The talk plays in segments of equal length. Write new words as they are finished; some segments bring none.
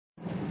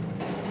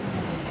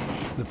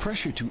The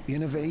pressure to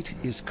innovate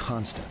is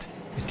constant.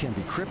 It can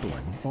be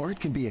crippling, or it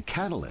can be a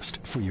catalyst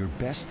for your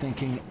best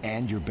thinking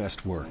and your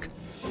best work.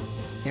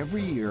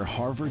 Every year,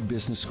 Harvard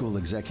Business School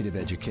Executive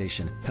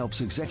Education helps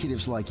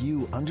executives like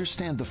you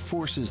understand the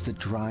forces that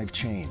drive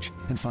change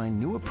and find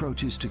new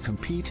approaches to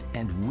compete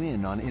and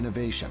win on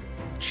innovation.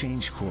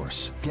 Change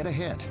course. Get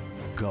ahead.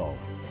 Go.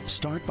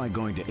 Start by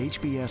going to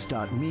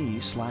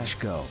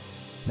hbs.me/go.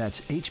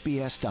 That's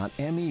hbs.me/go.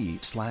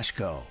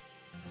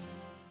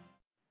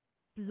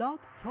 Blog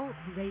Talk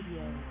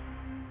Radio.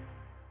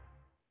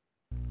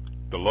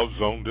 The Love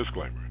Zone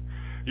disclaimer.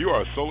 You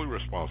are solely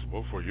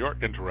responsible for your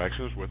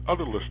interactions with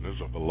other listeners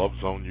of the Love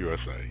Zone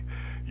USA.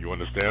 You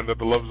understand that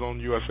the Love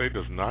Zone USA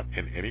does not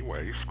in any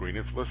way screen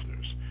its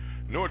listeners,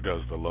 nor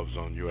does the Love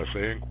Zone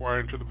USA inquire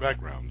into the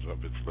backgrounds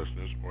of its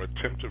listeners or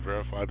attempt to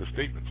verify the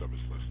statements of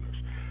its listeners.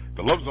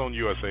 The Love Zone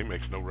USA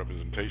makes no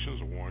representations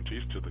or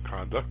warranties to the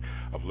conduct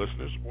of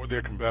listeners or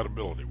their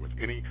compatibility with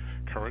any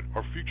current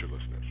or future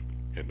listeners.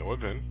 In no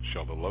event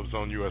shall the Love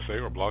Zone USA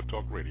or Blog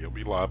Talk Radio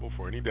be liable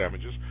for any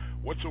damages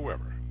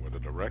whatsoever, whether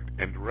direct,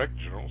 indirect,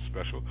 general,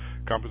 special,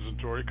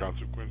 compensatory,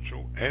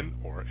 consequential, and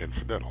or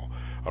incidental,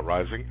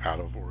 arising out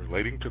of or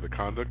relating to the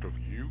conduct of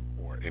you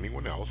or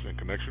anyone else in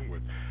connection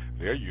with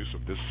their use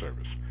of this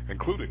service,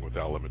 including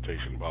without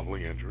limitation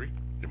bodily injury,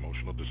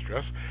 emotional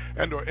distress,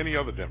 and or any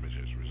other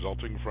damages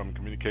resulting from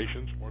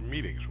communications or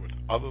meetings with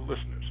other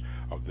listeners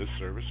of this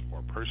service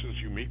or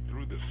persons you meet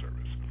through this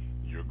service.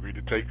 You agree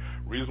to take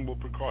reasonable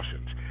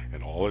precautions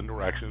in all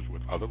interactions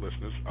with other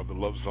listeners of the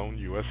Love Zone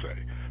USA,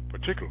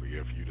 particularly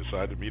if you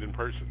decide to meet in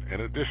person.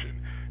 In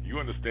addition, you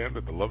understand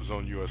that the Love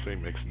Zone USA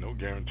makes no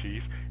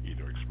guarantees,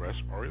 either express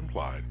or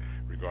implied,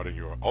 regarding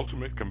your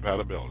ultimate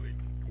compatibility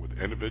with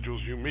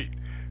individuals you meet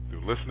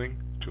through listening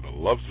to the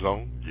Love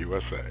Zone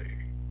USA.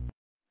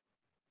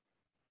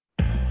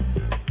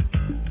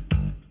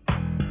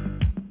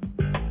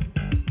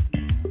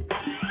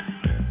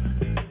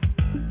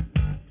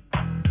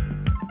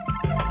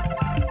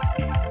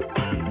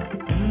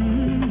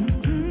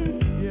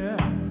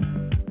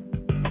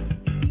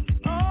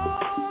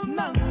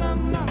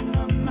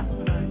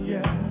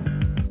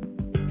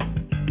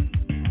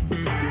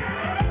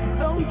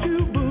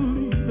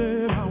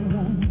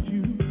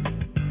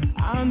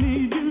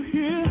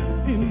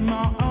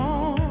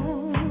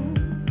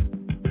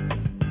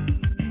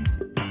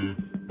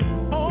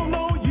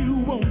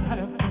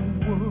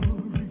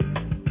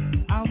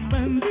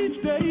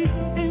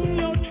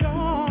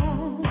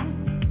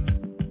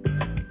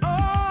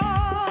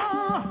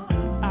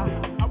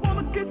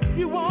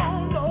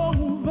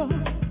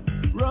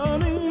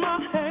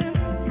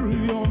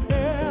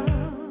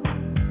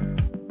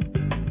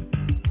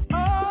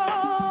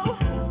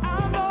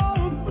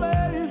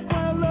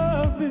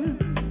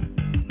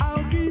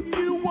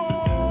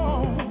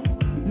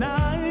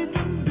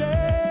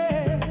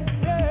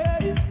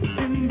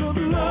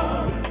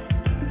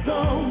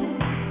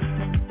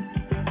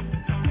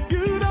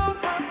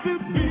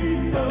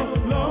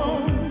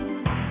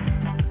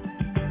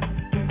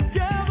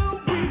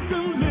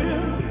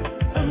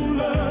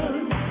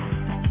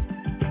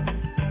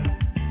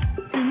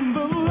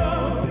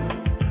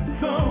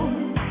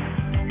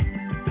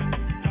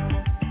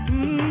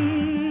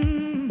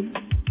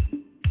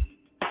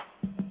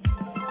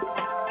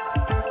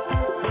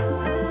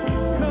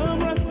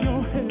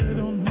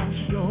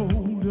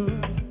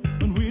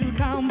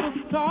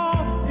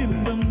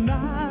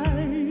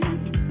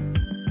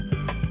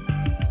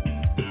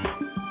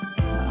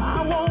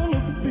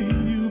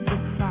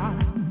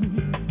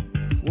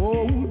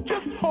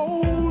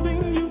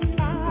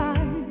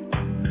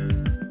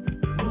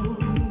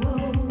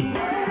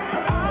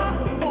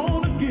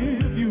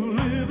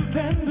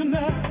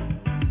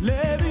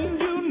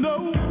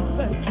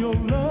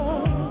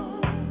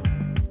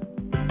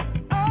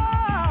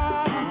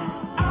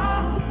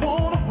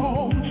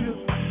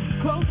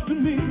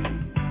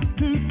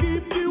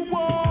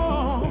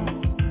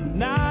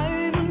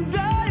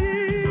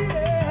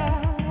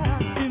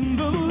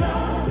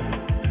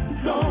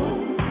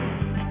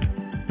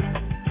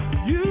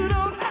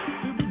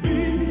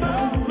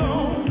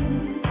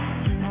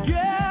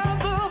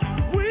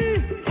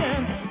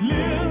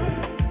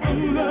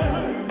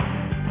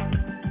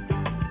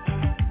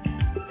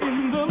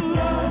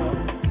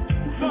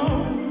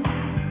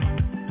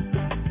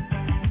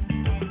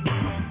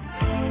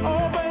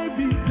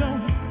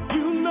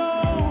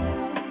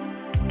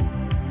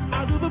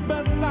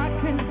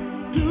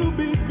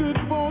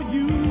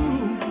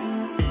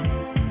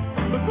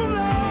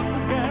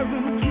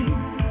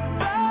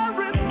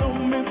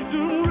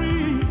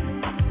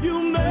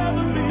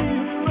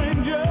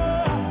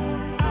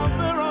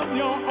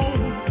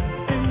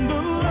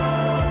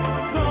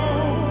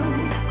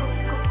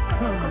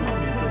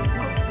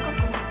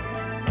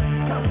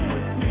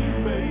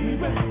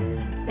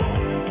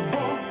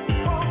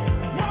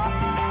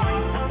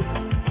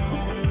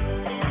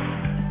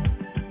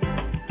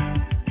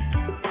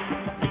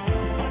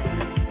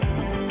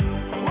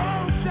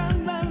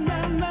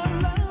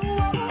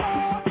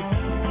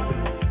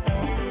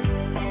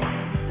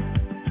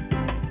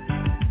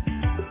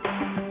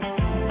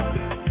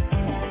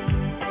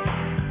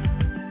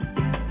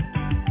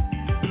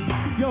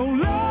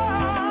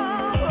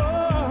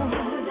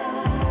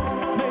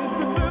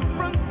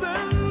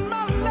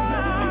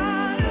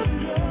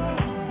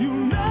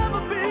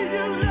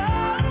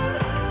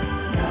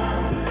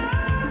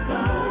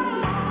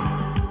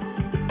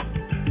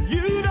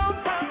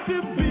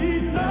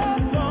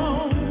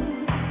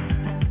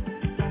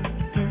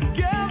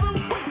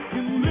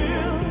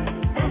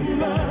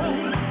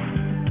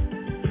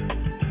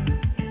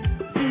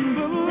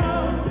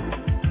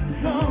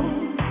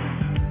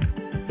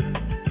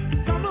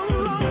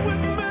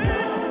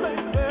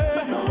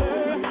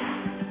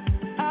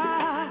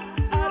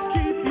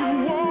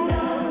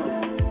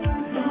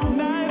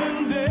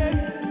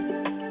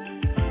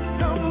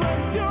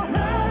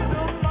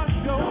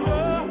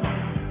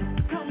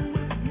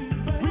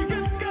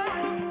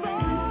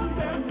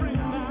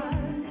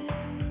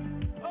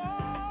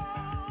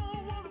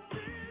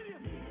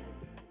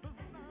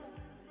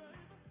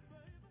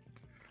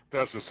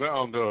 That's the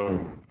sound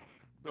of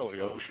Billy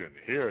Ocean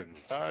here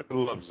inside the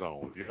Love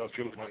Zone. You know,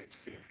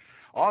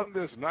 on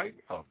this night,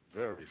 a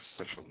very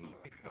special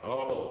night.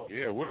 Oh,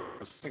 yeah, we're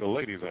the single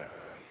ladies at.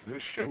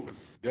 This show is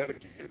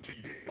dedicated to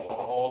you,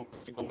 all the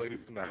single ladies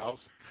in the house.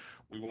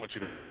 We want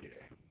you to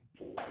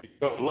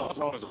because Love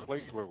Zone is a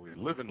place where we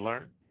live and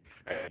learn,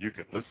 and you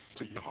can listen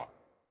to your heart.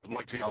 I'd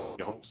like to tell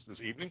your host this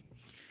evening.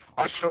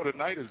 Our show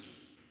tonight is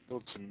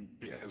to me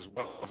as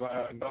well as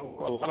I know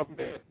a lot of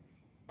men.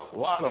 A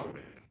lot of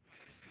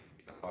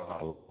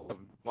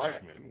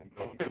black men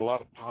don't get a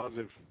lot of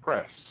positive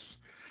press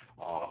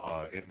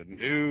in the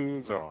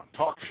news or on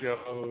talk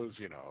shows.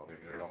 You know,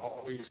 they're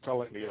always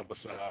telling the other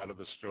side of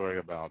the story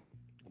about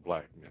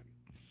black men.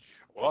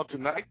 Well,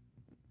 tonight,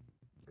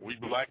 we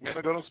black men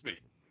are going to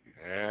speak,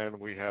 and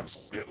we have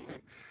some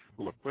gentlemen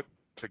who have put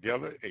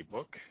together a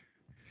book,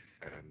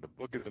 and the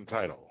book is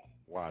entitled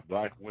Why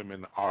Black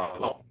Women Are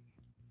Alone.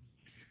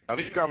 Now,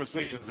 these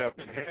conversations have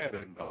been had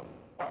in the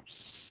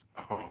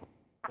barbershop.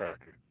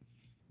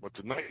 But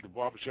tonight, the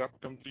barbershop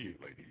comes to you,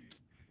 ladies.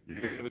 You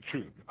hear the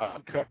truth,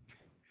 uncut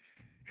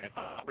and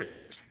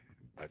unread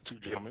by two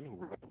gentlemen who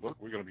wrote the book.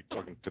 We're going to be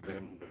talking to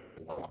them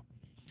a while.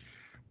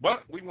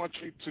 But we want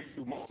you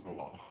to, most of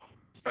all,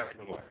 back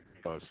in life,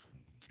 because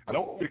I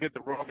don't want you to get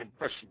the wrong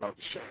impression about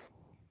the show.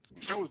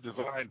 The show is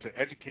designed to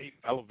educate,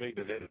 elevate,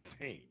 and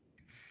entertain.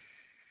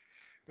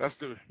 That's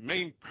the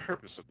main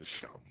purpose of the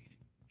show.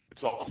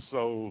 It's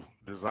also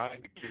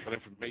designed to give out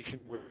information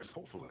where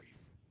hopefully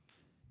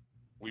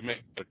we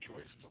make good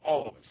choices,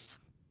 all of us.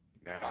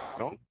 Now,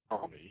 don't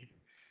tell me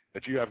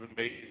that you haven't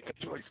made good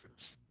choices.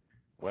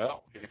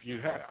 Well, if you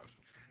have,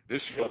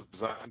 this show is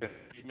designed to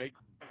help you make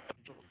bad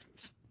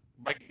choices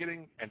by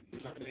getting and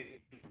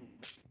eliminating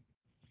information.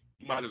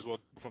 You might as well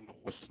go from the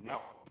horse's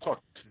mouth.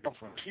 Talk to your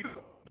girlfriend.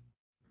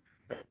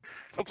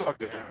 Don't talk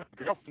to her.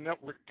 The Girlfriend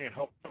Network can't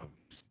help them.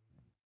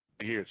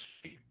 Here's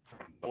she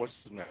from the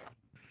horse's mouth.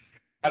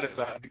 That is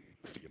our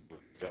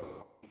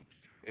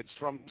it's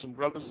from some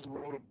brothers who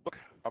wrote a book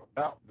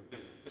about this.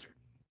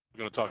 We're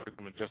going to talk to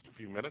them in just a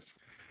few minutes.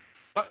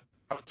 But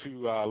I want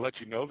to let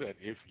you know that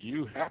if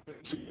you happen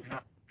to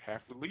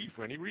have to leave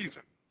for any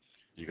reason,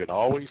 you can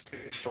always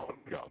take a show on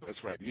the go.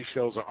 That's right. These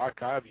shows are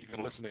archived. You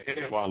can listen to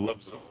any of our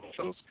Love Zone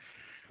shows,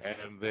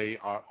 and they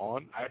are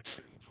on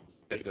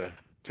iTunes. To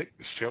take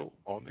the show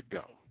on the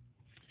go.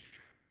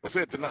 I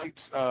said tonight's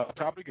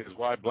topic is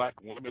Why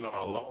Black Women Are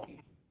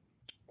Alone.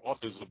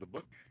 Authors of the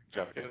book,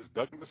 Jacquez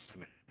Douglas,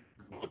 and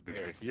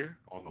they're here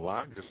on the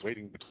line, just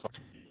waiting to talk to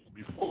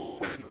you before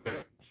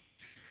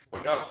we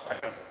got a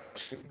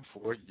question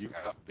for you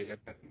out there.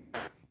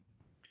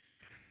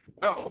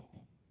 Well,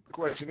 the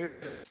question is,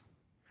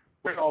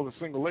 where are all the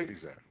single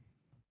ladies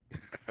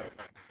at?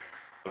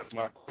 That's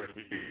my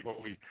question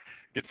before we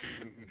get to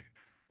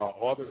our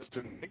authors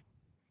tonight,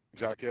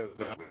 Jacquez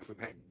Douglas and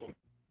Hank Boone.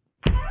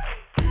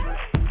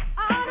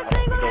 All the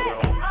single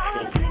ladies,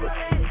 all the single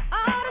ladies,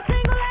 all the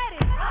single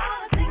ladies, all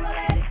the single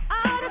ladies,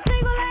 all the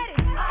single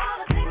ladies, all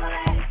the single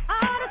ladies,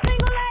 all the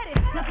single ladies.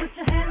 Now put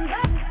your hands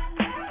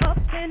up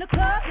in the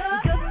club,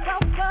 just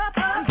woke up.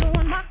 I'm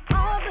doing my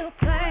own little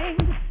thing.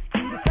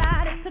 You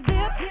decided to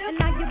dip, and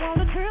now you want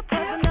to trip,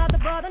 'cause another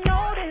brother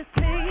noticed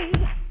me.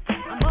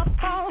 I'm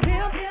up on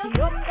him, he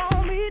up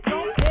on me.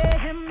 Don't pay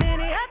him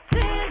any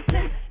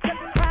attention.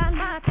 Just cry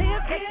my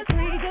tears, get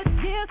 3 good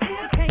years.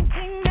 You can't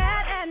sing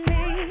mad at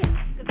me.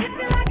 'Cause if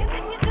you like it,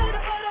 then you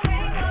should've put a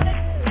ring on it.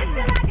 If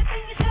you like it,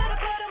 then you should've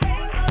put a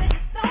ring on it.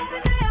 Don't be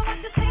there when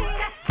you see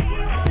that she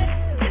want it.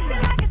 If you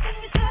like it, then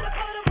you should've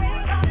put a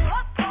ring on it.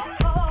 Oh, oh,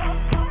 oh,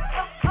 oh,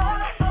 oh, oh,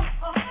 oh,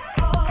 oh, oh,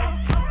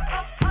 oh,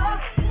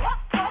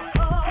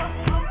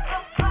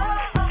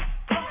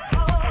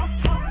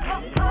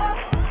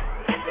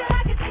 If you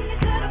like it, then you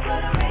should've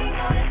put a ring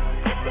on it.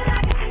 If you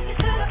like it, then you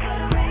should've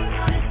put a ring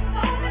on it.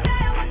 Don't be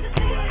there when you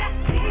see that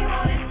she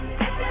want it.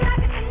 If you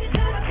like it, then you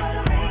should've put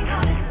a ring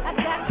on it. I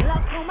got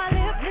love on my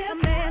lip, a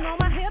man on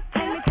my hip,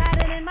 and me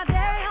tighter than my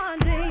Darion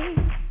jeans.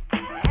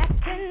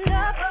 Acting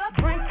up,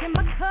 drinking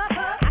my cup,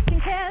 I can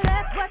care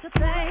less what you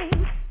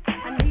think.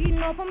 I need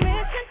no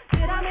permission,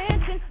 did I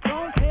mention?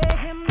 Don't pay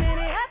him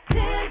any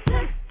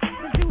attention.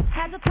 'Cause you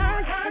had to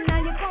turn, and now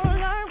you're gonna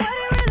learn what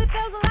it really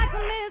feels like to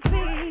miss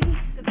me.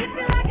 'Cause if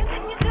you like it,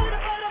 then you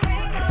should've put a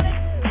ring on it.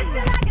 If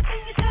you like it,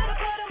 then you should've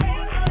put a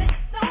ring on it.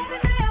 Don't be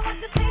there when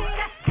you see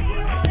that she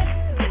want it.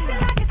 If you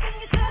like it, then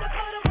you should've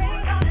put a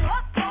ring on it.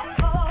 Oh, oh,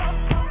 oh,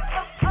 oh,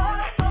 oh, oh,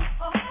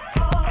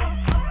 oh,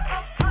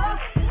 oh, oh,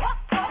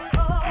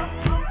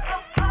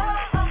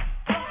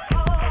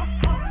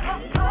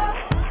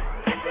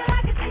 If you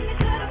like it, then you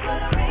should've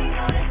put a ring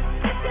on it.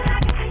 If you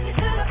like it, then you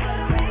should've put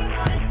a ring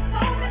on it.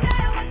 Don't be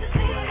there when you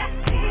see that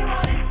she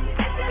want it.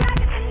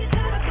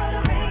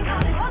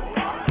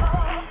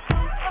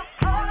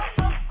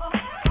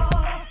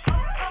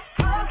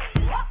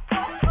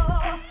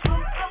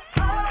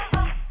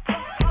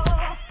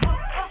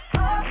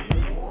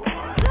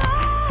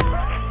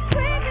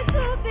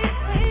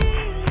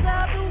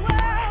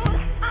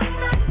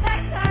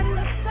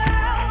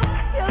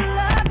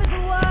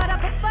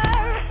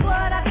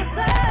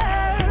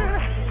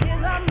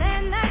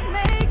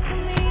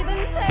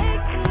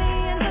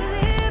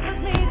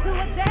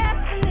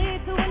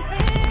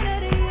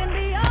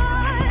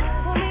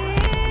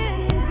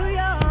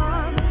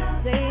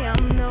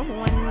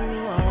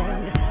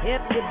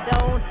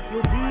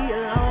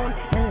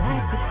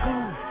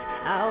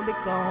 all be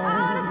gone.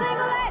 All the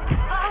single ladies,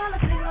 all the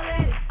single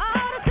ladies,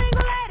 all the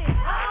single ladies,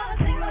 all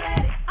the single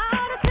ladies,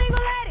 all the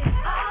single ladies,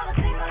 all the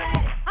single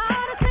ladies,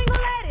 all the single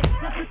ladies.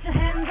 Now put your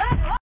hands up.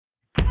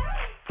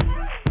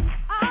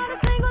 All the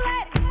single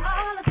ladies,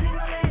 all the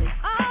single ladies,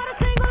 all the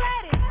single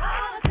ladies,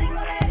 all the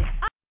single ladies.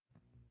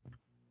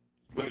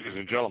 Ladies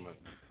and gentlemen,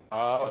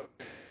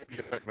 be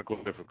a technical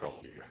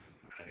difficulty here,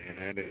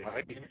 and it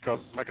might be because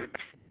of my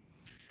connection.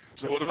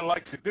 So what I'd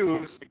like to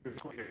do is make this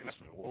quick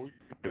announcement. What we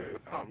can do,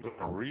 I'm going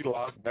to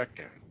relog back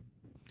in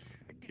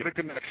and get a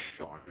connection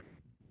on it,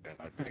 and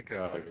I think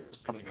it's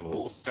coming in a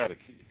little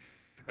staticky.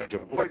 And to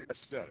avoid that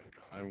static,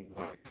 I'm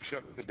going to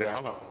shut it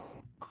down. I'll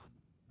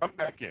come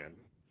back in.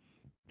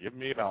 Give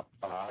me about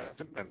 5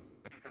 to 10 minutes.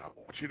 I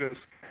want you to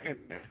hang in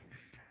there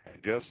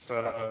and just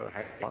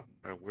hang on,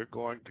 and we're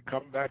going to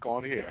come back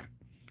on the air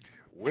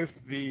with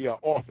the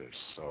office.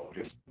 So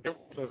just give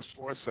us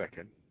for a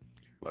second.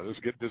 Let us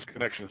get this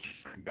connection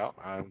straightened out.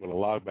 I'm going to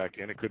log back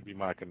in. It could be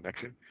my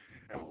connection.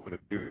 And we're going to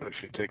do it. It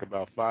should take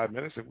about 5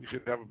 minutes, and we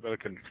should have a better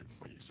connection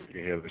for you so you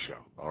can hear the show.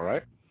 All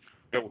right?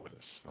 Bear with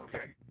us,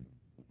 okay?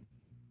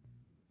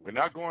 We're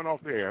not going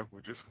off the air.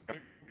 We're just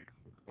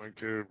going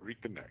to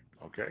reconnect,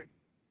 okay?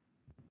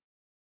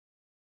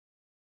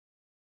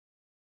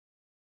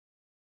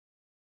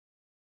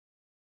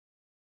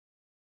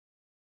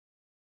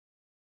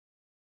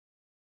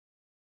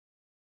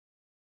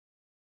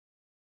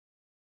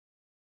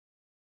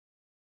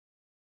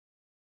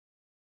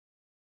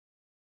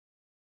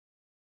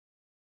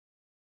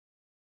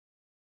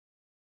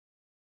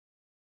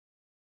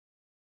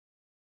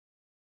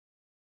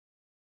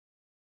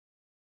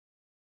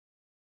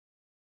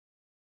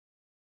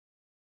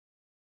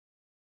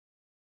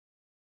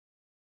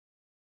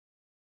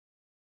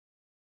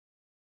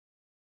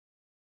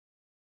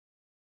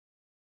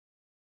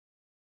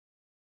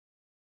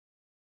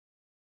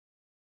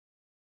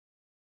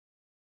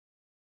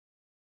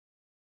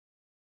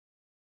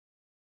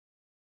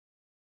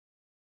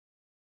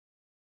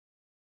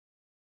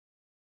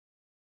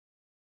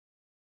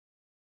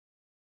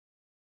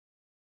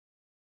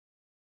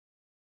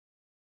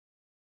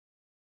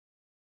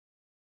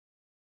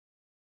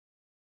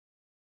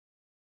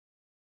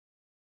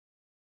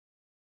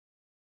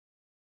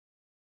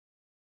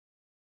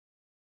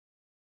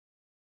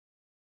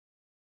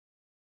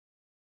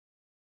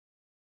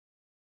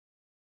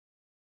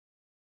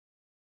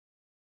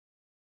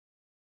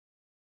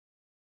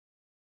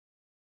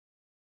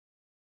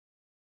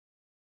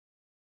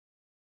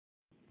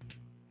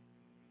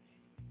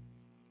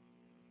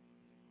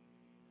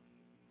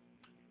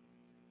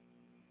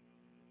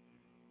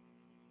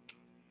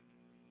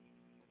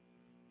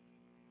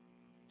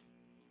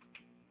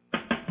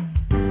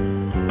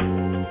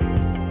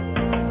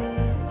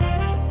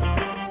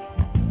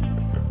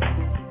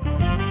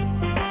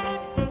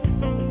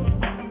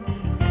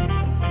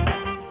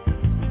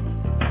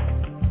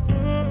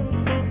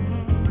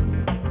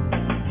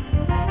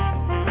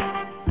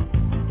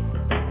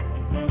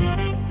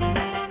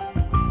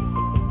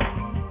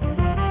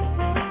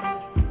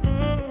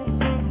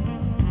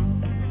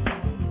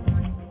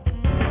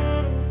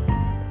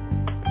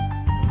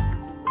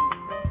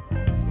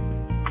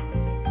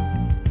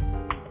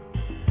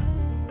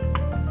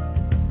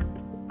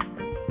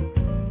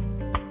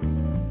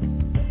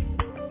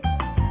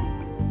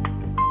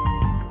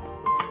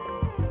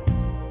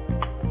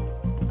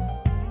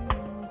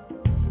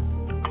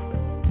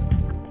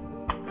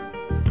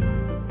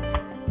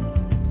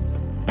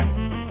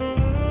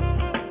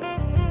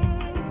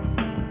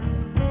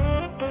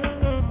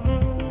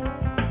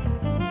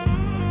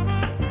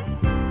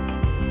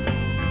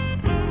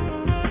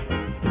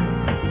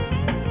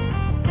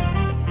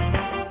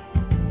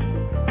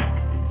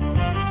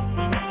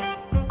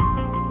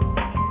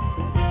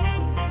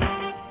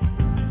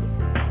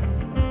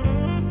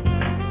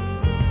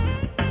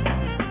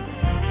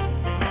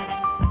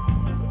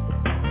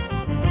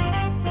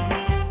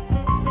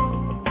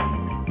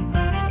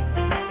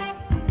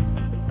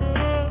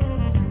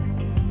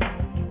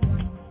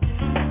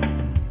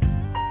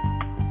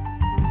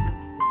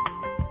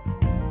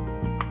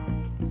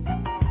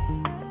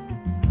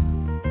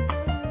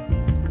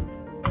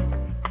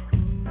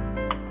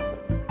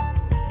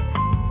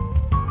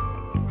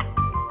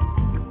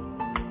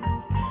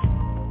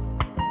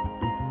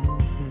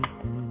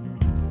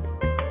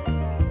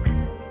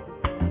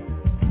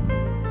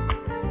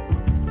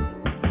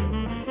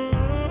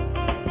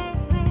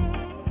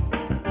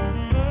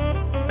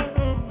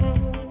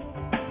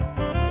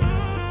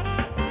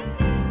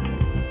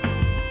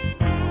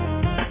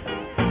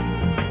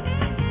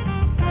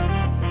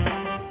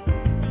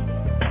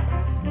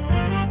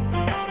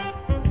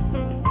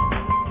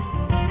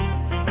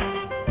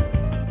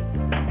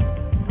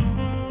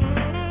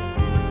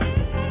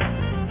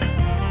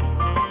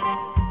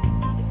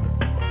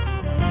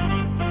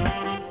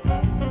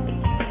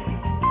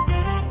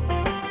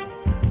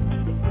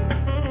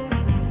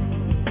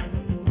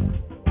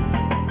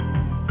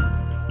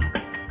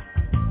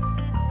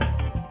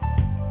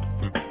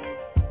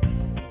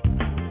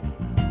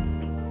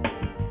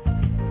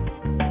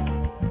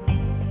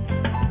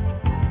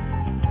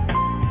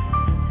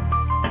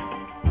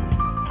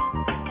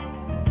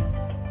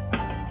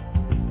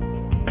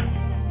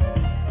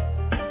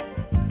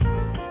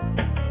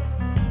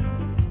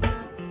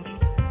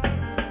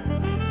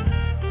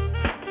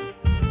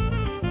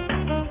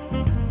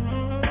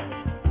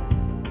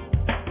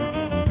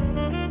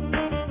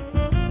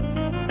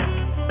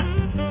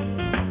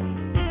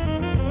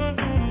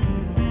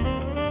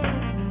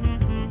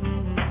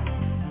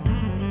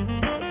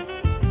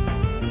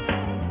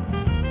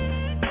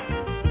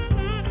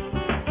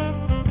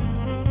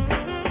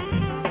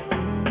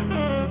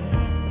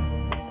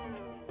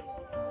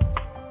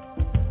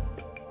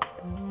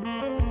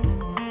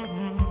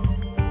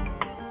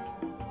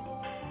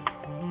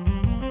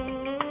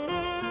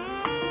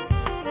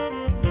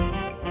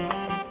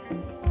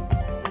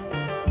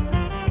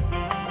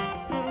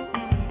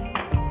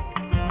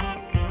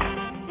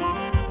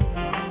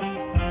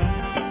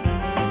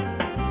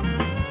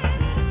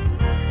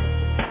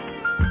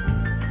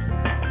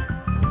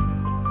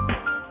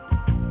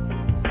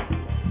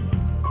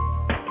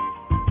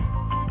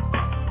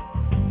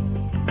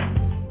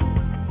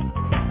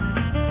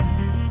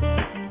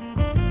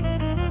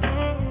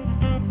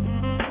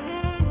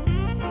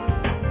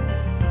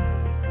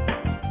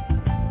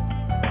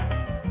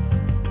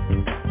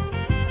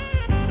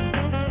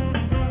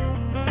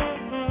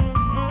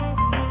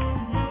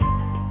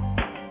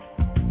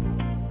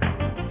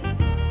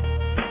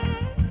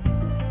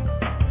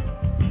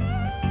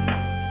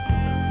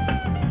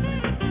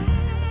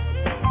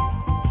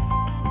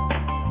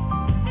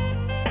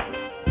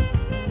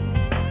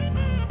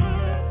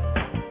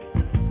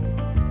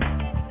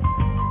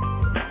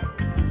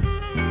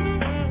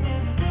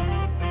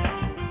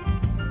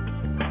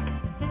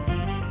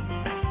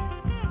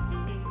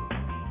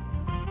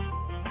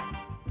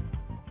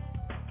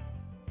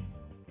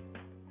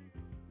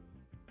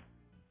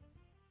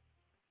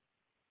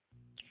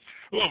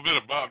 A little bit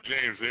of Bob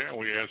James there.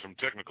 We had some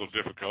technical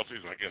difficulties.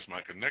 I guess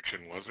my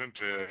connection wasn't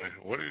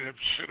what it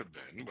should have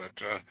been, but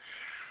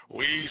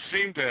we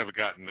seem to have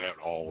gotten that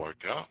all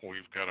worked out.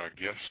 We've got our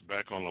guests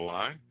back on the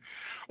line.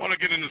 I want to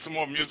get into some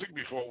more music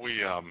before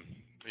we,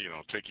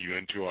 take you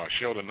into our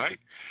show tonight.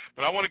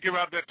 But I want to give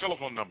out that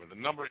telephone number. The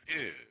number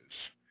is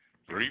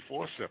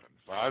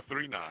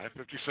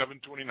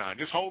 347-539-5729.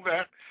 Just hold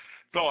that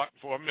thought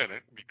for a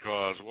minute,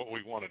 because what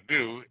we want to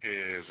do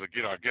is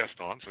get our guest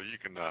on so you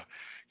can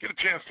get a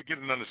chance to get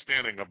an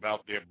understanding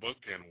about their book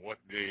and what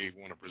they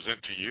want to present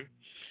to you.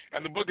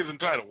 And the book is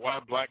entitled Why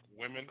Black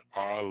Women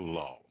Are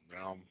Low.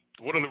 Now,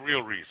 what are the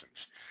real reasons?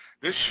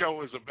 This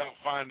show is about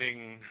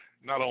finding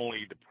not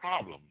only the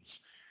problems,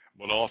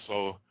 but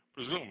also,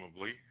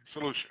 presumably,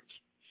 solutions.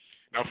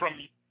 Now, from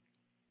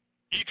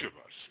each of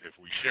us, if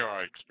we share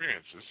our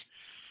experiences,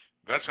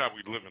 that's how we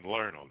live and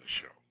learn on the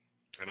show.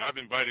 And I've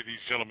invited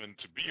these gentlemen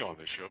to be on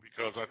this show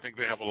because I think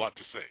they have a lot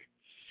to say.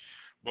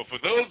 But for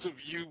those of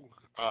you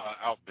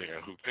out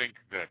there who think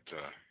that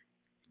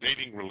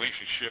dating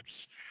relationships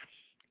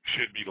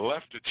should be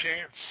left a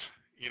chance,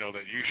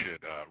 that you should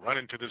run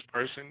into this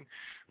person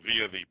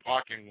via the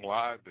parking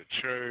lot, the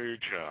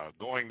church,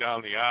 going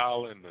down the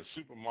aisle in the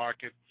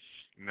supermarket,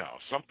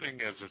 no, something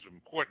as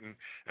important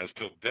as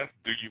till death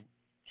do you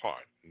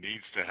part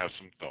needs to have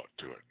some thought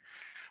to it.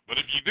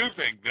 But if you do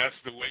think that's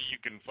the way you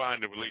can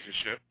find a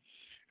relationship,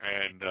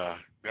 and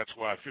that's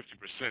why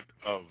 50%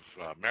 of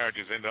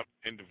marriages end up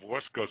in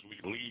divorce, because we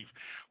leave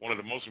one of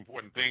the most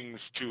important things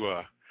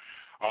to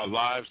our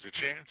lives to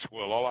chance.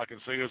 Well, all I can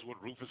say is what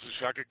Rufus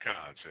Shaka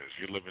Khan says.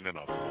 You're living in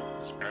a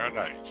fool's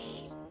paradise.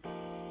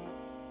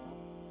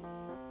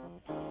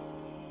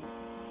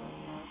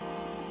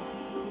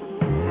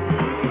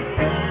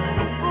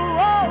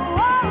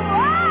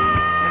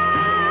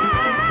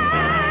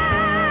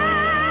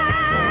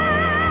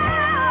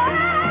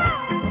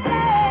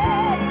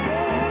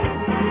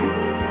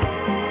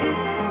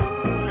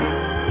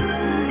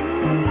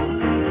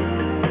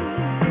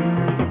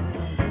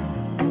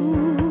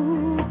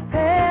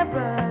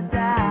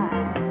 Paradise,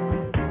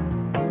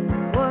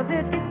 was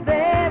it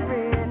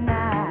very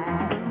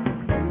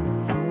nice?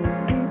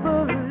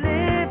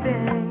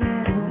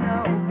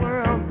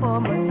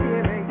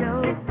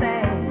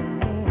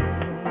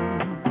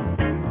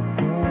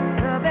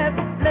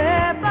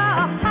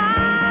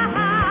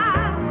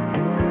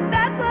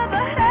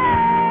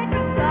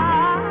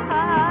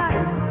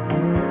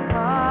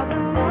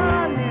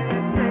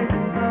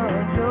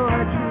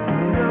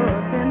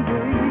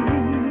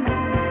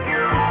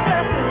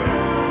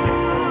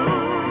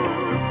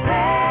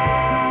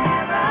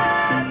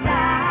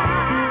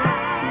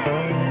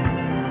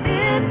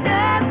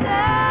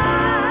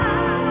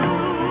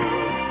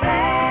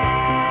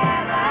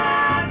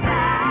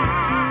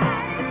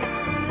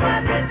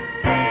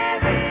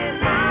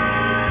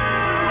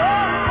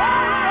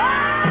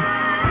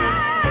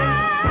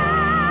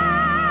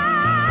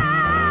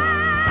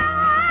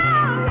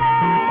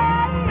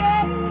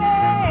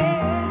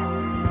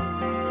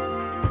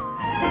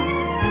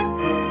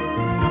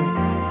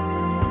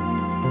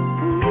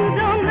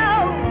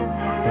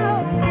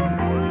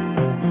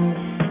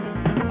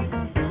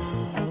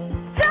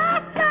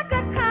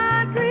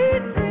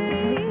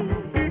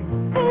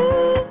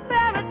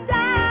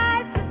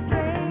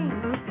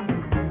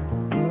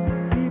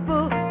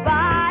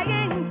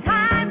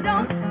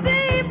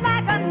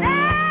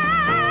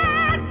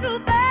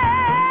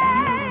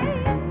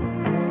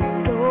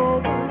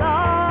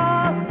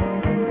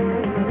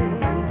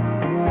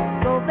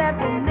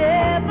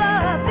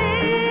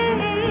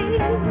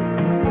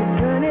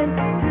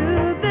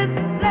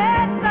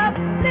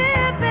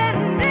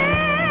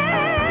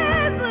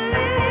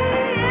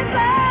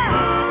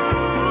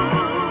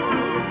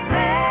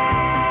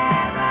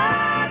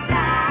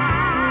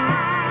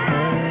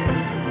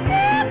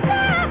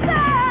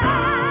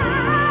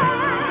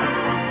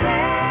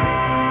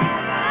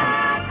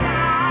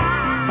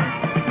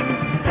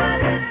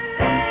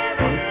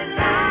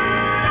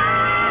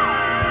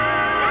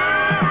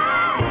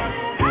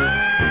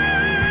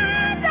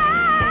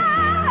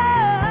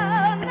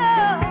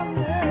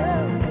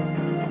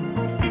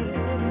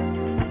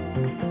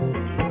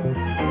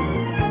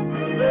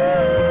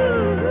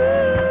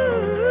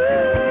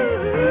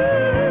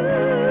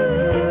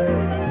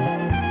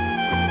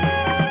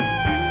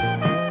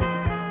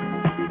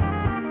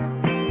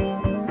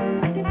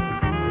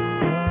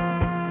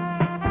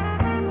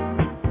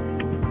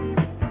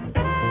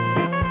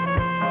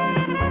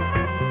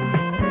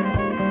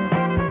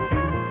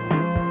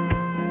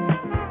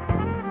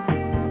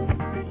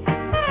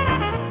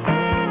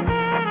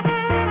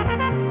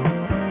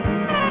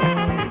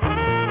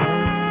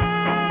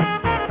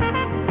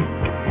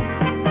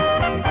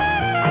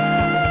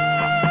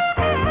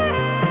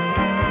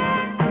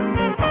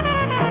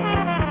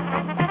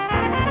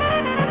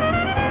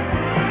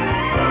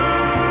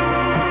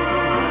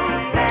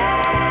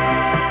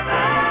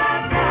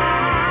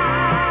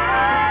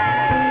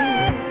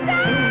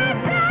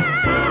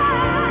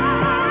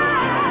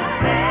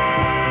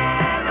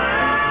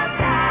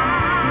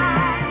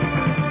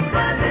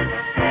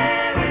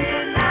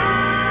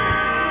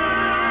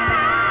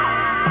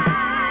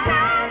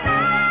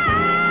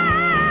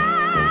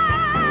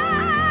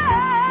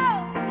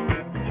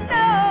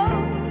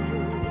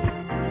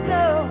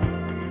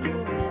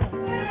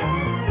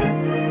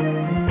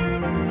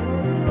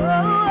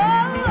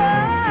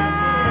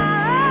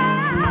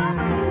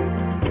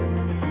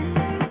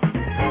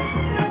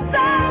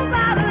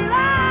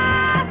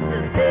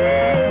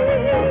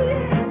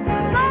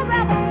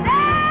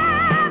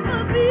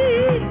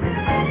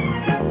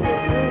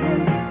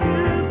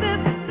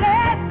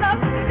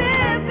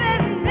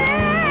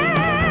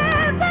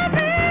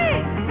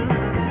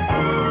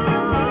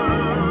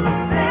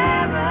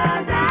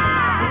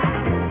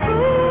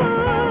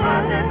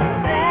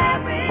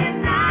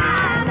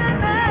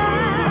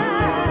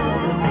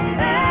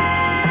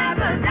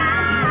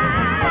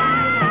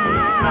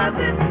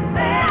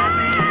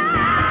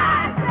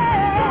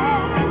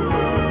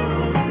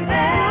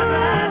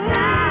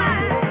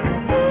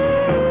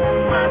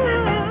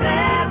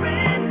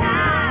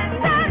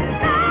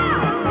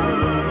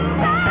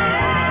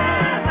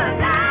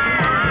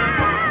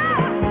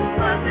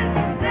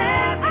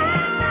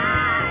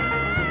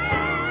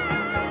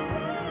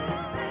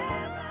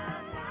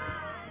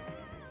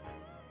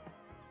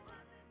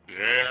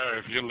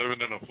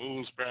 in a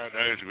fool's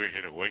paradise. We're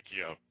here to wake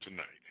you up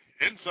tonight.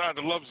 Inside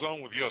the Love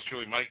Zone with yours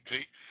truly, Mike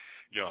T.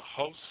 Your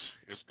host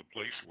is the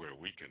place where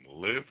we can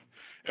live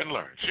and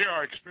learn, share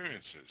our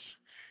experiences,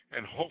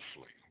 and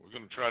hopefully we're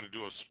going to try to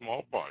do a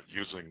small part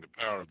using the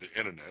power of the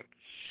internet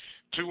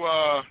to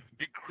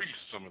decrease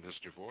some of this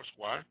divorce.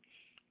 Why?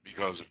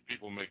 Because if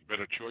people make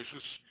better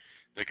choices,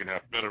 they can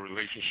have better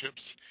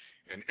relationships,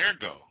 and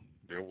ergo,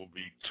 there will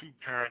be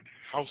two-parent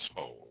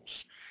households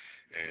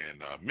in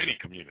many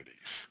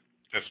communities,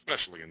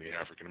 especially in the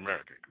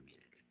African-American community.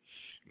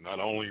 Not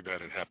only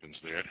that it happens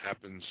there, it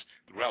happens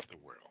throughout the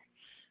world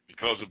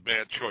because of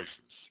bad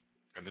choices.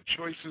 And the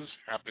choices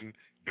happen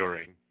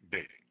during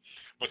dating.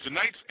 But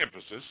tonight's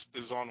emphasis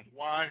is on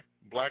why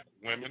black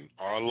women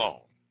are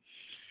alone.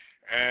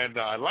 And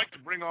I'd like to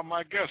bring on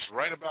my guests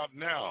right about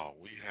now.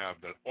 We have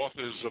the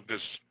authors of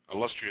this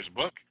illustrious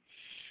book.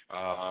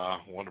 I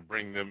want to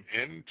bring them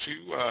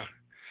into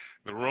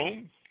the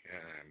room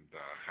and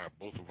have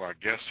both of our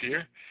guests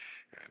here.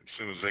 And as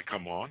soon as they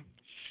come on,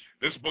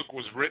 this book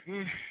was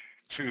written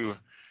to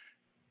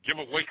give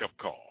a wake-up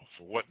call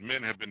for what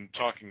men have been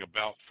talking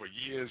about for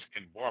years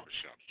in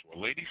barbershops.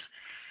 Well, ladies,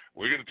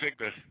 we're going to take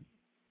the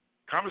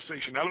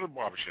conversation out of the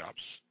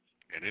barbershops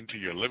and into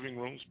your living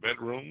rooms,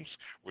 bedrooms,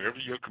 wherever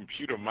your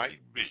computer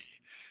might be.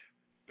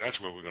 That's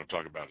where we're going to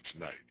talk about it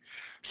tonight.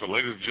 So,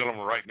 ladies and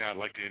gentlemen, right now I'd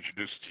like to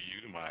introduce to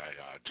you my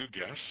two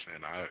guests,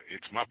 and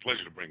it's my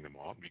pleasure to bring them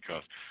on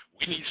because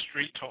we need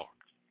straight talk.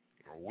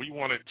 We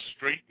want it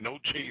straight, no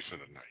chasing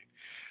tonight,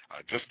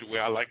 just the way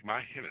I like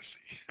my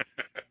Hennessy.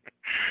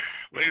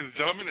 Ladies and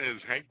gentlemen,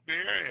 is Hank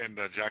there and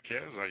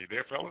Jaquez? Are you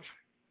there, fellas?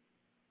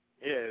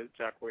 Yeah, it's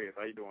Jaquez.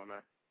 How you doing,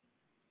 man?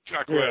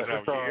 Jaquez,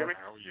 how are you?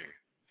 How are you?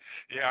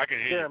 Yeah, I can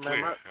hear you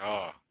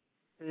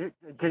clear.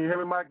 Can you hear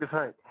me, Mike? This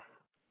Hank.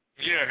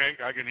 Yeah,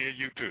 Hank, I can hear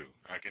you too.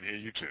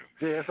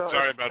 Yeah,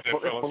 sorry about that,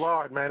 fellas. It's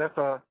Ballard, man. That's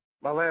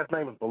my last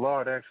name is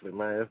Ballard, actually,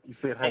 man. You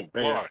said Hank.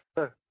 Ballard.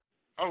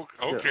 Oh,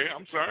 okay. Yeah.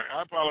 I'm sorry.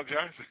 I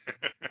apologize.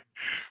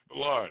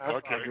 Ballard.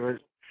 Okay.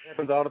 It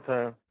happens all the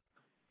time.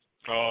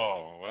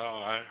 Oh,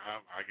 well, I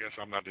guess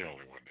I'm not the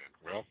only one then.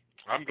 Well,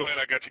 I'm glad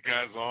I got you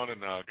guys on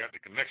and got the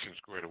connection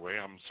squared away.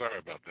 I'm sorry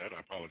about that.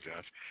 I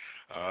apologize.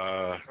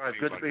 All right,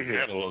 good to be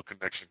here. Had a little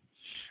connection.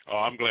 Oh,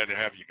 I'm glad to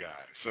have you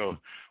guys. So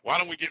why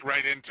don't we get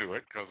right into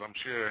it, because I'm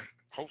sure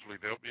hopefully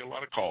there'll be a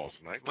lot of calls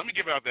tonight. Let me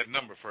give out that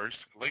number first.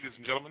 Ladies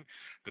and gentlemen,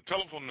 the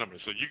telephone number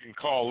so you can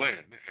call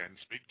in and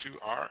speak to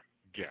our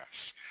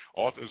guests,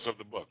 authors of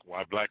the book,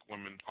 Why Black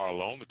Women Are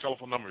Alone. The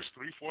telephone number is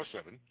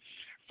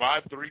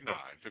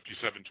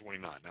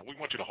 347-539-5729. Now, we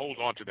want you to hold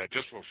on to that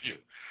just for a few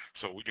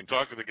so we can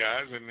talk to the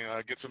guys and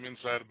get some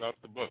insight about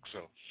the book.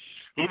 So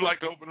who'd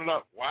like to open it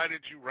up? Why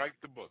did you write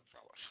the book,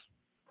 fellas?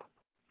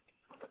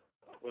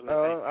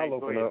 I'll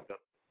open up.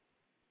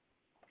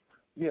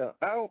 Yeah,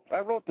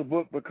 I wrote the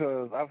book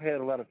because I've had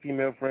a lot of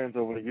female friends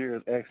over the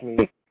years ask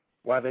me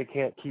why they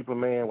can't keep a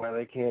man, why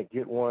they can't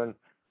get one,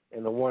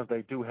 and the ones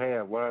they do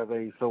have, why are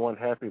they so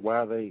unhappy, why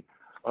are they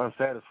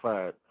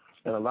unsatisfied?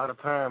 And a lot of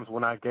times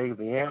when I gave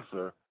the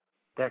answer,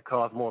 that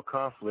caused more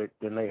conflict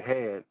than they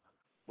had,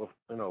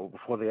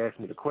 before they asked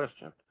me the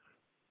question.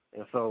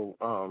 And so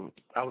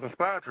I was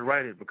inspired to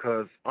write it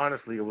because,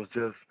 honestly, it was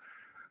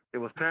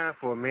time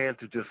for men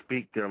to just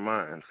speak their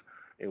minds.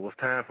 It was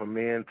time for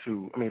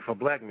for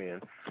black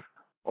men,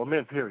 or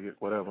men, period,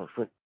 whatever,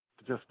 to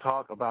just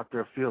talk about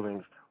their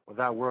feelings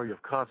without worry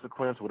of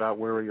consequence, without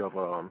worry of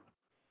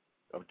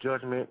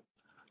judgment.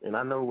 And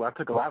I know I've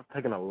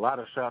taken a lot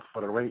of shots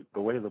for the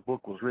way the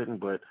book was written,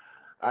 but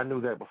I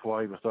knew that before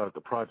I even started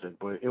the project.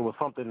 But it was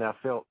something that I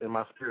felt in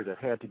my spirit that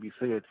had to be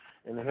said,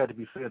 and it had to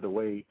be said the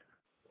way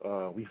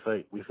we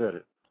said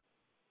it.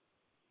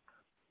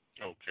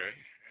 Okay.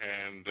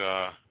 And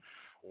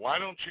why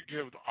don't you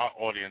give our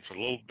audience a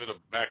little bit of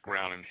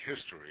background and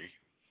history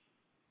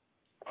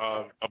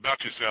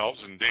about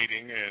yourselves and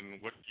dating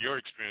and what your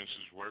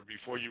experiences were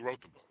before you wrote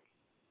the book?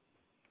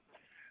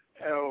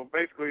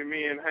 Basically,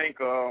 me and Hank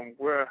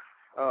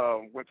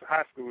went to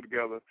high school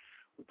together.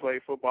 We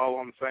played football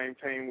on the same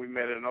team. We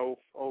met at an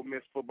Ole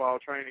Miss football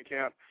training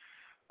camp,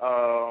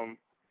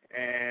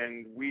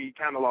 and we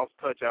kind of lost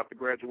touch after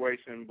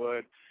graduation,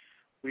 but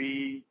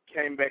we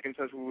came back in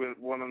touch with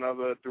one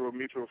another through a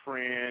mutual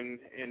friend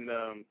in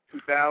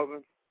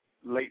 2000,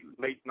 late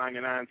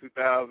 99,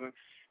 2000,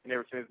 and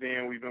ever since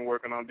then we've been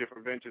working on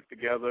different ventures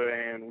together,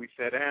 and we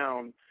sat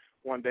down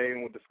one day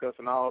and we're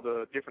discussing all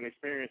the different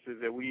experiences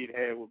that we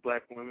had with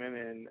black women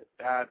and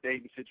our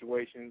dating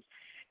situations,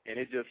 and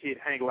it just hit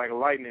Hank like a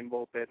lightning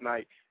bolt that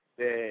night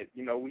that,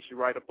 we should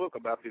write a book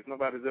about this.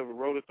 Nobody's ever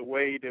wrote it the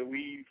way that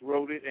we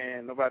wrote it,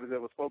 and nobody's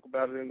ever spoke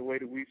about it in the way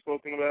that we've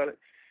spoken about it.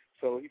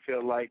 So he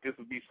felt like this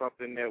would be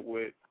something that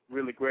would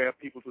really grab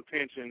people's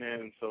attention,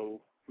 and so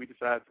we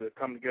decided to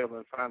come together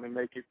and finally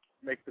make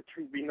the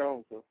truth be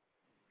known. So.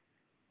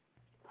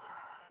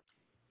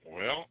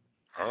 Well,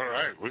 all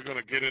right, we're going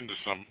to get into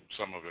some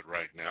of it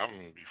right now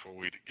before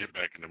we get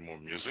back into more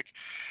music.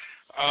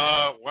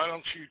 Why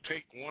don't you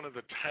take one of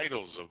the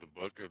titles of the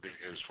book,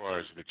 as far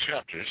as the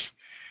chapters,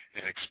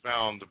 and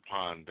expound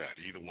upon that,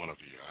 either one of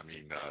you. I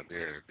mean,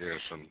 there are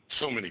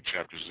so many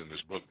chapters in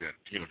this book that,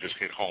 just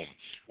hit home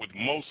with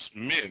most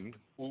men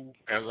who,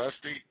 as I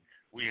state,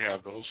 we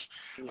have those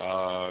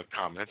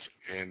comments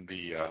in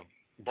the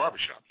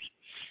barbershops.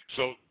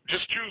 So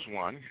just choose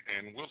one,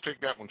 and we'll take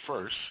that one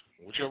first,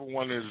 whichever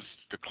one is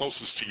the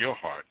closest to your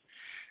heart,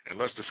 and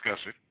let's discuss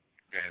it,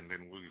 and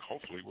then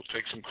hopefully we'll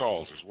take some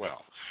calls as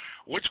well.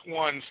 Which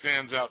one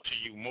stands out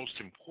to you most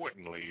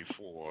importantly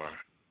for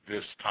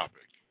this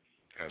topic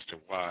as to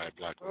why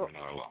black women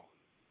are alone?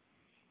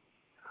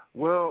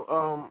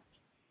 Well,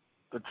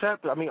 the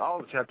chapter,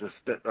 all the chapters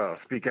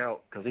speak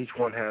out because each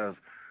one has,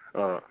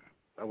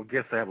 I would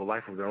guess they have a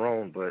life of their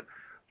own, but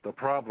the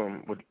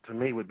problem to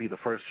me would be the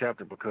first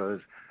chapter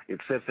because it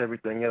sets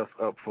everything else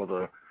up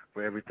for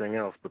everything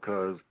else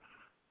because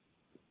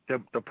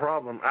the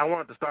problem, I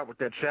wanted to start with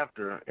that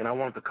chapter, and I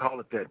wanted to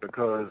call it that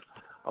because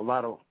a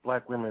lot of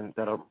black women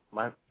that are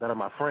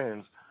my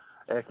friends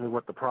asked me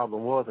what the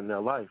problem was in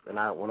their life, and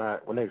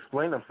when they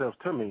explained themselves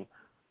to me,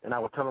 and I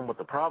would tell them what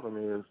the problem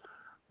is,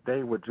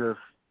 they would just,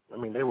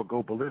 they would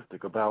go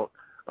ballistic about,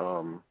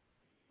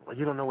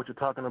 you don't know what you're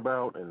talking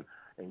about, and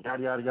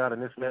yada yada yada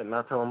and this and that, and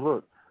I tell them,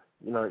 look,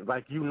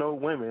 like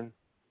women,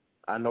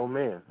 I know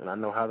men, and I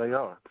know how they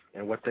are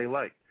and what they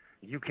like.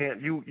 You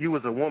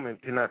as a woman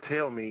cannot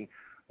tell me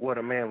what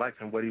a man likes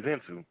and what he's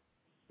into.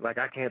 Like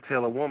I can't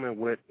tell a woman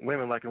what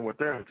women like and what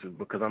they're into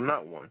because I'm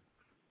not one.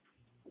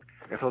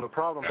 And so the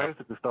problem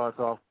basically starts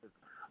off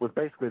with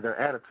basically their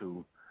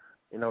attitude.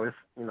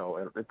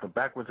 It's a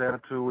backwards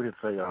attitude.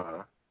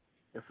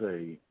 It's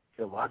a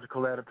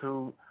illogical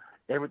attitude.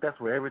 That's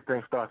where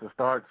everything starts. It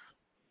starts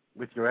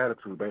with your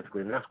attitude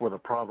basically, and that's where the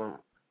problem.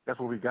 That's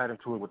where we got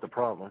into it with the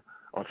problem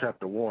on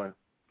chapter 1.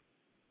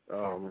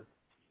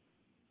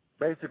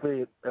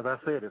 Basically, as I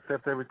said, it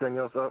sets everything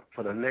else up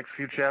for the next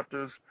few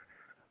chapters,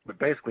 but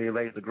basically it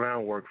lays the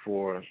groundwork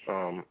for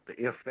the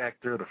if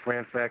factor, the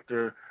friend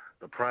factor,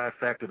 the pride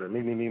factor, the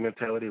me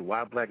mentality,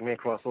 why black men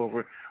cross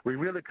over. We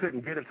really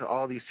couldn't get into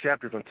all these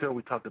chapters until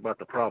we talked about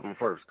the problem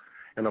first.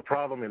 And the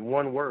problem in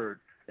one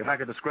word, if I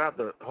could describe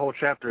the whole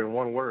chapter in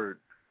one word,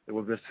 it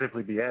would just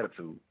simply be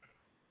attitude.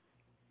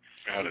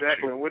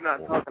 Exactly. We're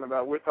talking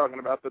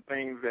about the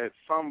things that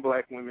some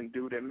black women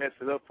do that mess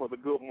it up for the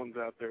good ones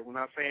out there. We're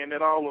not saying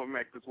that all of them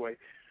act this way.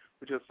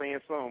 We're just saying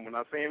some. We're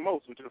not saying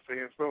most. We're just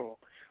saying some.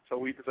 So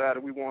we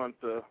decided we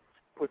wanted to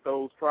put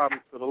those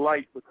problems to the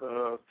light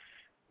because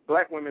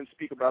black women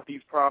speak about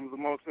these problems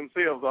amongst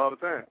themselves all the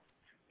time.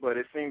 But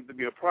it seems to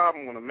be a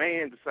problem when a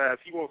man decides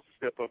he wants to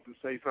step up and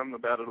say something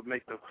about it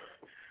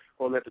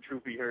or let the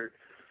truth be heard.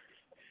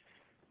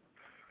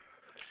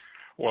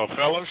 Well,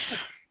 fellas,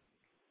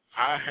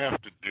 I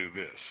have to do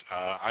this.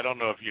 I don't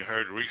know if you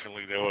heard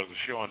recently there was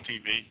a show on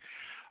TV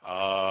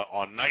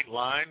on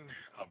Nightline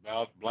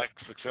about black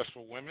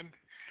successful women.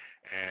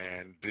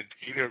 And did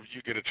either of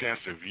you get a chance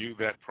to view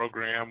that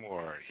program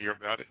or hear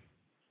about it?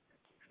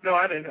 No,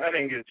 I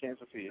didn't get a chance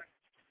to see it.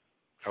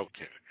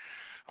 Okay.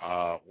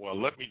 Well,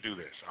 let me do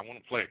this. I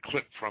want to play a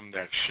clip from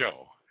that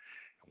show.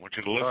 I want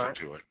you to listen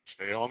to it.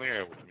 Stay on the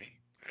air with me,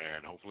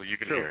 and hopefully you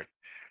can hear it.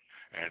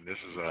 And this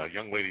is a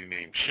young lady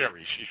named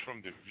Sherry. She's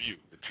from The View,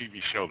 the TV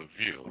show The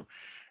View.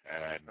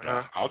 And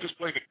I'll just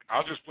play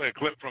a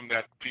clip from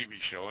that TV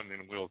show, and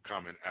then we'll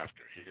comment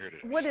after. Here it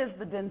is. What is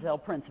the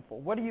Denzel principle?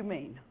 What do you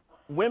mean?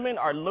 Women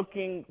are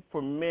looking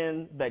for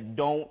men that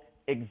don't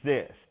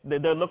exist.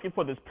 They're looking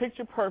for this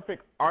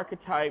picture-perfect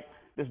archetype,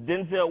 this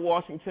Denzel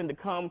Washington to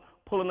come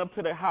pulling up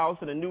to their house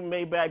in a new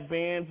Maybach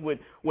Benz with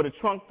a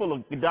trunk full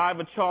of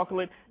Godiva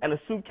chocolate and a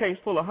suitcase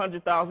full of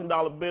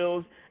 $100,000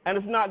 bills, and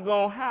it's not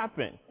going to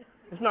happen.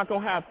 It's not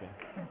going to happen.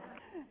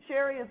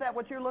 Sherry, is that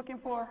what you're looking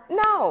for?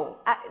 No,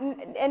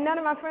 and none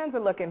of my friends are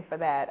looking for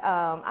that.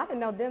 I didn't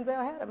know Denzel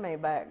had a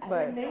Maybach,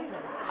 but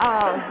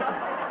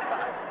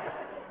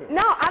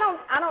no,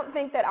 I don't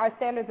think that our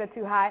standards are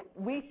too high.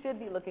 We should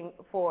be looking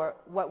for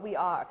what we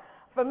are.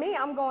 For me,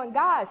 I'm going,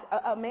 gosh,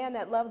 a man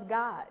that loves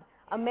God,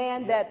 a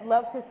man that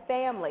loves his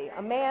family,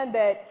 a man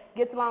that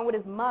gets along with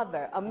his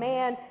mother, a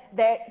man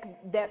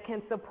that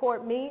can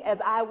support me as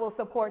I will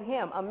support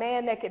him, a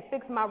man that can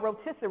fix my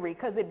rotisserie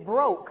because it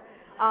broke.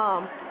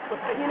 A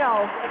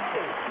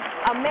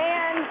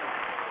man,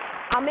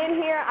 I'm in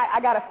here, I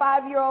got a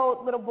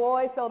 5-year-old little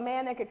boy, so a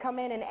man that could come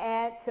in and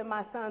add to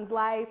my son's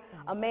life,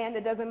 a man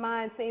that doesn't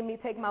mind seeing me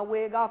take my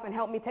wig off and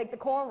help me take the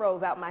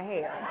cornrows out my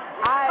hair.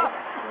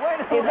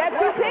 Is that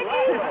too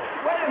picky?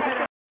 Wait a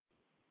minute.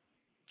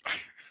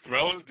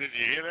 Fellas, did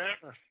you hear that?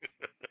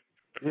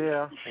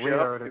 Yeah, we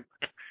heard it.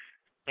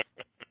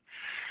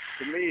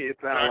 To me, it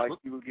sounded like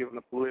you were giving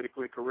a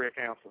politically correct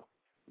answer.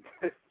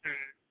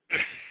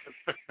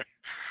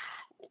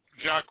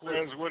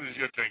 Jacquez, what is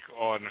your take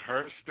on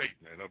her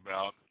statement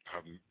about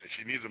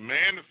she needs a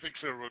man to fix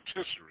her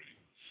rotisserie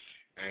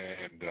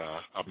and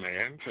a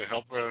man to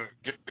help her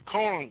get the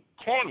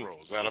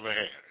cornrows out of her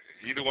hair?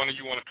 Either one of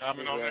you want to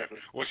comment on that?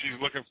 What she's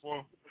looking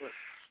for?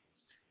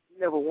 She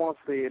never once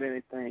said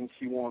anything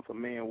she wants a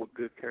man with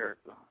good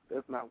character.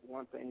 That's not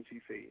one thing she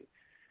said.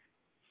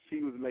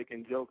 she was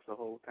making jokes the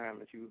whole time,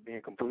 and she was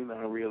being completely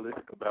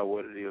unrealistic about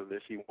what it is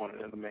that she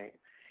wanted in a man.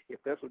 If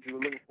that's what you were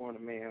looking for in a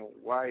man,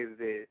 why is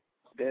it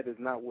that is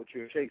not what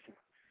you're chasing?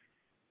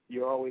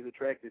 You're always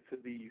attracted to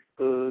these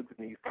thugs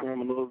and these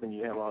criminals, and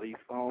you have all these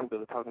songs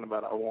that are talking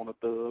about I want a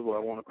thug or I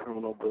want a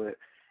criminal, but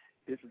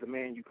this is the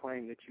man you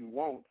claim that you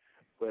want,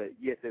 but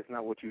yet that's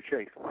not what you're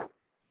chasing.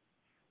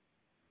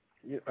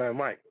 Yeah,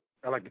 Mike,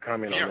 I'd like to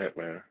comment on that,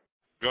 man.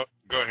 Go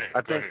ahead.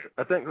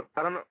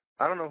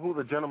 I don't know who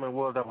the gentleman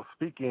was that was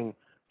speaking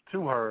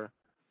to her,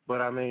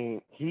 but I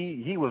mean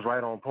he was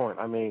right on point.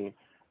 I mean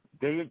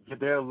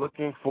they're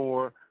looking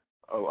for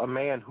a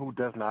man who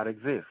does not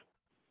exist.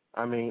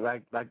 I mean,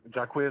 like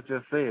Jaquez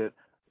just said,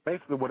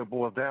 basically what it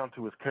boils down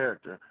to is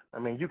character. I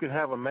mean, you can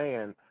have a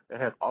man that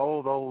has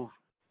all those,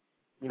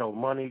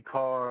 money,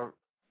 car,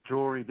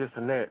 jewelry, this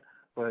and that,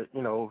 but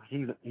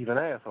he's an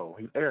asshole.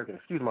 He's arrogant.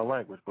 Excuse my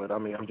language, but I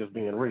mean I'm just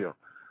being real.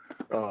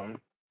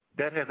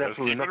 That has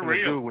absolutely nothing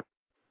to do with.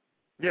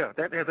 Yeah,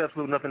 that has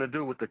absolutely nothing to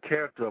do with the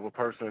character of a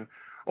person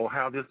or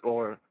how this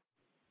or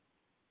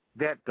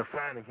that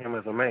defining him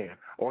as a man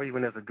or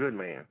even as a good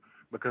man.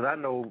 Because I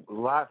know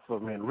lots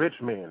of men,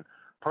 rich men,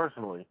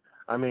 personally.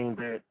 I mean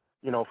that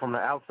from the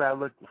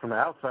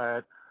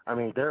outside, I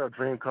mean they're a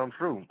dream come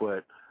true.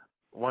 But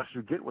once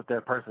you get with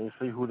that person, you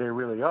see who they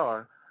really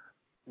are.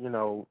 It's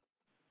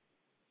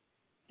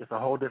a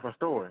whole different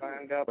story.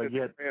 Find out but that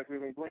yet, the grass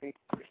isn't green.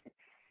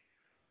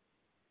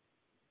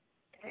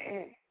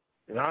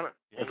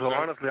 so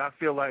honestly, I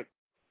feel like.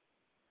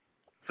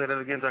 Say that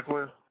again,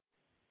 Jaquez.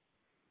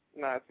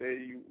 No, I said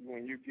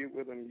when you get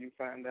with him, you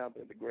find out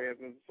that the grass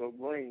isn't so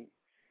green.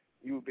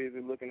 You were busy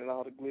looking at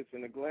all the glitz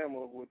and the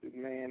glamour of what this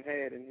man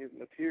had in his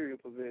material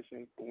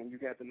possessions, but when you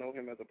got to know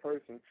him as a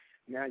person,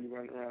 now you're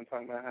running around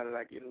talking about how did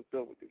I get hooked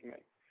up with this man.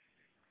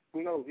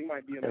 Who knows? He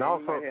might be a man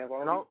who might have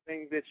all these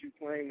things that you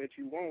claim that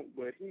you want,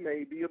 but he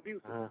may be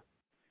abusive.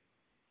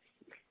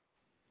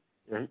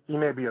 Yeah, he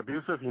may be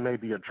abusive. He may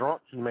be a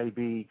drunk. He may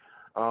be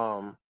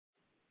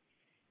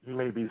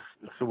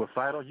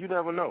suicidal. You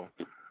never know.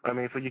 I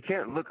mean, so you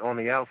can't look on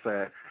the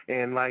outside.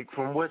 And like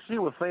from what she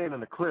was saying in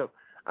the clip,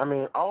 I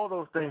mean, all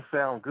those things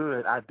sound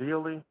good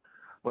ideally,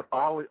 but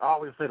I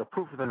always say the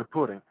proof is in the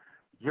pudding.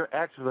 Your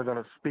actions are going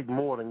to speak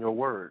more than your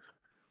words.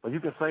 But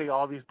you can say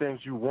all these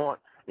things you want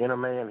in a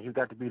man. He's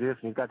got to be this,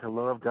 and he's got to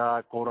love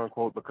God, quote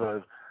unquote,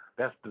 because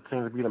that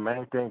seems to be the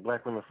main thing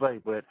black women say.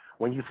 But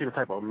when you see the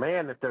type of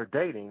man that they're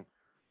dating,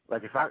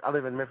 like if I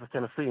live in Memphis,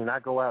 Tennessee, and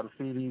I go out and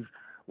see these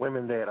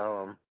women that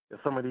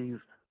some of these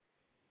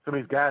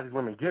guys these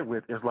women get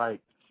with, it's like,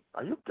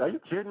 are you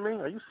kidding me?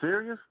 Are you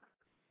serious?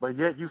 But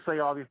yet you say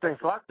all these things.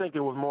 So I think it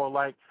was more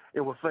like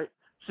she was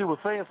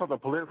saying something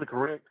politically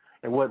correct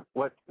and what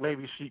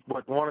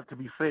wanted to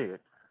be said,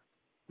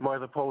 more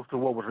as opposed to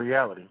what was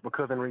reality.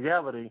 Because in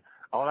reality,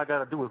 all I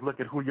got to do is look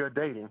at who you're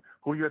dating,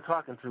 who you're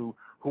talking to,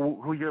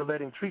 who you're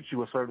letting treat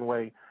you a certain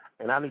way,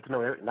 and I need to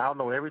know. And I'll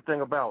know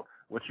everything about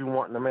what you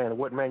want in a man and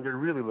what man you're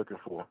really looking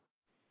for.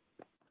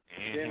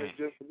 Then it's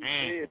just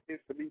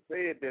to be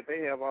said that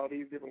they have all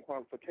these different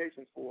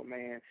qualifications for a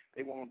man.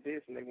 They want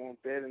this and they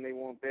want that and they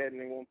want that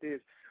and they want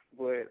this.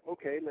 But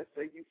okay, let's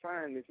say you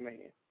find this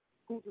man.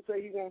 Who's to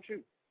say he wants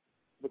you?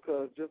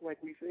 Because just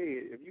like we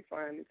said, if you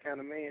find this kind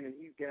of man and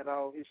he's got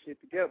all his shit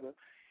together,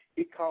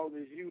 it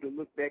causes you to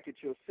look back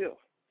at yourself.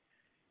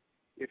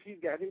 If he's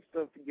got his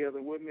stuff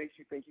together, what makes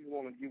you think you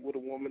want to get with a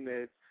woman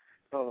that's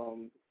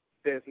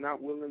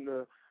not willing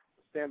to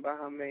stand by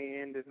her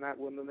man, that's not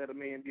willing to let a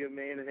man be a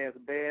man, that has a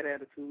bad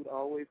attitude,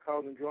 always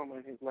causing drama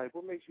in his life?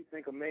 What makes you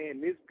think a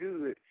man this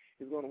good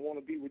is going to want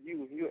to be with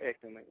you if you're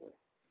acting that way?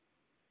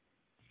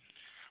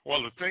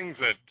 Well, the things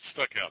that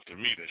stuck out to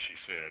me that she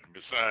said,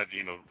 besides,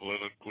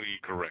 politically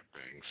correct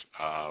things,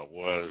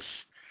 was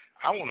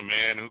I want a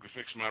man who can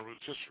fix my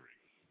rotisserie.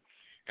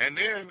 And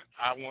then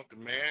I want the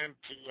man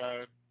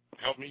to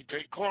help me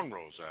take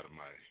cornrows out of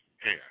my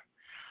hair.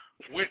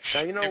 Which,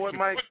 now, you know what,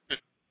 Mike?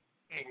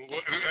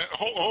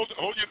 Hold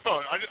your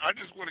thought. I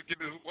just want to get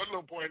this one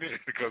little point in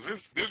because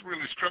this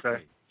really struck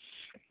me.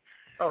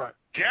 All right.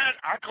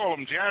 I call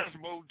him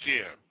Jazzbo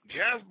Jeb.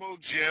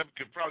 Jazzbo Jeb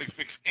could probably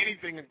fix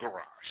anything in the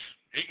garage.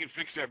 He can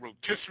fix that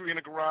rotisserie in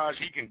the garage.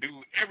 He can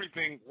do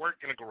everything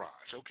work in the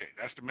garage. Okay,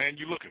 that's the man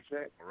you're looking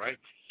for, all right?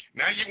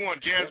 Now you want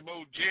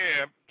Jazzbo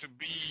Jeb to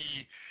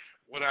be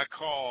what I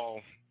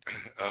call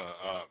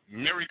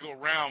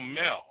merry-go-round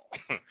Mel.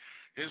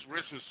 His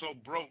wrist is so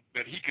broke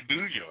that he could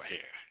do your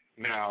hair.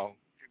 Now,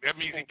 that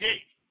means he's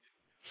gay.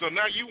 So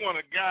now you want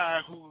a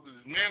guy who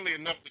is manly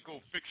enough to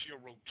go fix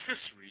your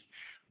rotisserie,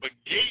 but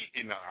gay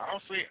enough,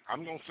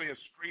 I'm going to say it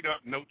straight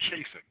up, no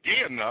chaser,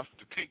 gay enough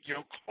to take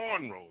your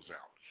cornrows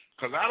out.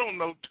 Because I don't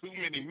know too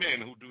many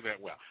men who do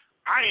that well.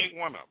 I ain't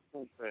one of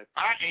them.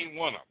 I ain't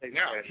one of them.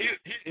 Now, here's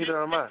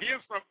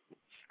something.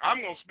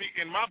 I'm going to speak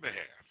in my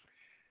behalf.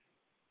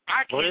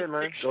 I can't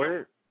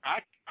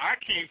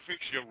fix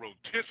your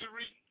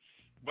rotisserie,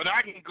 but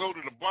I can go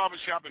to the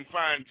barbershop and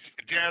find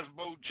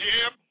Jazzbo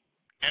Jeb,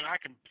 and I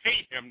can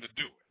pay him to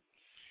do it.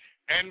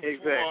 And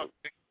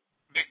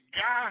the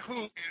guy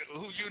who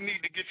you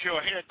need to get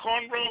your hair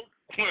cornrowed,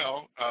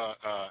 well,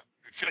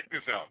 check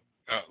this out.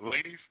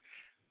 Ladies,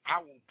 I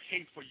will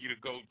pay for you to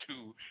go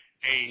to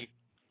a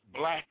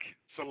black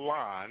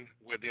salon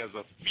where there's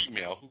a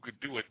female who could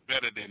do it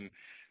better than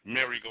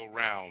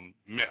merry-go-round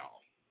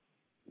Mel.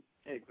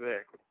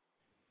 Exactly.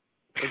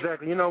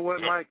 You know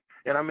what, Mike?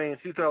 And I mean,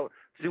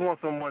 she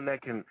wants someone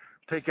that can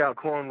take out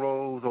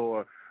cornrows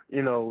or,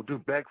 you know, do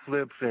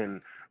backflips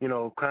and, you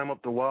know, climb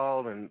up the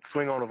wall and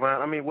swing on a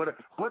vine. I mean, what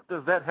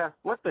does that have?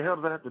 What the hell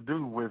does that have to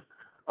do with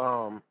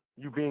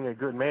you being a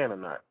good man or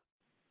not?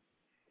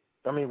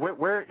 I mean,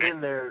 where in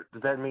there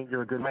does that mean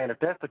you're a good man? If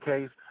that's the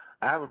case,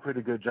 I have a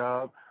pretty good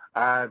job.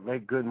 I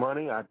make good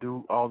money. I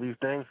do all these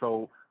things.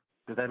 So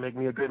does that make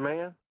me a good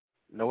man?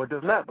 No, it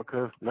does not,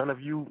 because none of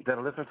you that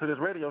are listening to this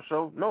radio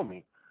show know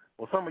me.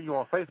 Well, some of you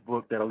on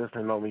Facebook that are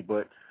listening know me,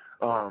 but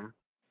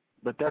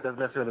that doesn't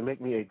necessarily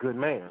make me a good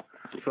man.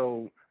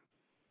 So,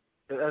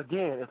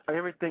 again, it's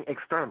everything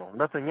external,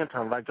 nothing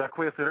internal. Like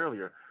Jaquez said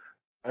earlier,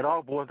 it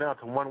all boils down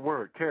to one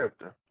word,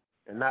 character.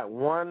 And not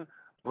one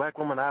black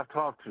woman I've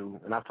talked to,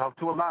 and I've talked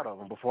to a lot of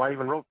them before I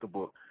even wrote the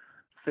book,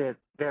 said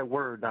that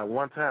word not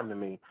one time to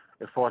me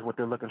as far as what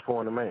they're looking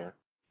for in a man.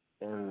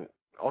 And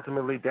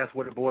ultimately, that's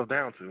what it boils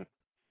down to.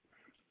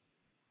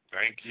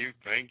 Thank you.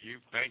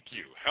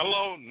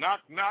 Hello,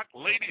 knock, knock.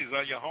 Ladies,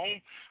 are you home?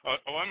 Or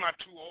am I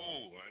too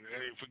old?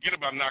 Forget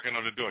about knocking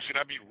on the door. Should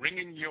I be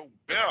ringing your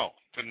bell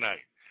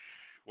tonight?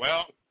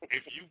 Well,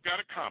 if you've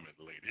got a comment,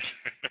 ladies,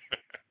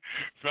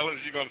 fellas,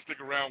 you're going to stick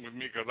around with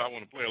me because I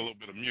want to play a little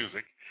bit of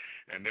music,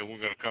 and then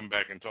we're going to come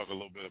back and talk a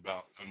little bit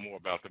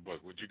more about the book.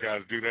 Would you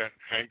guys do that,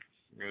 Hank?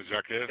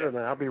 Jaquez? Yeah,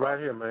 man, I'll be right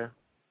here, man.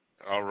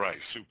 All right,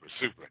 super.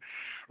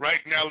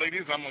 Right now,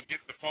 ladies, I'm going to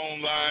get the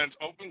phone lines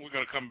open. We're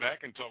going to come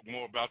back and talk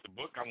more about the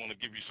book. I want to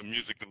give you some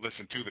music to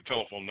listen to. The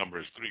telephone number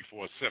is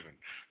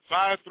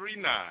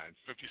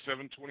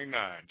 347-539-5729.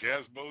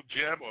 Jazzbo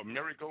Jeb or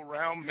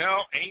Merry-Go-Round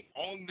Mel ain't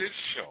on this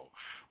show.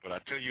 But I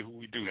tell you who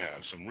we do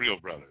have, some real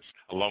brothers,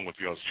 along with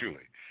yours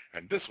truly.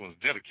 And this one's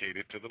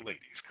dedicated to the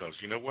ladies, because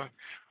you know what?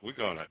 We're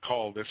going to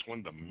call this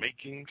one The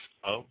Makings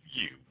of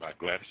You by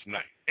Gladys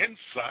Knight,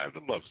 inside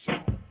the Love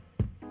Zone.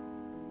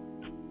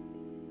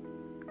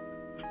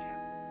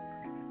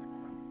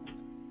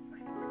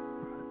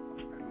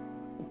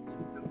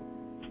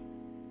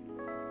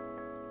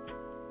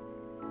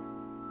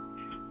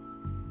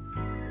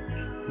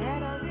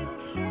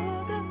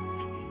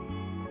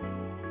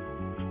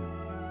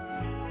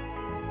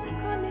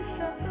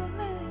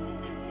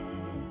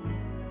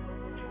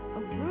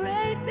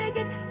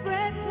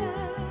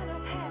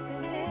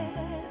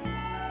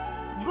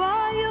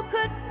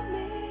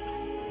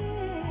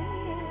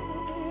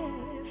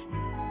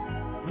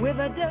 With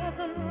a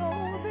dozen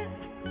roses,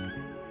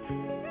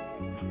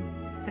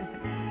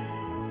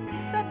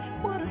 such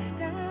would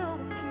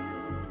astound you.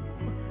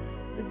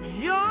 The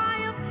joy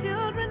of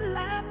children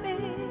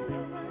laughing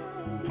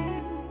around you.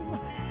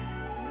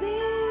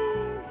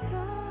 These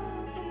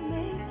are the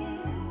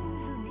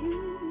makings of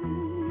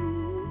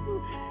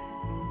you.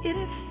 It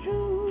is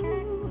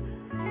true,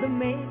 the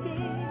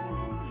makings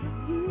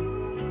of you.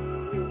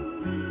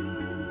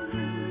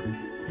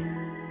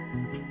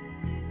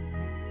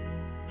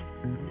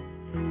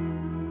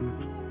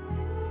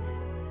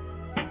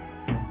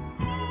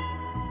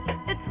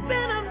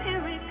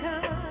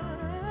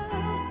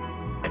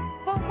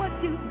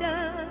 You've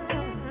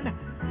done.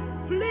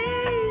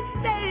 Please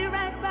stay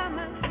right by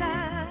my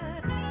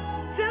side.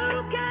 Two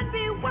can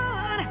be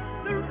one,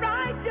 the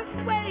righteous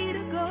way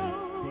to go.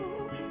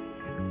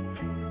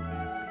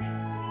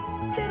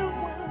 Little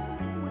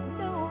one would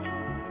know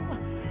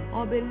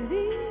or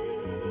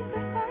believe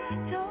if I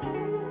told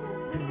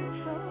you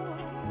so.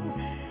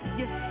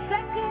 You're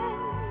second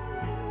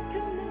to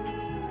none.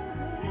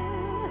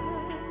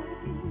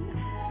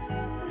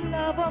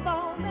 Love of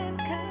all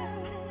mankind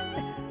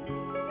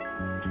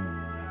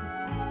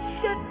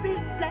should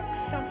reflect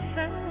some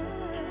sign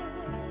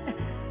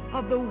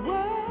of the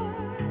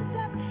words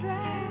I've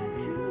tried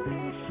to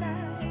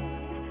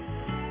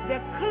shine.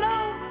 Their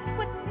clothes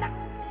would not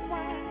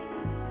white,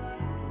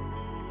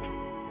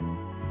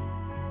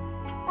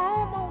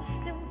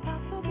 almost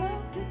impossible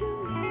to do.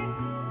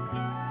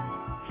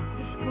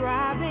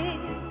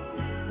 Describing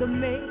the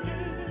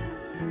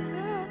makings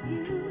of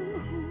you.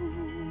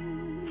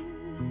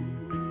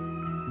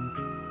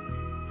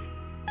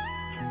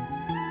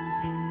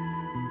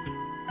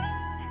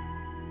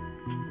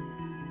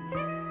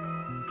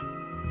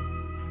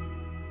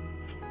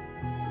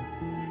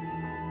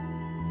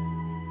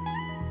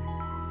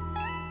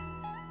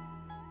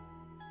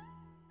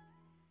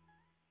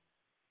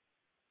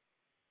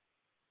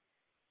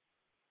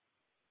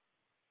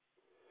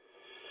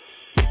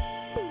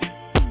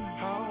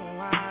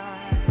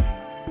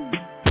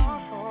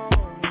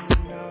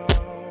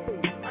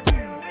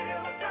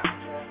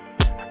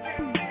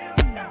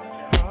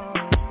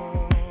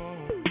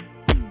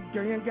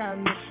 Got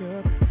me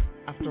shook.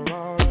 After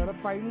all of the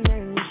fighting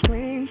and you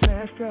scream,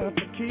 snatched up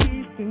the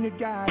keys, then you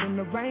got in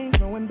the rain,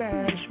 knowing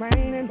that it's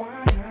raining.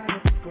 Why not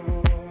let it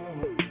go?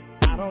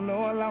 I don't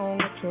know how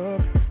long it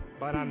took,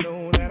 But I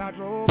know that I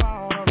drove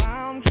all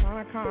around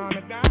trying to calm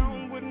it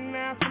down, wouldn't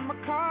answer my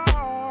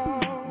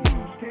call.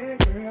 Hey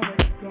girl, let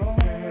it go.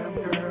 Damn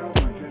girl,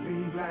 why'd you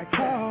leave like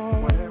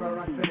that? Whatever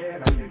I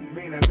said, I didn't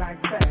mean it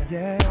like that.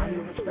 Yeah. How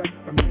you expect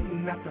for me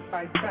not to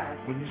fight back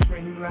when you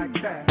scream like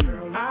that?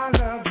 Girl, I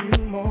love you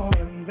more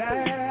than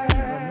that. Every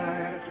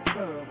night at the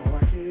club or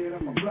I hit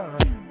up a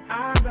blunt.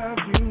 I love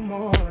you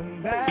more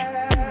than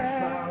that.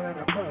 Smile in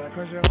the bud,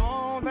 'cause you're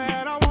all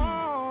that I want.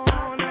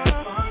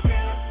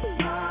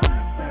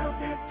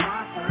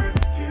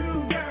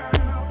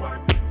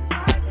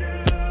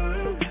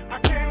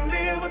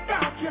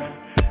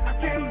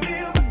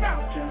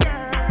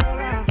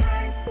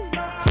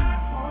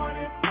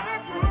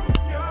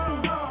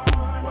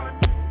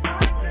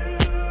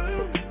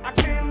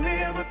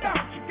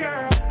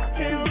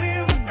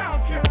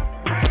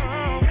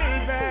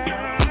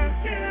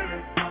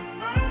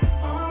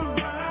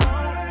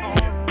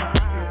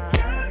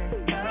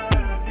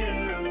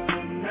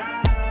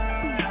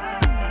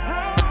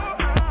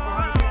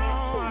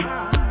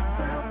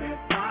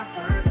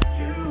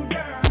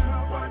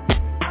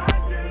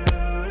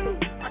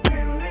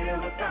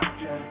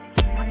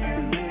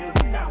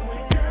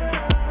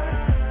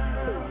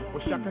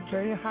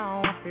 Tell you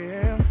how I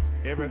feel.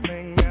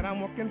 Everything that I'm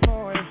looking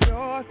for is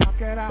yours. How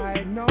could I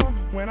ignore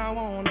when I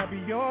wanna be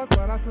yours,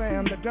 but I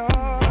slam the door?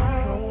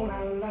 Don't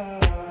I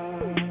love?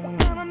 What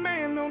kind of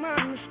man don't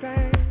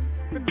understand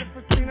the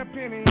difference between a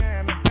penny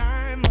and a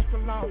dime? Must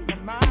have lost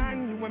my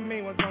mind. You and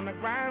me was on the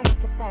grind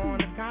once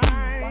upon a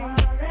time. Why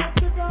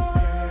let you go?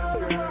 Damn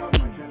girl,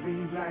 why'd you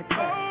leave like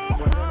that?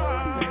 Whatever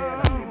I said, I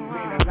didn't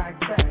mean it like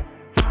that.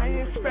 How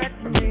you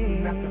expect me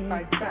not to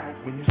fight back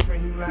when you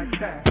scream like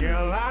that?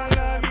 Girl, I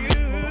love you.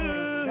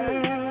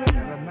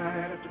 Every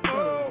night at the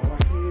club, or I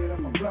hit up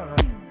a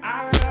blunt.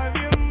 I love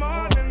you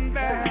more than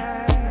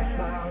that.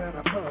 Smile in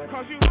a bud,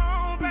 'cause you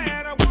all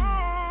that I want.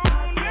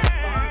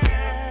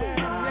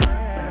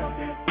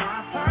 I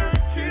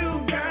hurt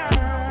you,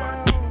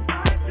 girl. I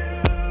do.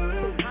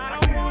 I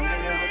don't wanna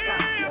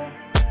live.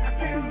 I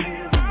can't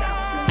live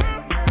without you.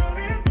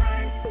 It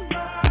breaks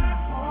my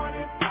heart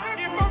if I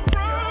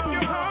broke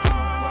your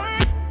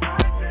heart. I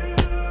do.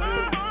 I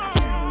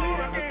can't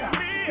live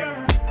without you.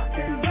 I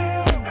can't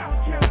live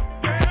without you.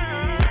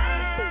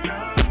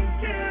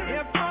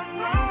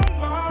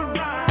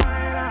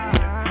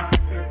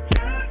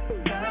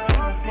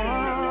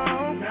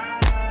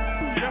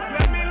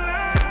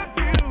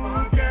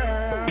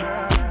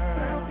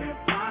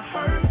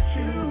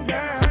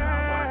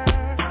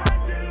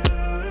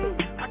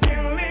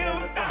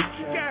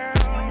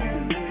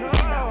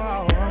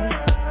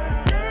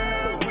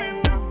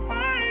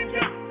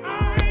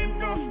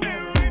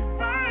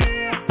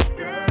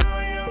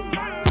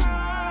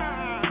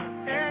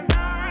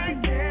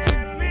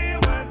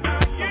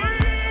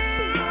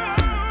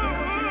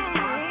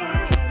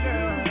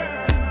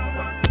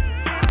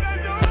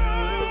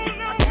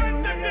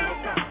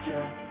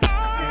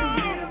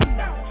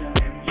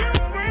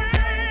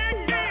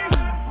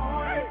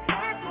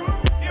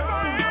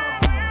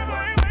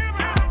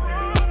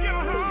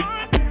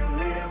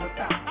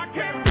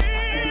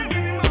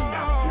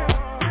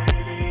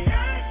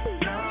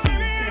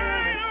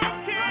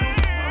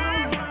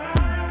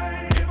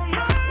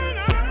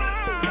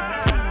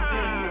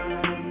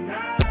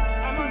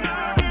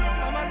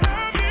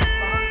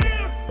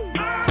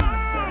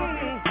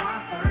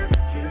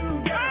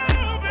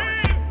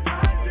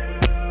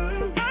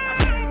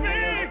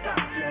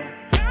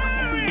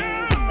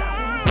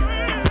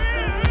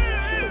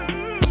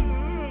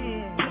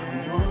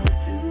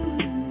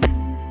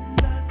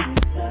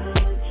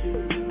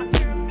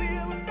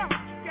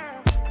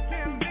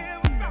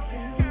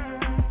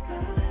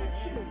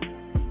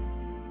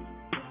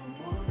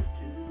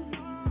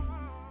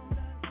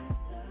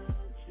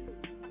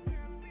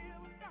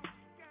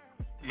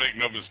 Make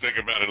no mistake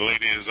about it,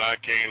 ladies, I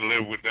can't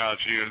live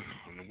without you,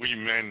 and we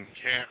men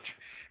can't,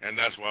 and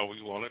that's why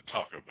we want to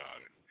talk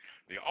about it.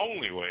 The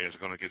only way it's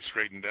going to get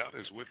straightened out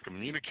is with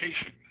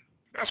communication.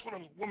 That's what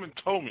a woman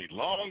told me a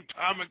long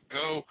time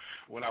ago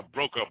when I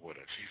broke up with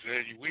her. She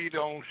said, we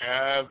don't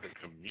have the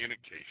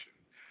communication.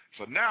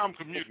 So now I'm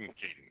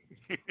communicating.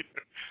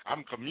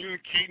 I'm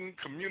communicating.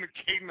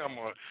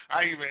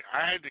 I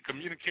had to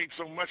communicate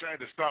so much I had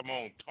to start my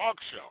own talk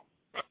show.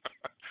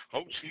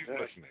 Hope she's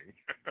listening.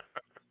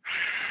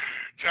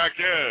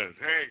 Jaquez,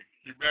 hey,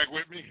 you back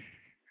with me?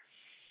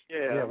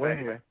 Yeah, we're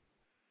here.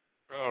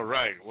 All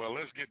right. Well,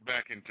 let's get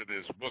back into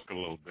this book a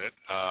little bit.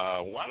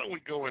 Why don't we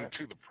go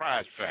into the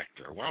pride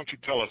factor? Why don't you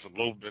tell us a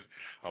little bit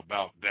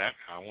about that?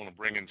 I want to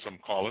bring in some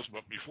callers,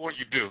 but before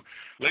you do,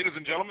 ladies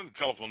and gentlemen, the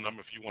telephone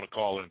number if you want to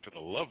call into the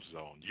Love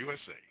Zone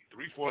USA,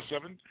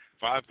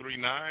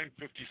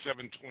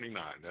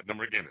 347-539-5729. That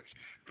number again is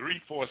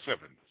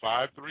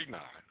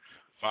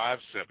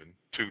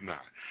 347-539-5729.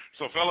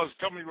 So, fellas,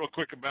 tell me real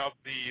quick about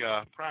the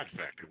pride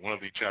factor, one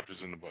of the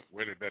chapters in the book.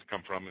 Where did that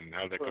come from, and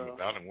how did that come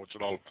about, and what's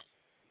it all about?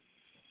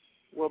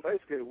 Well,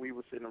 basically, we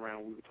were sitting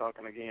around, we were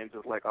talking again,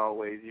 just like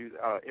always.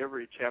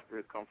 Every chapter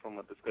has come from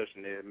a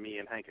discussion that me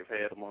and Hank have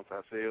had amongst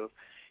ourselves.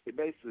 It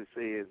basically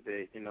says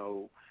that,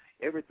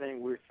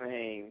 everything we're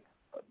saying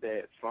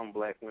that some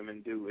black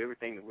women do,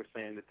 everything that we're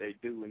saying that they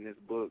do in this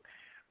book,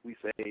 we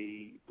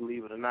say,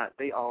 believe it or not,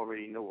 they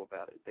already know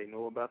about it. They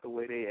know about the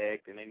way they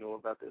act, and they know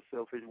about their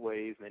selfish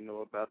ways, and they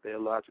know about their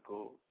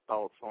illogical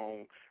thoughts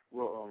on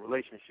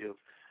relationships.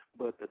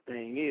 But the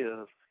thing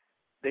is,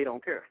 they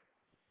don't care.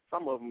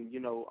 Some of them,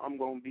 I'm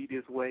going to be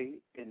this way,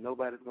 and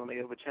nobody's going to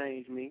ever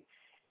change me,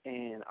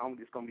 and I'm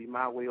just going to be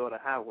my way or the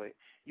highway.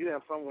 You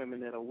have some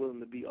women that are willing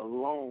to be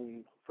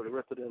alone for the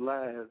rest of their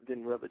lives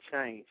than rather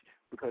change,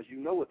 because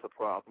it's a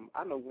problem.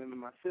 I know women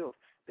myself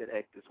that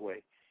act this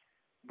way,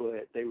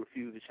 but they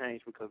refuse to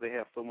change because they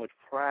have so much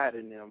pride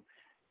in them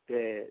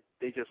that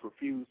they just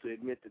refuse to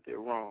admit that they're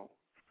wrong.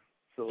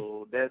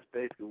 So that's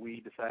basically,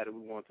 we decided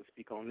we wanted to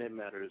speak on that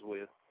matter as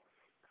well.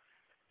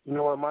 You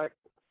know what, Mike?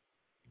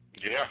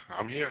 Yeah,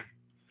 I'm here.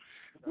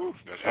 Woo,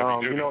 that's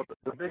heavy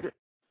duty.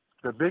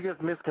 The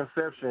biggest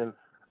misconception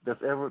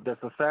that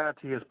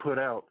society has put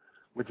out,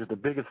 which is the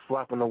biggest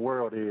flop in the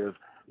world, is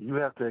you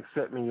have to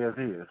accept me as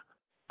is.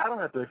 I don't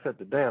have to accept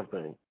the damn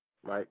thing,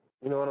 right?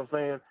 You know what I'm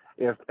saying?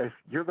 If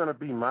you're going to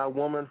be my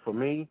woman for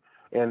me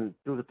and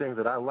do the things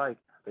that I like,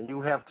 then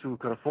you have to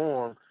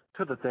conform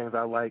to the things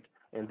I like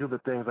and do the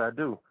things I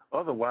do.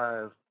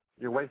 Otherwise,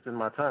 you're wasting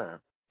my time.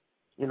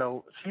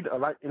 And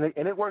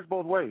it works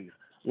both ways.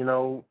 She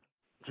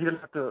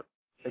doesn't have to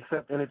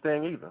accept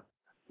anything either.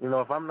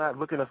 If I'm not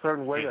looking a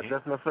certain way or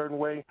dressing a certain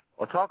way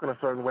or talking a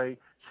certain way,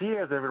 she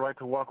has every right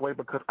to walk away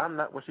because I'm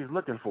not what she's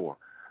looking for.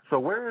 So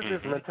where is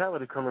this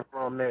mentality coming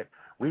from that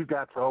we've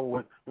got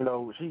to,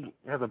 she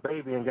has a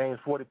baby and gains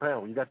 40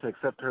 pounds. You got to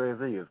accept her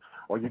as is.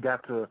 Or you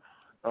got to,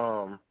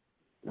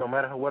 no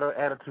matter what her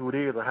attitude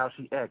is or how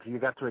she acts, you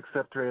got to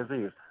accept her as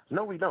is.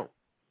 No, we don't.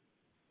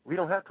 We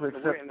don't have to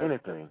accept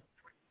anything.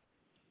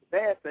 The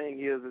bad thing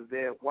is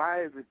that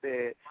why is it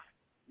that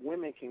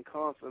women can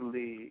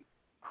constantly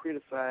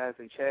criticize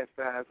and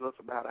chastise us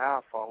about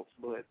our faults,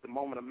 but the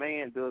moment a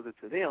man does it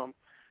to them,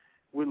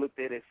 we're looked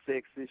at as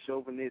sexist,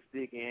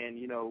 chauvinistic, and,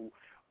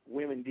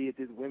 women did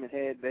this, women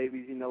had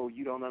babies,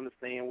 you don't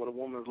understand what a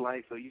woman's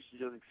like, so you should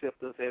just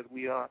accept us as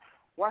we are.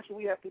 Why should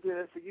we have to do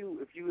that for you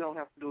if you don't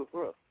have to do it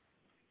for us?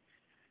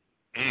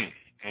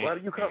 Why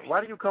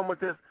do you come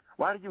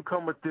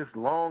with this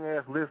long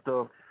ass list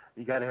of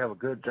you got to have a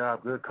good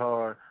job, good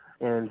car,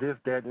 and this,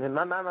 that, and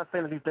I'm not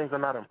saying that these things are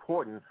not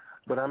important,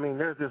 but I mean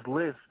there's this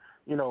list,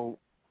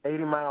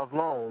 80 miles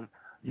long.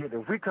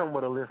 If we come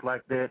with a list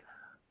like that,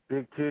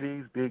 big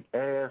titties, big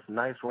ass,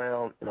 nice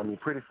round,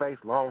 pretty face,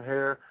 long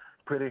hair,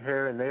 pretty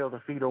hair and nails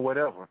and feet or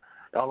whatever,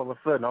 all of a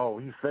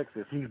sudden, he's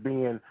sexist, he's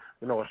being,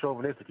 a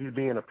chauvinistic, he's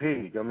being a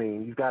pig.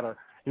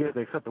 He has to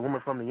accept the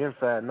woman from the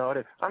inside and all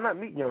that. I'm not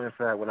meeting you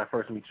inside when I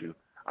first meet you.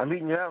 I'm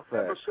meeting you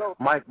outside.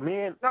 Mike,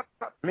 men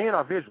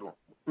are visual.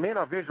 Men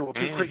are visual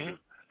creatures.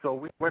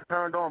 So we're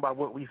turned on by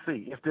what we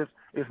see.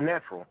 It's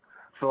natural.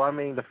 So,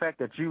 the fact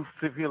that you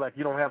feel like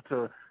you don't have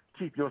to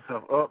keep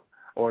yourself up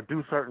or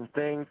do certain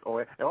things,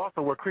 and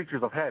also we're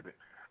creatures of habit.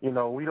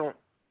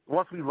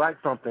 Once we like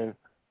something,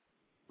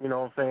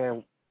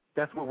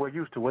 that's what we're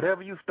used to.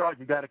 Whatever you start,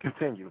 you got to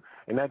continue.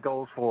 And that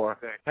goes for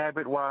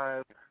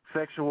habit-wise,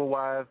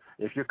 sexual-wise.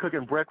 If you're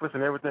cooking breakfast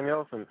and everything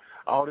else and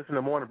all this in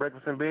the morning,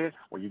 breakfast in bed,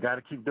 well, you got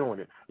to keep doing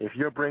it. If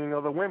you're bringing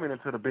other women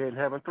into the bed and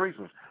having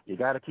threesomes, you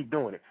got to keep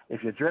doing it.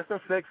 If you're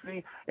dressing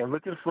sexy and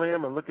looking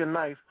slim and looking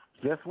nice,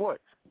 guess what?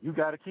 You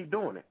got to keep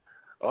doing it.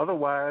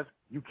 Otherwise,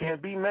 you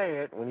can't be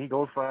mad when he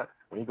goes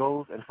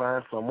and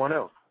finds someone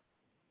else.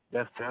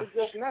 That's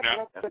just not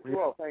but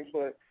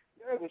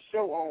there's a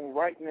show on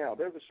right now.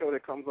 There's a show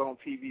that comes on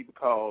TV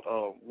called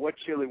What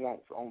Chili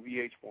Wants on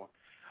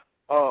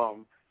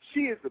VH1.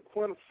 She is the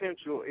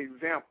quintessential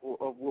example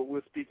of what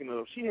we're speaking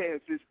of. She has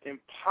this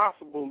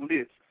impossible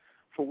list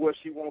for what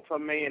she wants her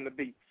man to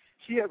be.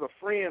 She has a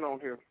friend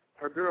on here.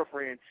 Her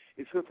girlfriend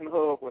is hooking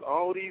her up with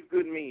all these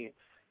good men.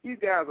 These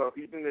guys are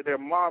they're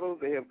models.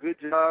 They have good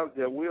jobs.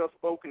 They're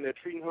well-spoken. They're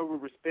treating her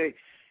with respect.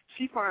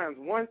 She finds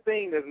one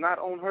thing that's not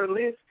on her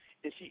list,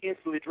 and she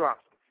instantly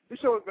drops it. This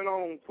show has been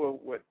on for,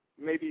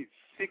 maybe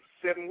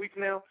 6-7 weeks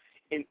now,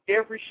 and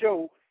every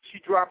show she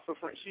drops her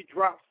friend. She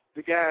drops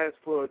the guys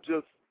for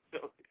just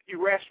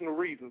irrational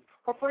reasons.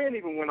 Her friend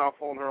even went off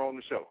on her on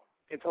the show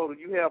and told her,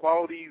 you have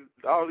all these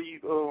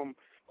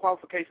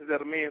qualifications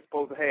that a man's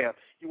supposed to have.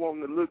 You want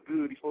him to look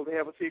good. He's supposed to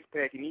have a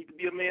six-pack. He needs to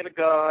be a man of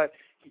God.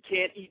 He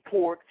can't eat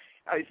pork.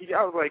 I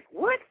was like,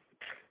 what?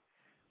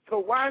 So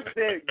why is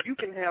it that you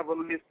can have a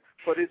list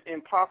for this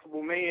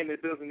impossible man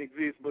that doesn't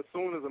exist, but as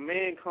soon as a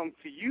man comes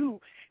to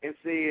you and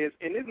says,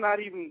 and it's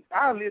not even,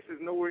 our list is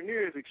nowhere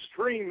near as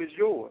extreme as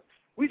yours.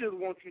 We just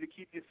want you to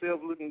keep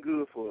yourself looking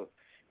good for us.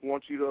 We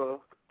want you to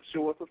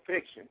show us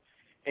affection.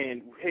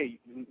 And, hey,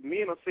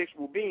 men are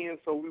sexual beings,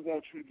 so we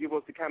want you to give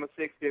us the kind of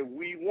sex that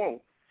we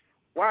want.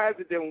 Why is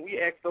it that when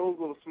we ask those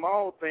little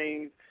small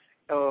things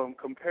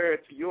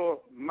compared to your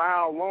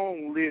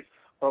mile-long list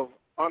of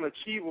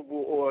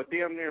unachievable or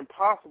damn near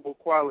impossible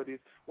qualities,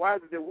 why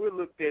is it that we're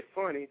looked at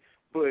funny,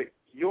 but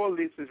your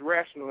list is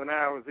rational and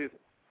ours isn't?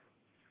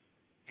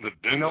 The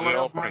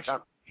Denzel Prince.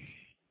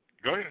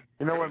 Go ahead.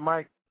 You know what,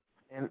 Mike?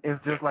 And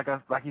it's just like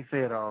he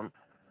said,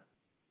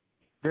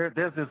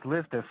 there's this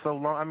list that's so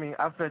long. I mean,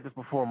 I've said this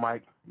before,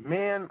 Mike.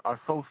 Men are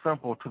so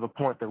simple to the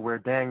point that we're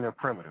dang near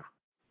primitive.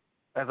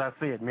 As I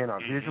said, men are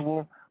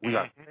visual, we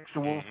are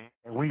sexual,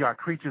 and we are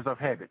creatures of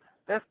habit.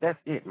 That's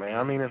it, man.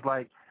 I mean, it's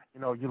like,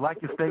 you know, you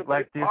like your steak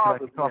like this, you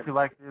like your coffee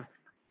like this,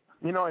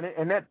 you know,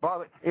 and that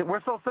bothers.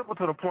 We're so simple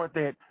to the point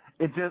that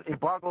it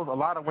boggles a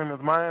lot of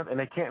women's minds, and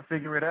they can't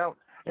figure it out.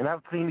 And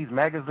I've seen these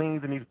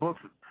magazines and these books,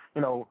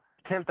 you know,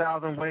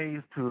 10,000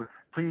 ways to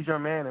please your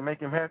man and make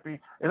him happy.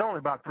 It's only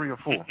about 3 or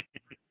 4.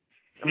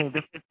 I mean,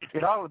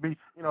 it ought to be,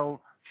 you know,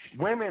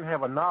 women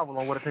have a novel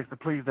on what it takes to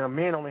please them.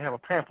 Men only have a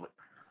pamphlet.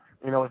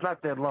 You know, it's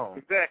not that long.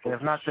 Exactly. And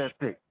it's not that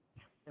thick.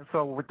 And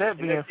so with that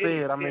being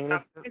said, I mean,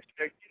 they're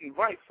getting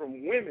advice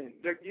from women.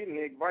 They're getting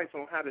advice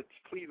on how to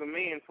please a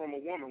man from a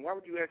woman. Why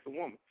would you ask a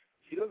woman?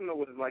 She doesn't know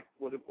what it's like,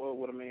 what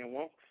a man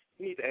wants.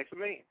 You need to ask a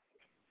man.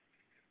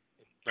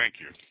 Thank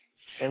you.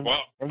 And,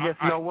 well, and yes,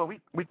 you know what, we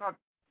talk.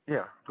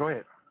 Yeah, go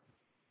ahead.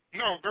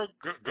 No, go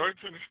ahead and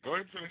finish. Go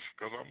ahead and finish,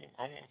 because I'm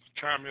going to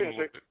chime in a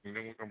little bit, and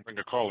then we're going to bring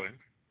the call in.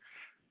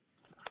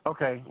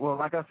 Okay, well,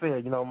 like I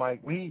said, you know, Mike,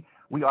 we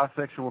are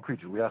sexual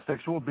creatures. We are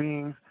sexual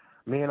beings.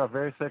 Men are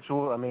very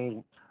sexual. I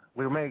mean,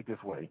 we're made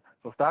this way.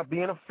 So stop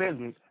being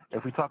offended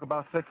if we talk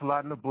about sex a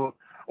lot in the book,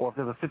 or if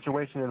there's a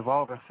situation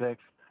involving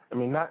sex. I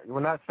mean, we're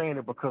not saying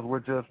it because we're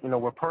just, you know,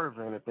 we're pervs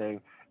or anything.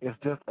 It's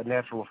just a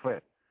natural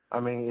effect. I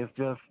mean,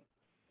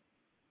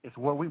 it's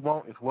what we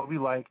want, it's what we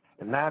like,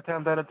 and 9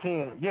 times out of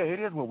 10, yeah, it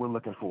is what we're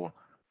looking for.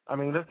 I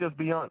mean, let's just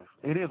be honest.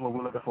 It is what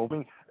we're looking for.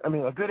 I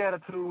mean, a good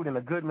attitude and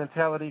a good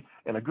mentality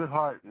and a good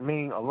heart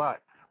mean a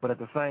lot, but at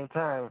the same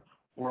time,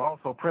 we're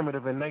also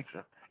primitive in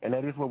nature, and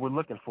that is what we're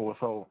looking for.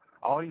 So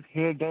all these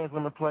head games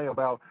women play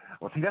about,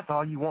 well, see, that's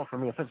all you want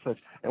from me and such,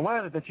 and why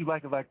is it that you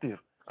like it like this?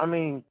 I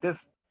mean,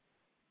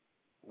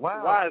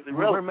 why is it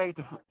relevant? We're made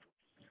to,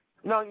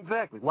 no,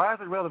 exactly. Why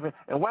is it relevant,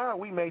 and why are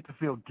we made to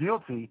feel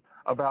guilty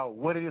about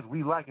what it is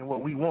we like and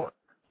what we want?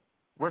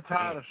 We're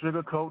tired of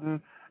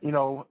sugarcoating, you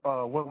know,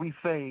 what we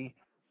say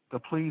to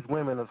please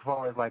women, as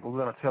far as like we're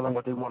going to tell them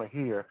what they want to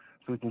hear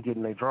so we can get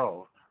in their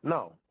drawers.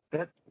 No,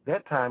 that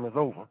time is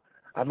over.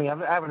 I mean, I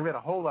haven't read a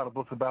whole lot of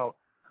books about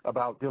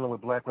dealing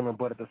with black women,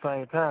 but at the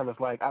same time, it's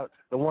like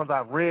the ones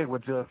I've read were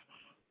just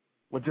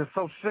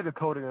so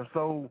sugarcoated and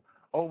so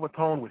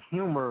overtoned with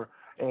humor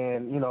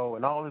and, you know,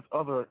 and all this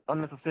other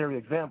unnecessary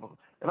examples.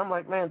 And I'm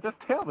like, man, just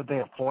tell the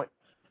damn point.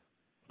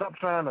 Stop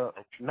trying to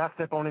not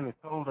step on any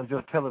toes and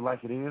just tell it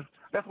like it is.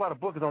 That's why the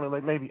book is only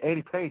like maybe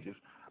 80 pages,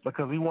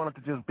 because we wanted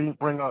to just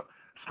bring up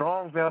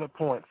strong, valid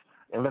points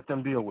and let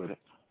them deal with it.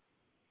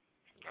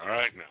 All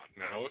right,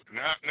 now,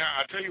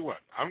 I tell you what,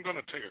 I'm going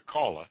to take a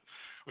caller.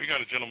 We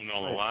got a gentleman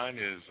on the line.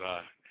 Is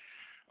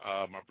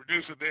my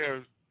producer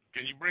there?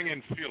 Can you bring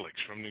in Felix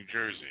from New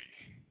Jersey?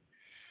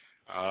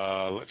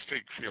 Let's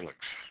take Felix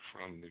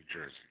from New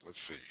Jersey. Let's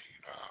see.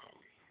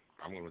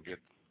 I'm going to get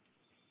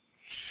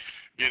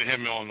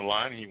him on the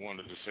line. He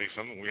wanted to say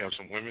something. We have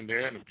some women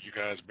there, and if you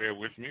guys bear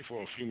with me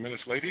for a few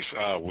minutes, ladies,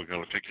 we're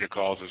going to take your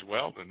calls as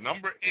well. The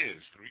number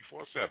is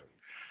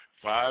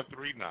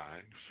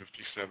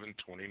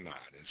 347-539-5729.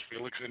 Is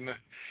Felix in the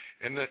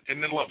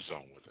love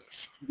zone with us?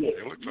 Yeah,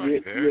 Felix, are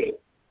you there? Yeah.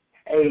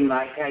 Hey,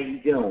 Mike, how you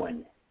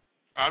doing?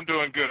 I'm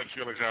doing good,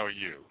 Felix. How are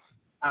you?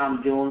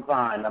 I'm doing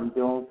fine.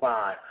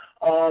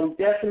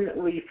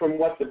 Definitely from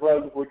what the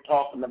brothers were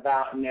talking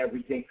about and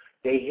everything,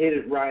 they hit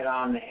it right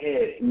on the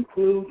head,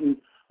 including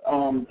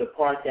the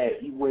part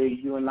where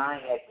you and I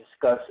had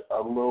discussed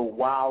a little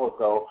while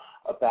ago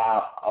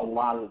about a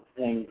lot of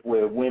things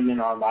where women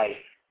are like,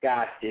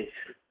 got this,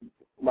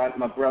 like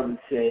my brother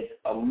said,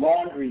 a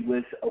laundry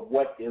list of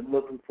what they're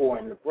looking for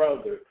in the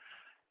brother.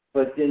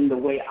 But then the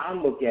way I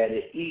look at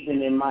it,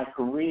 even in my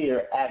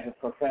career as a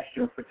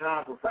professional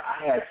photographer,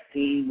 I have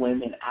seen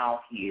women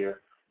out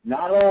here,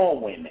 not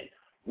all women,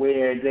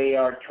 where they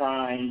are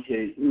trying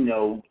to, you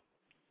know,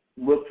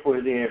 look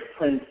for their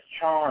Prince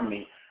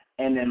Charming,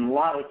 and in a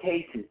lot of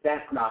cases,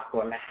 that's not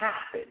going to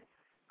happen,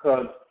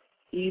 because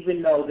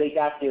even though they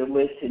got their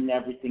list and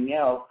everything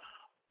else,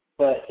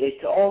 but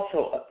it's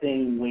also a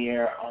thing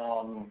where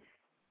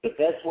the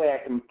best way I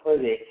can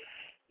put it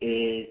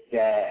is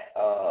that,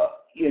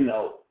 you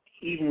know,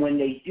 even when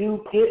they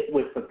do hit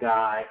with a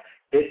guy,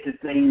 it's a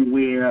thing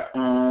where,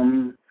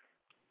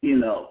 you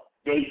know,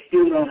 they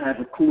still don't have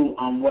a clue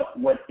on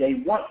what they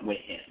want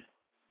with him.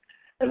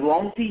 As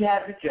long as he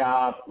has a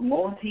job, as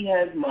long as he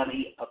has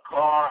money, a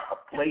car, a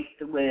place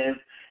to live,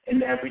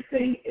 and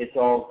everything, it's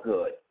all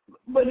good.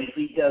 But if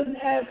he doesn't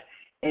have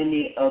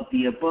any of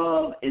the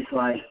above, it's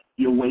like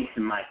you're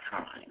wasting my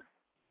time.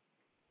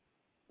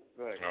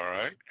 Right. All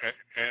right.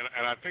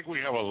 And I think we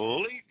have a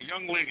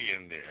young lady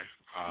in there.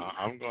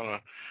 I'm gonna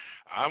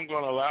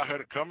allow her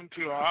to come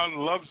into our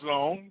Love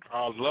Zone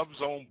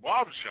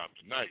barbershop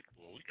tonight.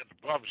 Well, we got the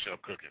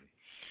barbershop cooking.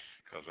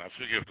 Because I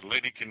figure if the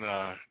lady can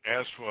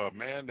ask for a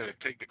man to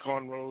take the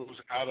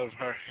cornrows out of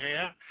her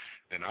hair,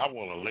 then I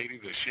want a lady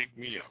to shake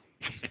me up.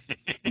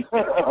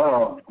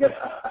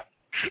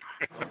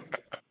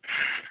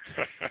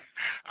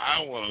 I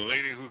want a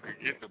lady who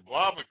could get the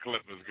barber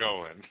clippers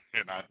going,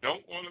 and I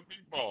don't want to be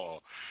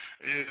bald.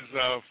 Is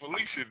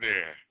Felicia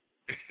there?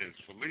 Is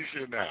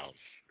Felicia in the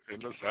house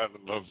in the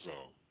Silent Love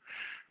Zone?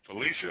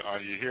 Felicia, are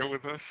you here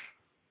with us?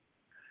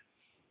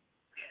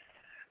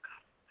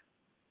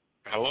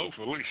 Hello,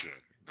 Felicia.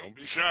 Don't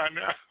be shy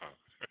now.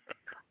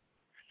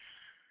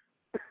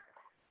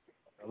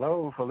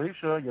 Hello,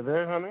 Felicia. You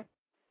there, honey?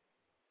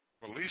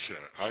 Felicia,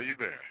 are you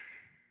there?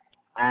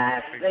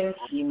 I think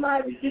she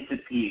might have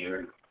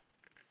disappeared.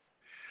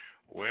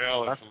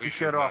 Well, if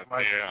Felicia's not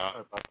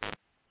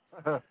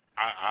there,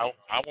 I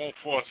won't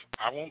force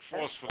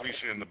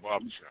Felicia in the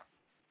barbershop.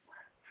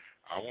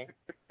 I won't.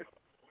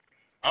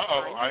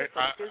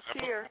 Felicia's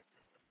here.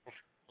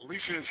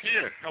 Felicia is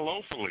here.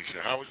 Hello,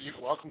 Felicia. How are you?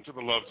 Welcome to the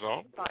Love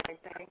Zone. Fine,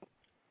 thanks.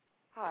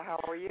 Hi, how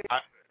are you?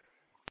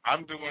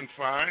 I'm doing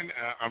fine.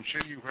 I'm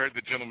sure you've heard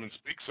the gentleman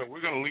speak, so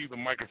we're going to leave the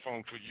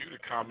microphone for you to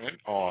comment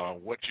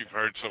on what you've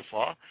heard so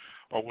far,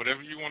 or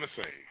whatever you want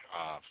to say.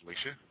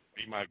 Felicia,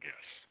 be my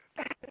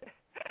guest.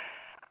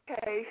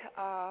 Okay.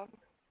 I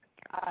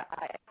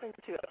happen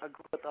to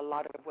agree with a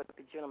lot of what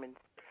the gentleman.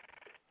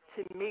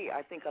 To me,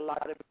 I think a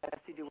lot of it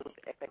has to do with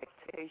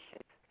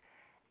expectations.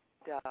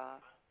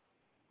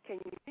 Can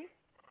you hear me?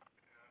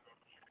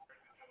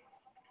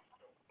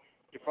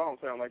 Your phone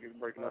sounds like it's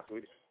breaking up,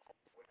 sweetie.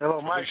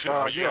 Hello, Mike.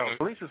 Felicia,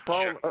 Felicia's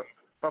phone.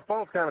 Her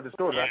phone's kind of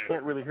distorted. Yeah. I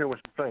can't really hear what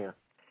she's saying.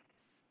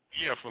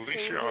 Yeah,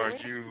 Felicia, are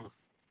you?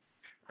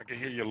 I can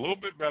hear you a little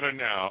bit better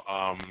now.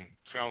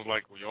 Sounds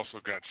like we also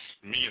got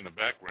me in the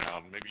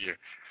background. Maybe your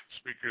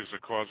speakers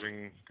are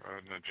causing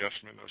an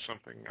adjustment or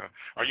something.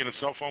 Are you in a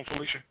cell phone,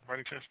 Felicia, by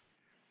any chance?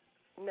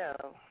 No.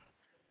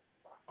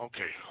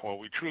 Okay. Well,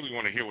 we truly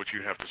want to hear what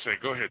you have to say.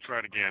 Go ahead, try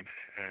it again,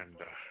 and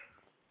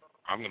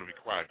I'm going to be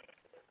quiet.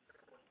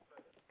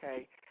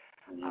 Okay.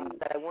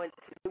 What I wanted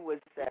to do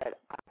was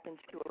that I happen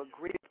to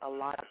agree with a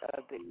lot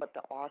of what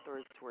the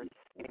authors were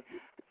saying.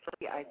 For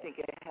me, I think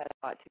it had a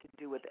lot to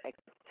do with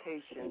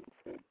expectations.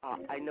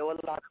 I know a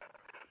lot of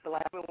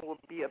black women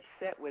will be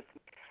upset with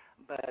me,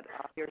 but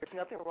there's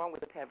nothing wrong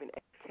with having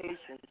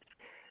expectations.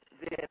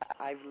 Then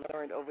I've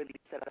learned over the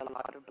years that a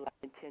lot of black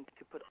men tend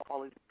to put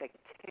all these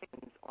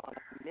expectations on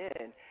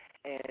men,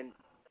 and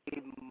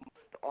they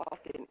most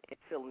often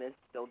feel as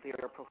though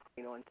they're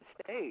performing on the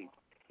stage.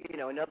 You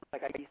know, another,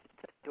 like I used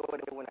to tell my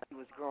daughter when I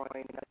was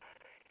growing up,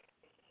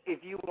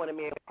 if you want a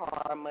man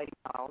car, money,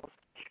 house,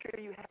 sure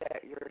you have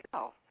that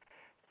yourself.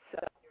 So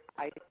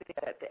I think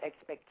that the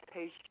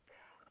expectation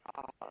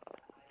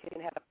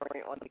can have a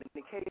bearing on the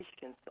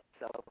communication.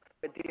 So,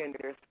 but then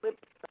there's flip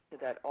side to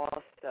that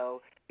also.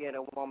 Being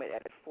a woman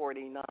at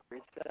 49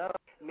 years old,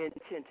 men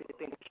tend to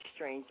think it's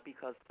strange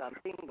because I'm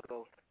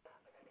single.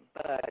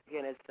 But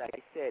again, as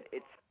I said,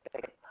 it's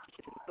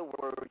the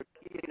word.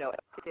 You know,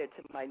 I said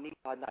to my niece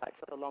not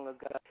so long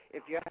ago,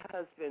 if your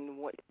husband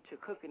wants to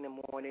cook in the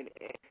morning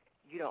and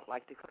you don't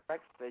like to cook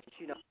breakfast,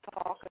 you know,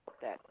 talk about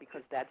that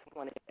because that's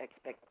one of the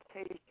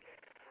expectations.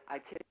 I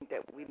think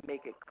that we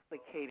make it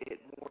complicated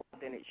more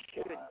than it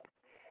should.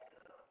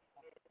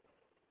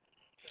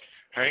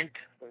 Hank,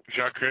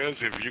 Jacques,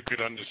 if you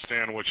could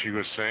understand what she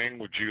was saying,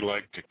 would you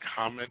like to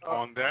comment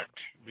on that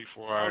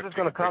before I was just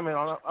going to comment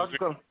on it. I was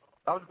going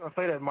to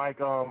say that,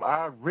 Mike.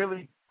 I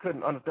really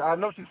couldn't understand. I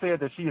know she said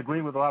that she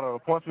agreed with a lot of the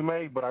points we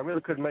made, but I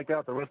really couldn't make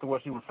out the rest of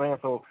what she was saying.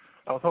 So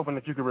I was hoping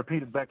that you could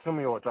repeat it back to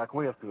me or Jacques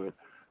could.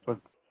 But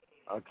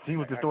she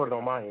was distorted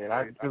on my end.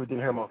 I really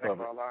didn't hear most of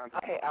it.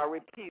 Okay, I'll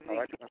repeat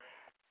it.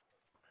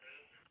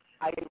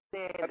 I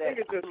understand that think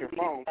it's just your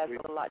phone, has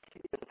a lot to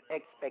do with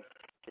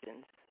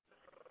expectations.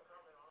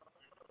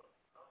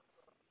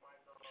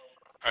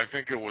 I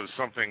think it was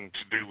something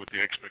to do with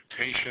the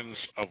expectations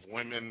of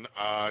women,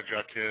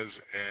 Jacques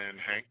and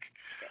Hank.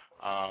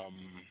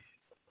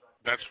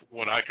 That's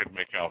what I could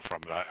make out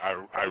from it.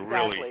 I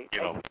really,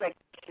 you know.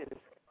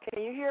 Expectations.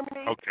 Can you hear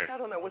me? Okay. I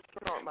don't know what's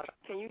wrong with my.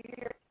 Can you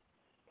hear?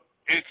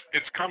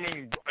 It's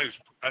coming.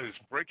 It's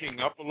breaking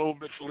up a little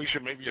bit, Felicia.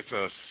 Maybe it's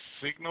a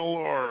signal,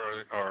 or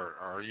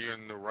are you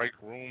in the right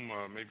room?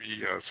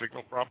 Maybe a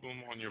signal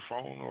problem on your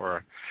phone,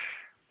 or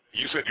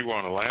you said you were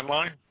on a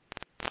landline.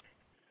 I'm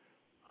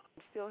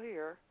still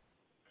here.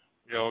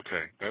 Yeah,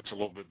 okay. That's a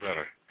little bit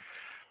better.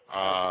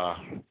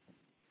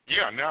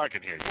 Yeah, now I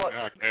can hear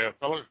you.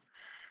 Fella,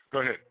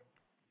 go ahead.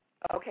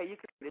 Okay, you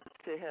can get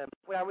it to him.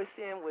 What I was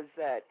saying was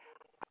that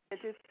I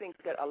just think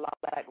that a lot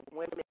of black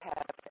women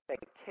have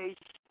expectations,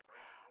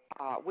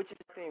 which is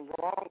nothing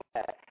wrong with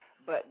that,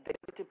 but they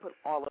need to put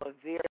all of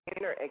their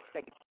inner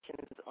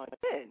expectations on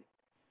men.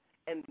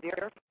 And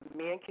therefore,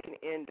 men can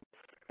end,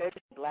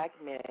 especially black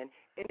men,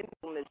 in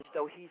as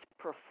though he's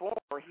a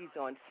performer, he's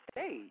on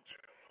stage.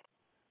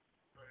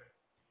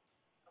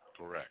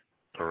 Correct.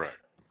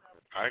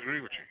 I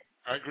agree with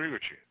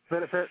you. Say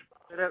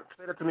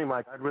that to me,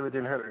 Mike. I really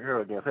didn't hear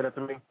her again. Say that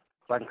to me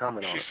so I can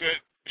comment on it. She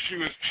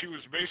said she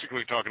was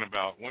basically talking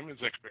about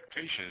women's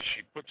expectations.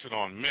 She puts it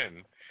on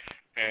men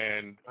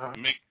and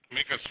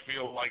make us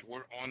feel like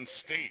we're on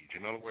stage.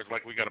 In other words,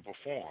 like we got to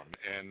perform,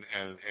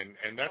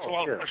 and that's a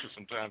lot of pressure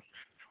sometimes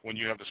when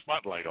you have the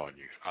spotlight on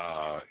you.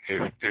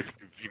 If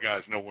you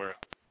guys know where,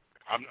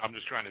 I'm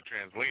just trying to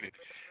translate it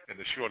in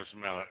the shortest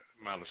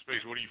amount of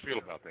space. What do you feel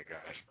about that,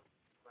 guys?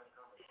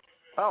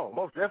 Oh,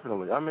 most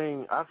definitely. I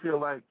mean, I feel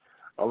like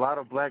a lot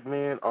of black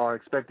men are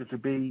expected to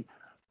be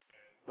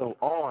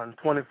on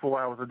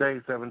 24 hours a day,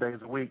 7 days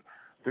a week,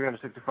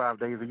 365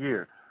 days a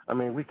year. I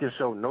mean, we can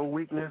show no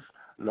weakness,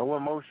 no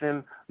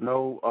emotion,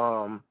 no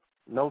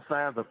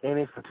signs of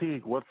any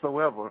fatigue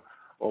whatsoever,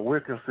 or we're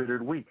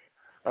considered weak.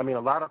 I mean,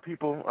 a lot of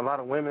people, a lot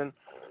of women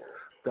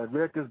that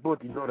read this book,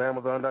 you go to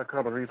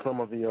Amazon.com and read some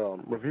of the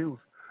reviews,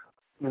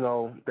 you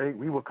know,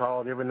 we were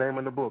called every name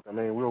in the book. I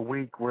mean, we're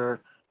weak, we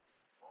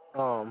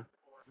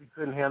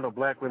couldn't handle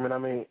black women. I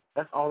mean,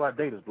 that's all I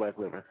date is black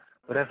women.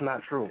 But that's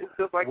not true. It's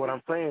just like what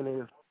I'm saying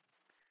is,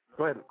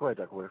 go ahead,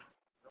 Dr. West.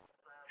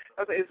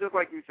 It's just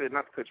like you said,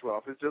 not to cut you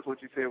off. It's just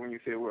what you said when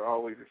you said we're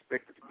always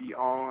expected to be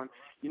on.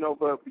 You know,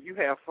 but you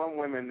have some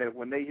women that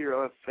when they hear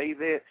us say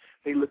that,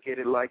 they look at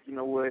it like, you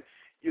know what,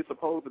 you're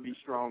supposed to be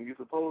strong. You're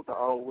supposed to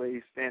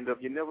always stand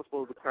up. You're never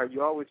supposed to cry.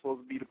 You're always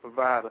supposed to be the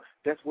provider.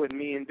 That's what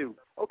men do.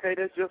 Okay,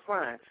 that's just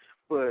fine.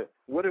 But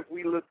what if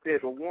we looked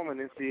at a woman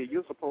and said,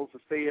 you're supposed to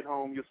stay at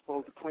home, you're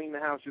supposed to clean the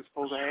house, you're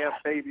supposed to have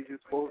babies, you're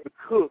supposed to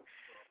cook,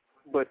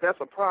 but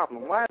that's a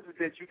problem. Why is it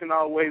that you can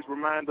always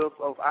remind us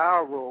of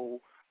our role,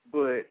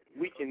 but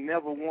we can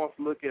never once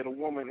look at a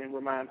woman and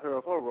remind her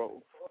of her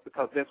role?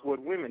 Because that's what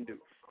women do.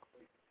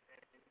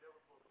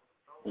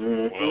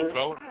 Well,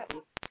 fella,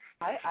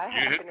 I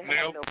happen to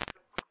have no.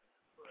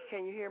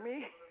 Can you hear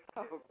me?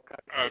 Oh, God.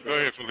 Go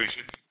ahead,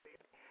 Felicia.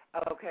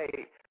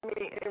 Okay. I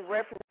mean, in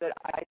reference that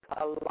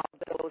a lot of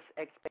those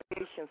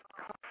expectations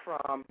come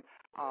from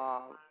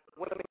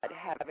women that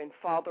having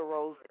father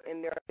roles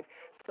in their life.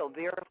 So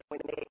therefore, when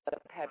they end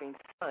up having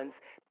sons,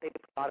 they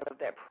put a lot of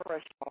that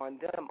pressure on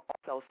them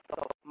also.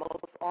 So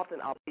most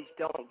often, our boys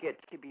don't get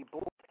to be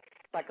born.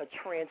 It's like a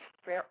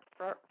transfer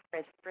of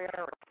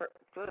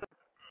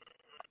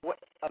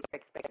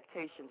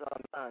expectations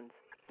on sons.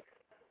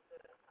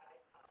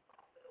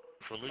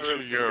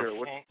 Felicia, your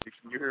phone.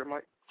 Can you hear,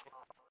 Mike?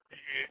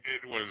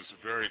 It was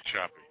very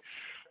choppy.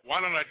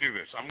 Why don't I do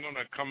this? I'm going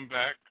to come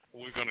back.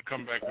 We're going to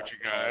come back with you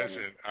guys,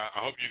 and I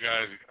hope you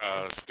guys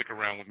stick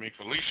around with me.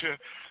 Felicia,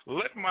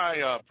 let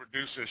my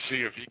producer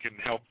see if he can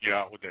help you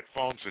out with that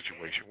phone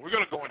situation. We're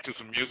going to go into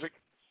some music.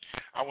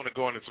 I want to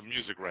go into some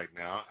music right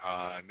now,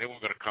 and then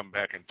we're going to come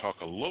back and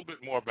talk a little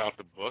bit more about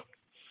the book.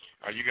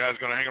 Are you guys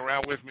going to hang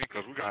around with me?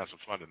 Because we're going to have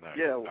some fun tonight.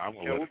 Yeah,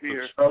 we'll be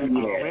here.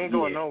 We ain't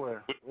going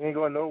nowhere. We ain't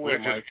going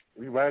nowhere, Mike.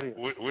 We right here.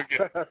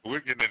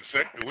 We're getting in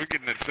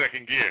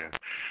second gear.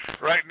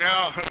 Right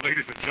now,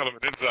 ladies and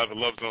gentlemen, inside the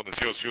Love Zone, the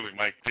show's surely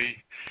Mike T.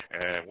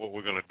 And what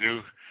we're going to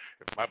do,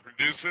 if my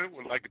producer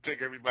would like to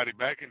take everybody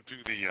back into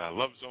the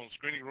Love Zone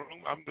screening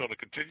room, I'm going to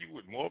continue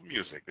with more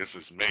music. This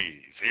is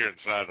Maze here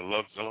inside the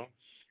Love Zone,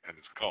 and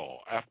it's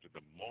called After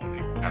the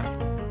Morning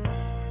After.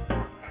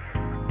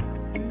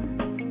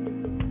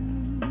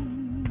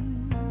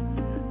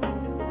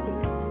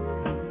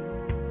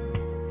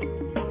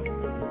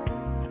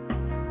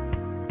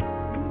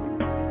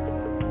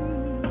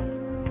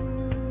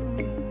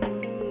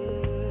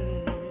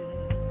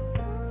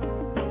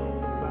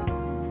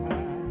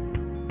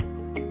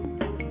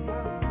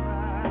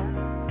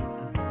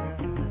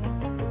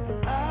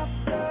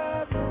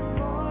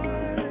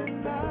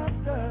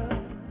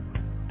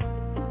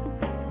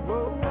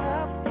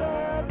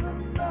 After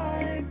the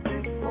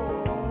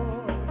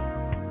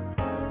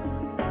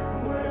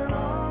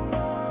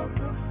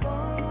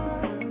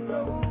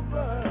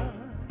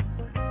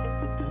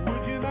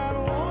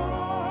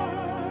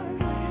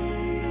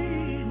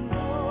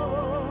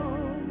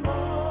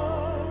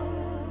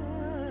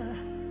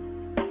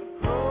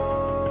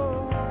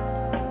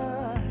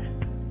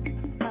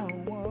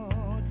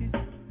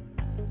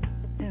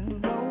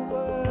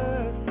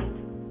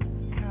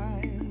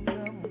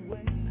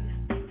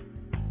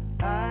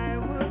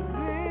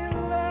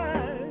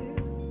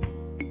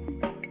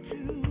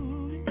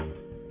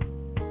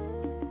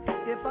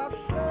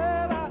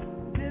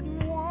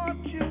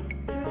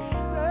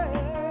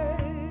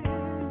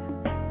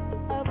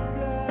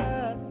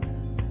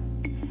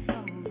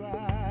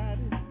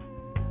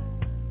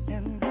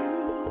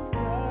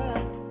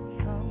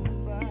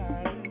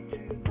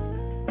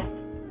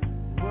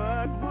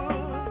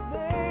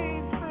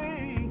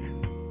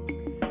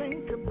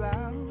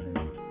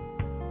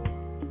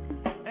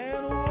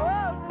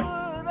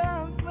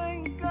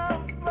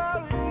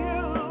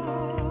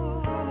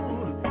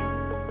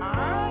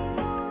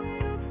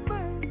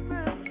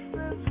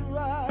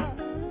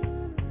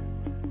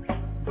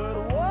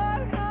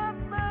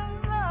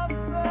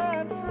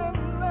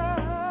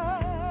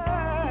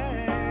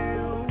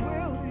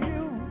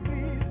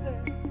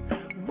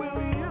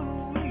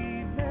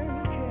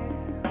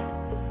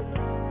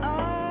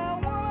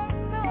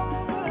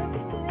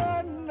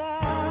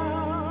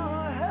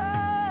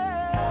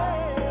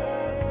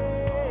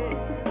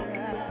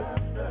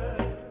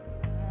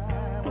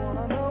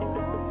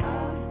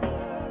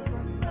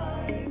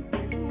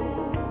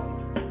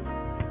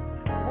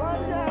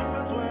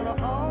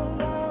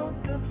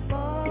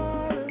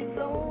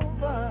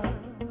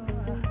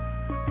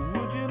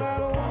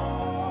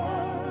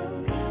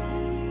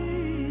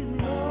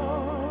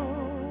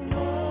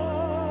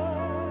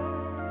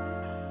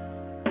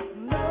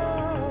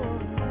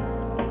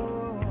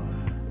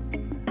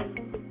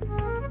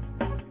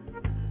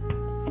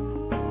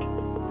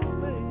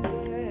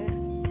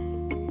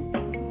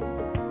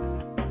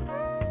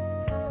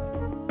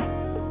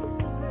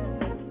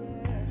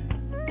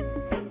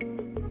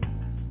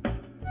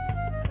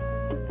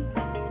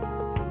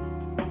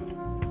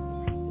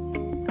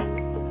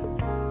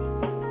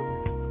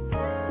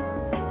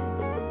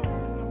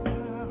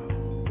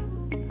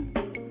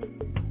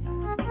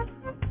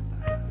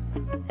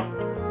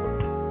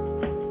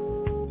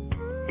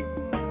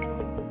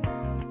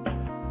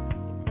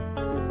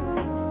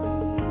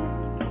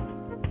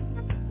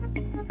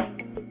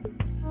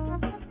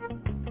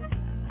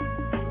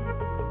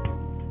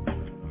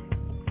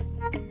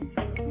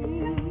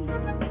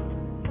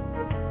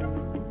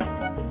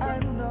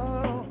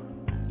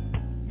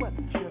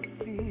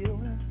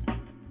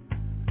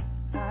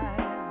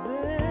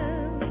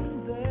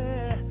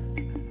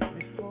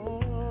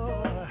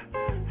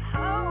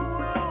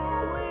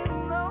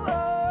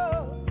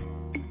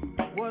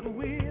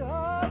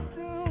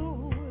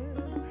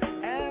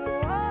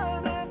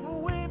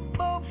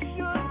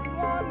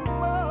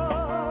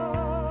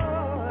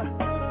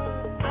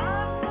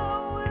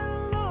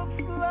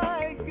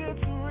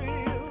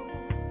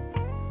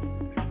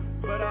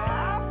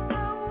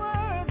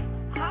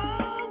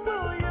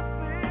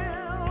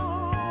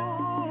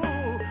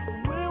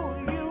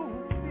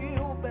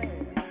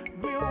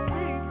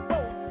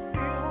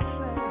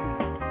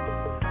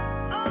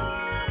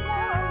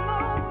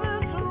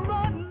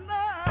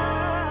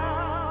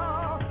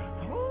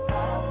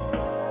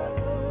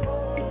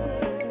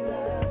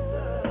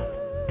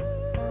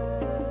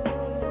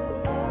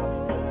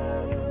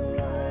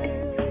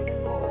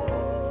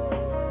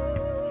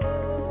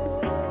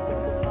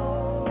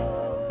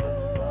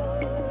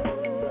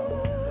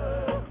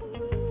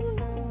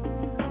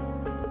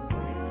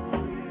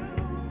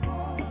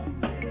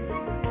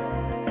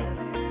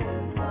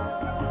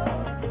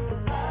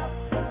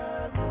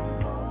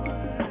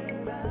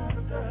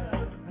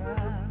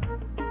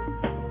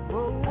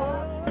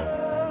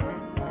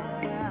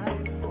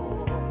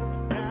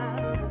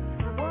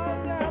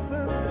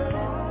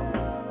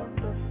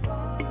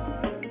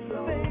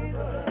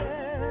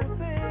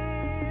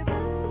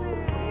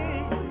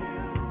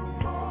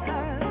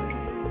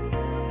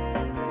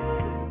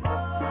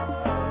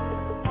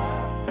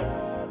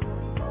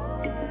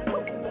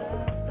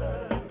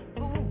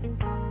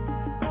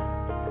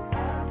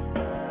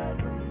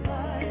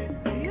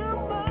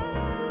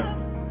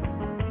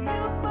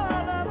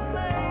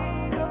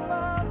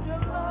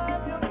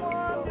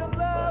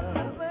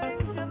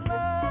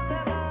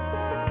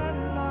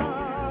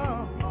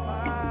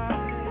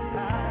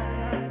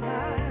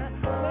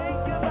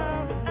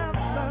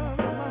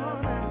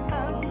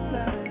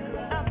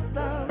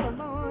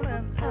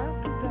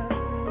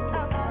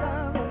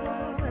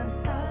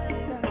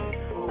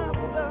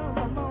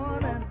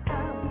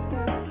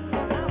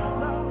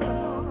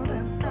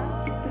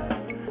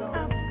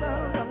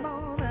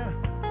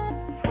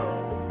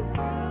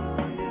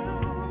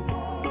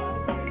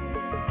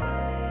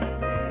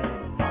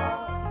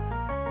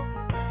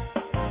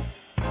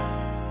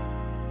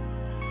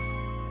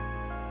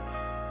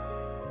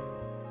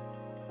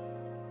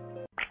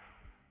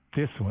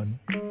This one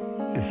is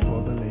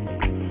for the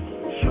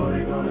ladies.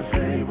 Shorty gonna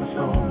say what's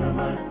on her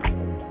mind.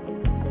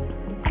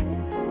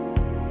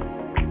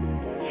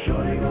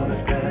 Shorty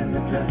gonna stand the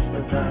test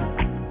of time.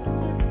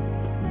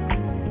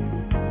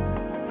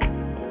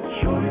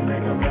 Shorty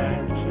make a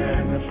man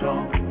stand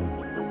strong.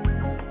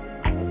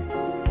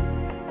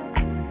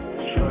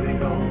 Shorty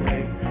gon'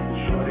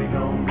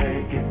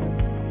 make it.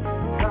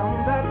 Found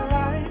that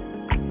light,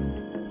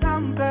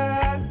 found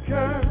that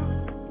girl,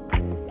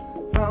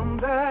 found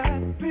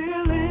that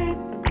feeling.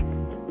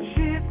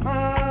 She's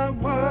my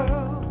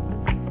world.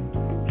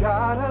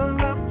 Got a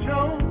love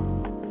Jones,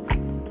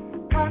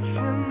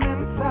 passion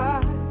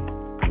inside.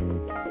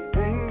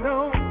 Ain't no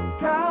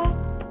doubt,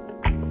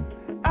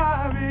 I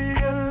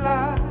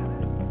realize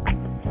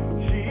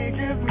she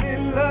gives me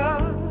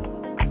love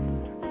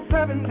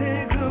 7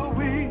 days a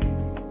week.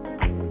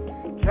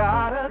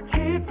 Gotta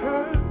keep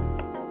her.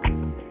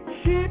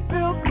 She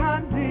built my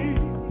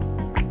needs.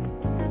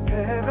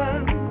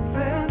 Heaven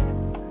sent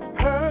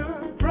her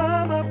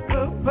from up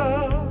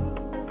above.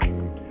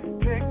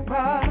 Take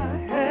my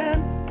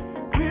hand,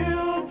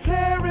 we'll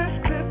cherish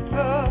this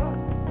love.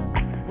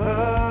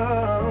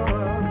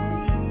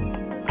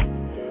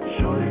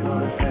 Shorty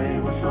gonna say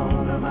what's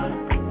on her mind.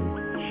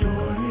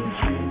 Shorty,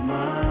 she's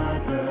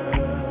my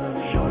girl.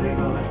 Shorty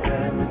gonna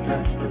stand the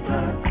test of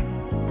time.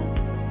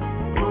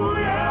 Ooh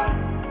yeah.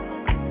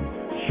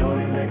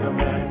 Shorty make a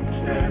man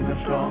stand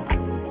strong.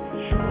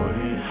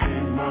 Shorty,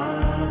 she's my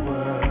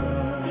world.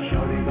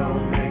 Shorty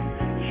gon'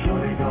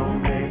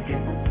 make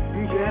it.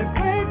 Can't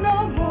wait no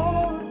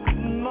more.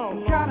 No,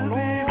 gotta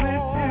be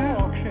with you.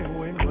 Can't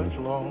wait much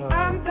longer.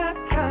 I'm that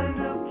kind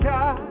of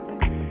guy.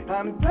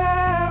 I'm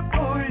there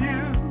for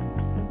you.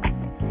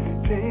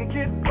 Take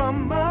it from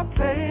a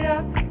player.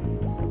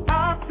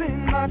 I've seen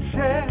my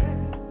share.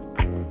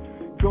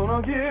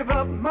 Gonna give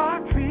up my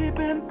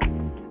creeping.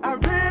 I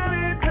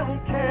really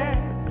don't care.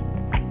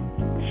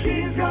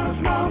 She's got a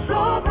smile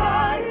so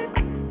bright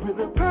with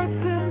a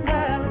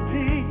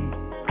personality.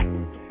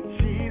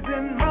 She's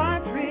in my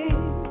dream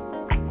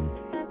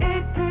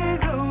 8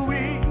 days a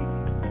week.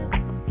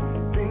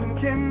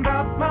 Thinking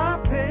about my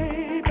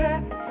baby,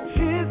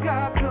 she's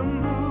got to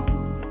move.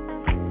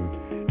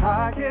 I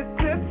get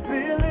this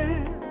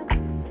feeling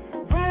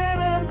when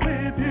I'm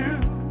with you.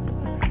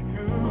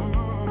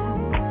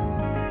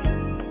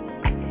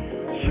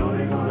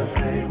 Shorty gonna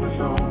say what's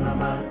on her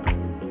mind.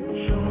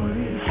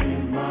 Shorty,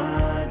 she's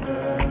my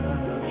girl.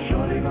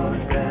 Shorty gonna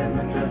stand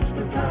the test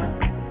of time.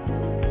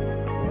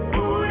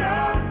 Ooh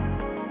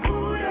yeah,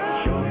 ooh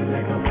yeah. Shorty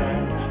make a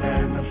man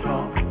stand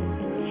strong.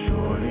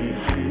 Shorty,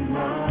 she's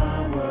my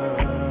world.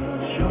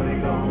 Shorty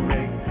gon'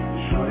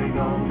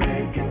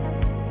 make it.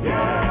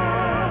 Yeah.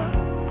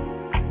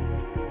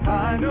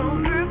 I know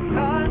this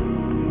time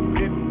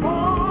it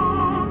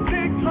won't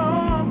take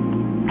long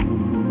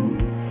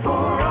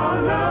For our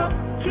love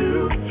to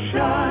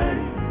shine.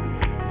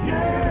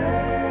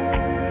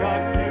 Yeah.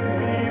 God give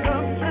me the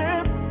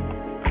strength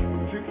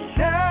to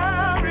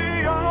carry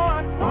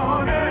on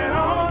and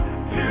on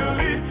till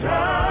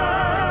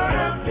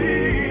eternity.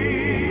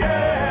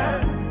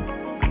 Yeah.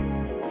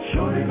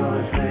 Shorty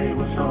gonna say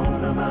what's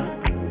on her mind.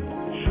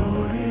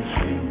 Shorty,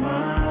 she's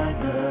my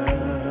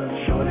girl.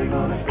 Shorty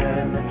gonna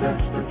stand the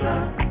test of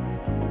time.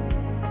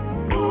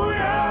 Ooh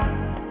yeah.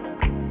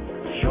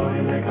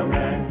 Shorty make a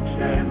man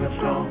stand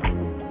strong.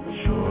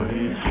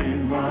 Shorty,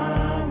 she's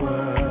my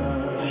world.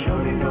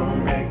 Shorty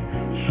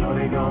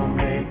gon'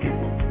 make it.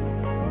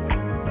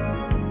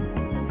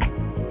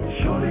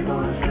 Shorty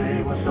gonna say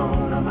what's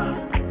on her mind.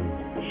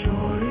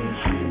 Shorty,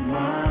 she's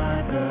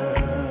my girl.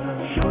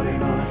 Shorty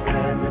gonna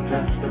stand the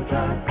test of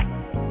time.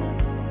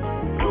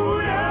 Ooh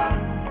yeah.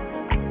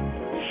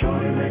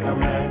 Shorty make a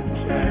man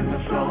stand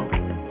strong.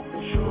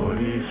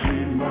 Shorty,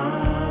 she's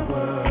my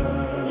world.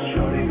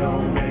 Shorty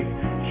gon' make it.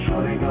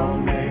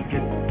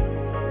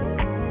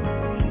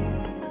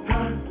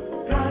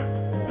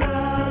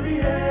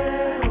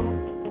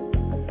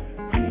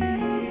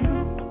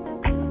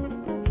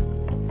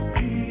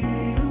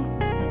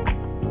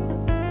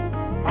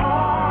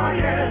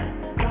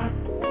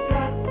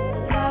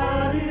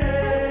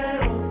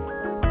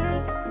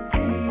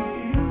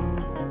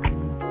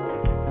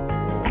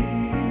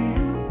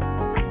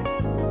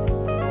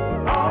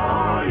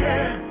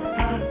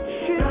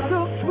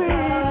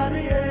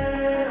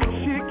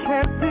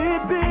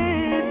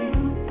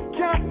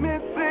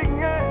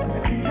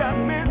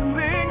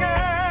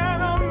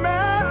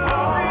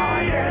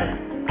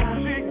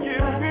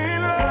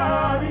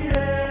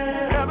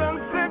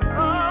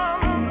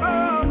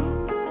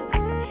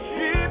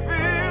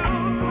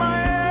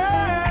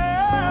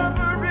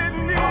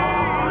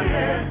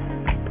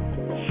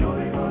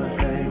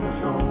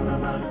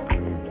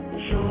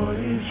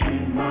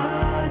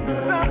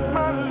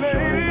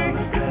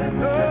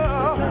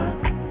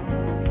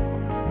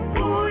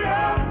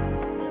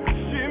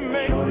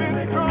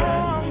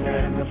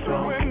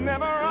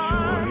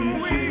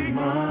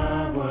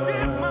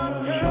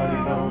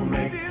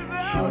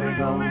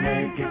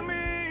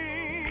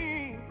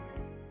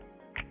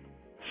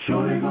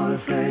 Shorty gonna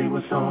say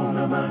what's on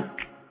her mind.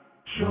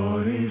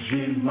 Shorty,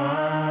 she's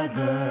my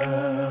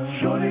girl.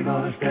 Shorty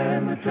gonna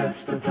stand the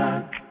test of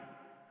time.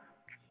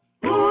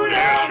 Ooh,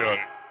 Yeah,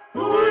 Shorty.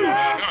 ooh,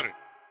 Shorty.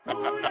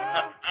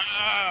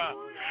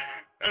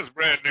 That's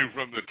brand new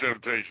from the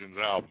Temptations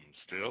album.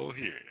 Still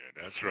here.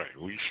 That's right.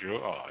 We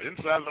sure are.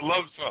 Inside the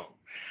Love Zone.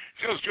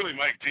 Show's truly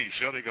Mike T.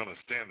 Shorty gonna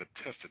stand the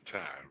test of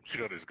time.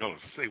 Shorty's gonna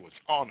say what's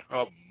on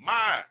her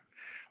mind.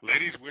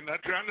 Ladies, we're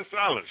not trying to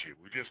silence you.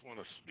 We just want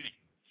to speak.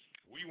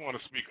 We want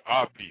to speak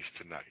our piece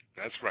tonight.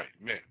 That's right,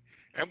 men.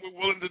 And we're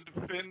willing to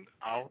defend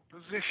our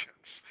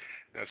positions.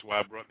 That's why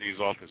I brought these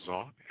authors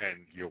on,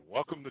 and you're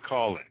welcome to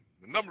call in.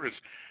 The number is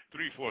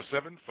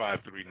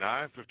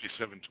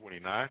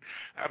 347-539-5729. I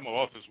have my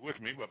authors with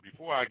me, but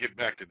before I get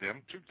back to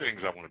them, two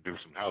things I want to do,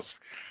 some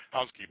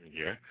housekeeping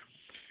here.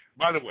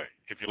 By the way,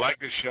 if you like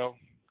this show,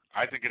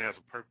 I think it has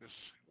a purpose.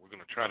 We're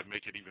going to try to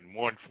make it even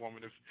more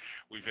informative.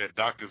 We've had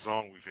doctors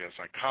on. We've had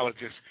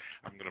psychologists.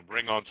 I'm going to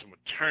bring on some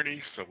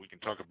attorneys so we can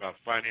talk about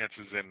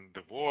finances and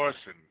divorce,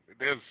 and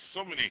there's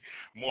so many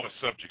more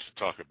subjects to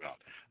talk about.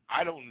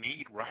 I don't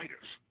need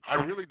writers. I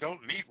really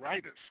don't need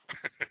writers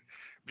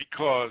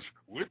because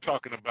we're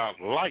talking about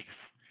life.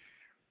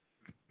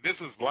 This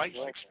is life's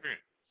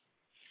experience.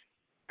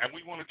 And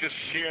we want to just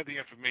share the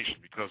information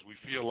because we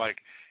feel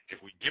like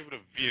if we give it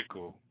a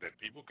vehicle that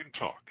people can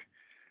talk,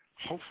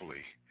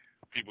 hopefully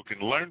people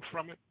can learn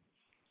from it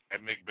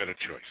and make better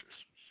choices.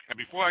 And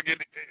before I get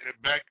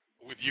back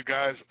with you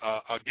guys,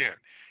 again,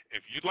 if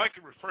you'd like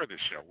to refer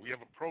this show, we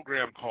have a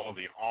program called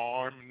the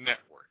ARM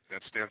Network. That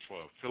stands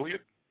for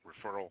Affiliate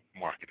Referral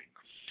Marketing.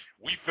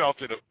 We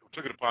took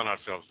it upon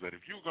ourselves that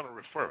if you were going to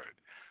refer it,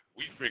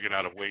 we figured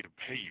out a way to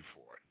pay you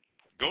for it.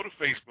 Go to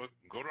Facebook,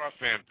 go to our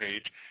fan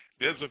page.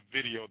 There's a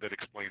video that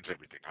explains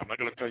everything. I'm not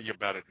going to tell you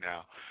about it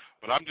now,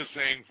 but I'm just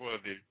saying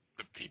for the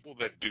people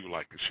that do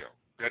like the show,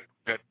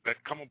 that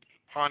come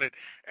upon it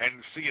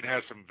and see it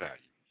has some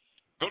value,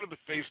 go to the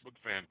Facebook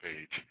fan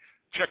page,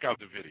 check out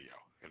the video.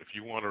 And if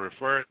you want to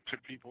refer it to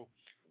people,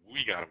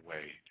 we got a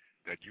way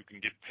that you can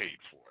get paid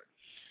for it.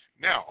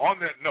 Now, on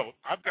that note,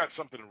 I've got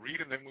something to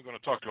read, and then we're going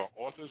to talk to our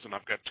authors, and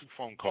I've got two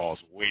phone calls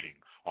waiting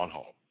on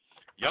hold.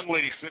 Young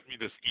lady sent me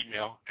this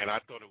email, and I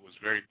thought it was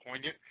very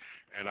poignant,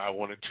 and I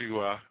wanted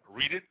to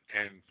read it.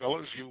 And,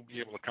 fellas, you'll be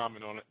able to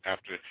comment on it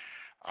after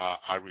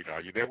I read it.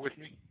 Are you there with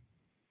me?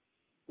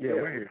 Yeah,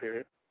 we're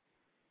here.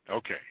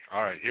 Okay.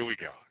 All right, here we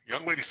go.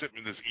 Young lady sent me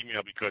this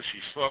email because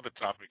she saw the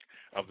topic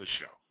of the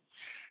show.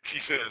 She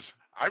says,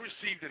 I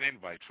received an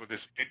invite for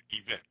this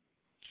event.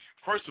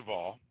 First of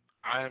all,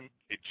 I am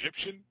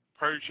Egyptian,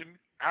 Persian,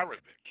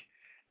 Arabic,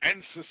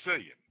 and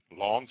Sicilian.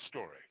 Long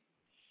story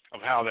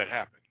of how that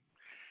happened.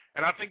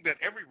 And I think that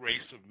every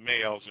race of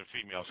males and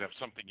females have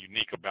something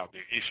unique about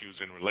their issues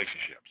and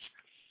relationships.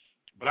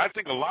 But I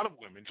think a lot of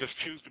women just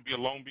choose to be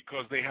alone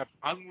because they have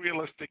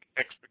unrealistic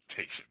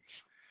expectations.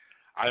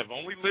 I have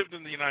only lived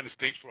in the United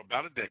States for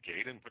about a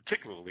decade, and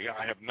particularly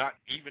I have not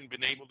even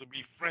been able to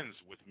be friends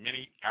with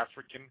many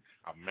African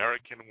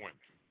American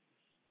women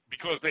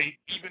because they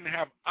even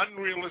have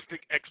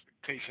unrealistic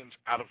expectations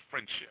out of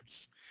friendships.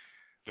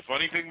 The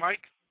funny thing,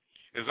 Mike,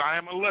 is I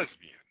am a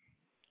lesbian,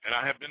 and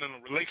I have been in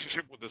a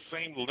relationship with the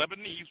same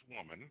Lebanese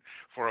woman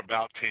for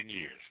about 10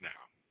 years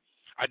now.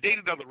 I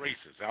dated other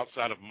races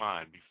outside of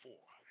mine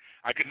before.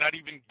 I could not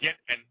even get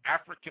an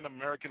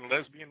African-American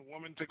lesbian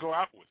woman to go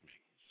out with me.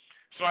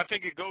 So I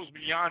think it goes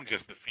beyond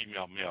just the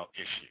female-male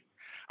issue.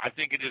 I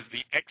think it is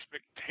the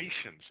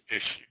expectations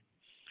issue.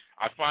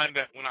 I find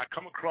that when I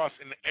come across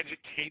an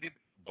educated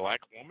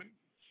black woman,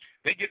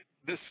 they get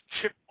this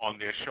chip on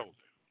their shoulder.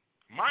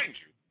 Mind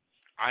you,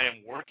 I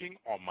am working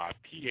on my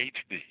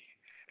PhD,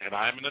 and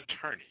I am an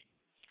attorney.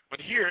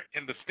 But here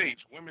in the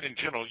States, women in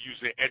general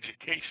use their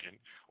education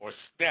or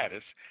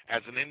status as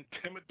an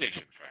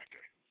intimidation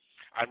factor.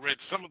 I read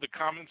some of the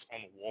comments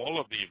on the wall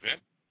of the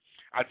event.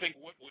 I think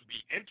what would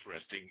be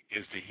interesting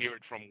is to hear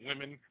it from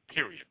women,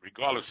 period,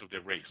 regardless of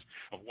their race,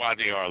 of why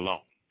they are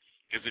alone.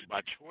 Is it by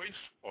choice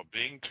or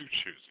being too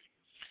choosy?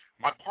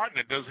 My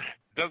partner does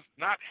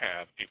not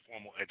have a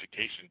formal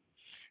education.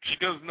 She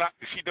does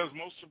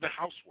most of the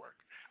housework.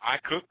 I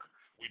cook.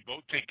 We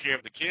both take care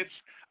of the kids.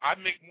 I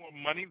make more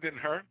money than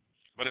her,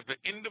 but at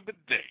the end of the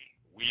day,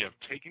 we have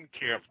taken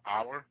care of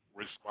our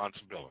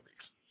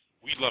responsibilities.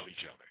 We love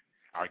each other,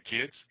 our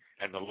kids,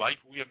 and the life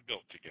we have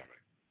built together.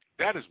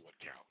 That is what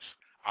counts.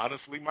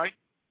 Honestly, Mike,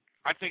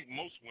 I think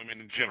most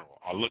women in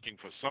general are looking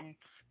for some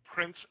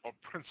prince or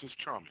princess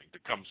charming to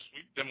come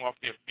sweep them off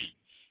their feet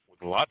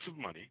with lots of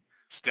money,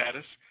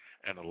 status,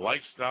 and a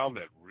lifestyle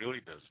that really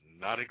does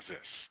not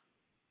exist.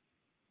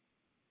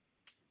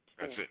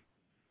 That's it.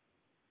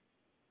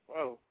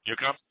 Whoa. You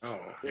come?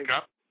 You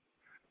come?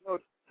 No,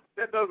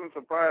 that doesn't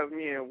surprise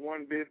me in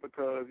one bit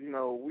because,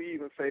 we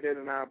even say that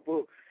in our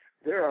book.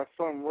 There are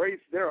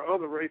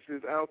other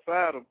races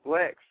outside of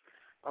blacks,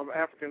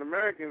 African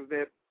Americans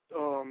that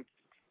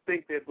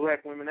think that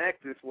black women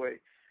act this way,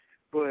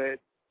 but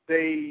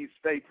they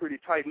stay pretty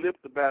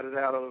tight-lipped about it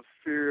out of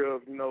fear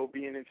of,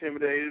 being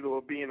intimidated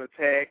or being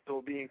attacked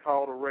or being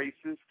called a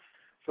racist.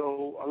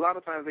 So a lot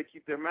of times they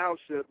keep their mouths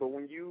shut, but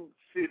when you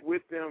sit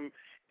with them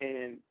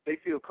and they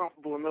feel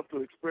comfortable enough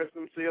to express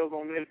themselves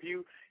on that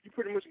view, you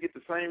pretty much get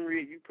the same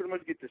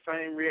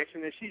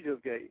reaction that she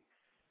just gave.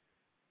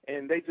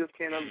 And they just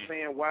can't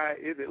understand why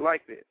is it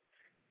like that.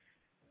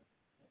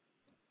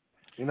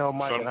 You know,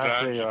 Mike, and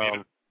I say,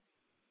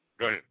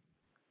 go ahead.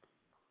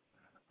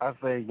 I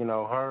say, you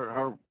know,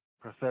 her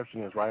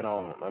perception is right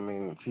on. I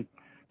mean,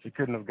 she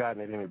couldn't have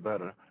gotten it any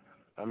better.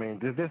 I mean,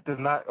 this does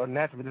not, or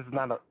naturally, this does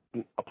not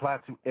apply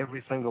to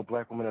every single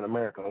black woman in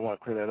America. I want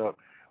to clear that up.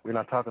 We're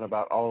not talking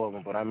about all of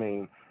them, but I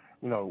mean,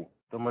 you know,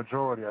 the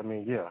majority. I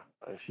mean, yeah,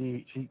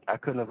 I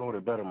couldn't have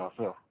voted better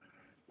myself.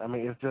 I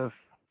mean, it's just,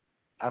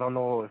 I don't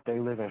know if they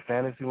live in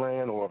fantasy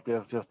land or if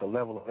there's just a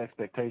level of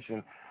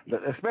expectation,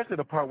 especially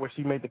the part where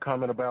she made the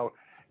comment about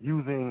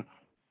using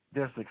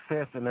their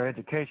success and their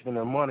education and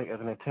their money as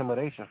an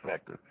intimidation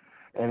factor.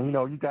 And, you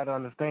know, you got to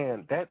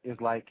understand that is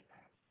like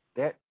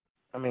that.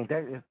 I mean,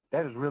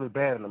 that is really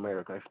bad in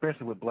America,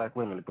 especially with black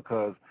women,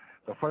 because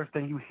the first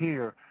thing you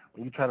hear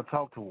when you try to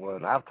talk to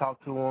one, I've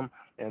talked to them,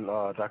 and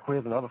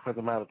Jaquez and other friends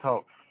of mine have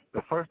talked,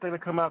 the first thing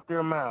that come out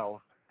their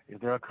mouths is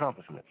their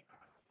accomplishments.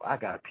 I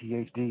got a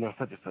PhD in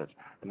such and such.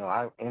 You know,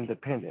 I'm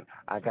independent.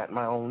 I got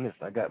my own this.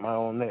 I got my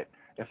own that.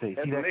 They say,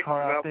 see that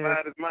car out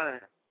there?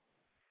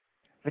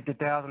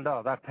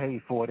 $50,000. I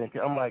paid for it. And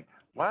I'm like,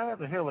 why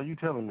the hell are you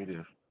telling me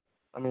this?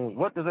 I mean,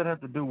 what does that have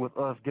to do with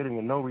us getting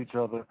to know each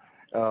other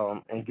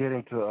and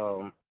getting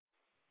to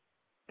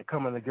and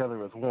coming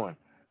together as one?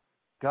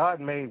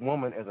 God made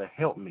woman as a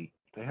helpmeet,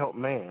 to help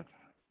man,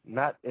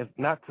 not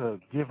to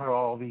give her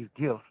all these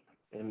gifts.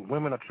 And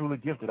women are truly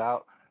gifted. I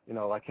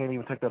can't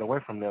even take that away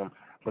from them.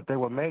 But they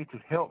were made to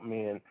help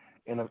men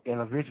in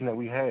a vision that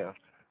we have,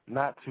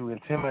 not to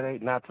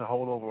intimidate, not to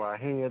hold over our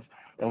heads.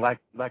 And like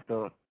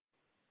the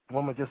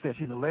woman just said,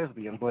 she's a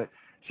lesbian, but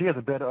she has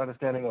a better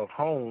understanding of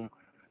home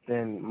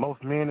than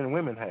most men and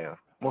women have,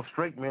 most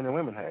straight men and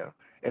women have.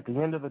 At the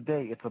end of the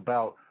day, it's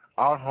about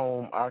our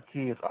home, our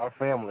kids, our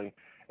family,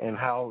 and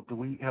how do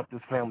we help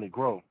this family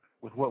grow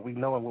with what we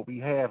know and what we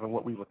have and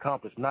what we've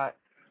accomplished, not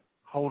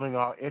holding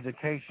our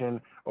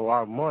education or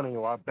our money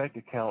or our bank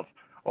accounts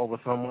over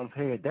someone's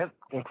head. That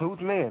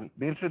includes men.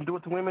 Men shouldn't do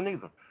it to women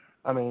either.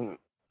 I mean,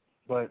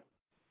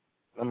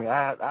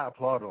 I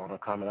applaud her on her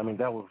comment. I mean,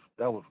 that was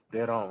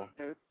dead on.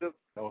 That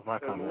was my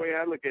comment. The way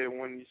I look at it,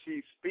 when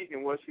she's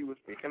speaking what she was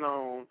speaking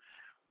on,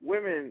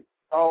 women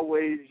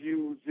always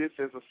use this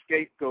as a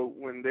scapegoat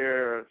when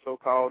they're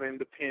so-called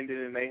independent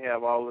and they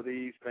have all of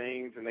these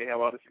things and they have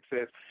all the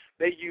success.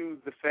 They use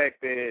the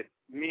fact that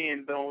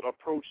men don't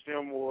approach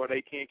them or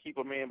they can't keep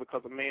a man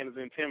because a man is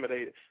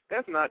intimidated.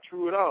 That's not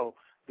true at all.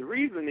 The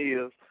reason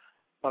is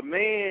a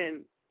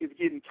man is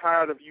getting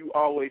tired of you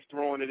always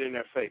throwing it in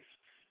their face.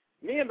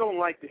 Men don't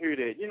like to hear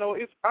that. You know,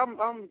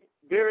 I'm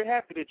very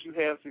happy that you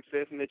have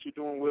success and that you're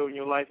doing well in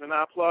your life, and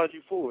I applaud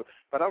you for it.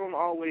 But I don't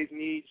always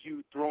need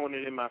you throwing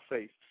it in my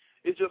face.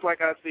 It's just like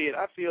I said,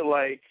 I feel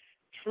like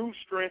true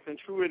strength and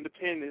true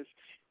independence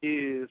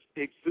is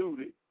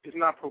exuded. It's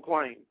not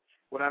proclaimed.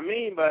 What I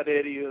mean by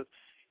that is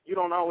you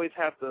don't always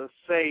have to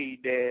say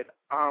that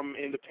I'm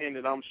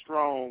independent, I'm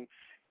strong.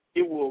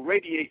 It will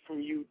radiate from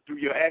you through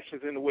your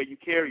actions and the way you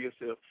carry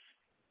yourself.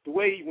 The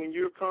way when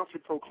you're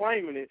constantly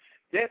proclaiming it,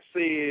 that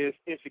says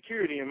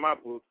insecurity in my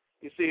book.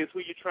 It says who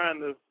you're trying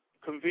to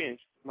convince,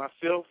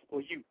 myself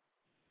or you.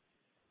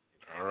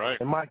 All right.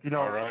 And Mike,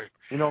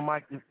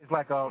 Mike, it's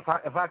like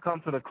if I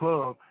come to the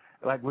club,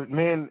 like with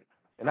men,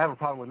 and I have a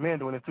problem with men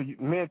doing this too.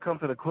 Men come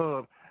to the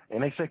club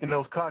and they shaking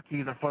those car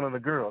keys in front of the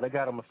girl. They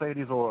got a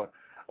Mercedes or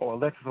a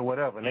Lexus or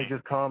whatever, and they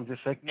just come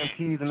just shaking them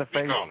keys in the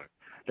face.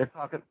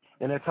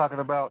 They're talking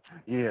about,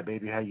 yeah,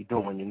 baby, how you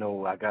doing? You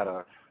know, I got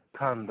a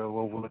condo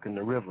overlooking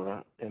the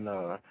river, and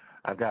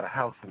I got a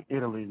house in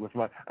Italy with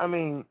my. I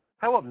mean,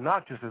 how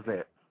obnoxious is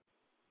that?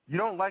 You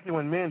don't like it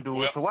when men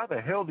do it, so why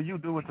the hell do you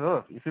do it to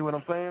us? You see what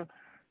I'm saying?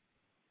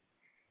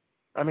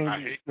 I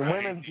mean, the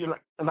women,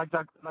 like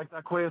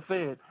Jaquez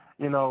said,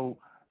 you know,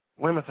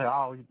 women say,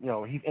 oh, you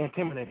know, he's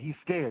intimidated, he's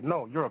scared.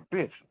 No, you're a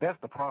bitch. That's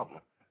the problem.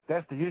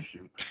 That's the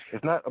issue.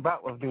 It's not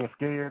about us being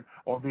scared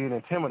or being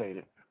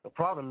intimidated. The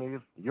problem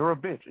is you're a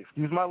bitch.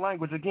 Excuse my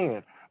language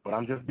again, but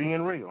I'm just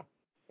being real.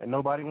 And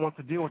nobody wants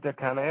to deal with that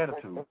kind of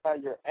attitude. That's how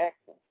you're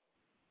acting.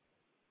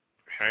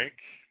 Hank?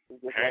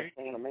 It's just like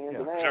saying a man's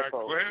an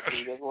asshole.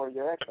 That's what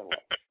you're acting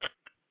like.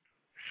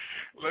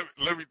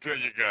 Let me tell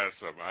you guys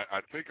something.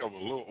 I think I'm a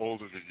little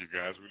older than you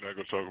guys. We're not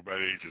going to talk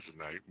about ages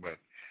tonight, but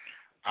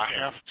I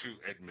have to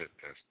admit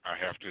this.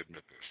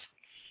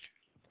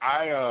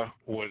 I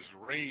was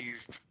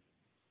raised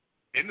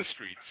in the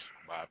streets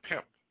by a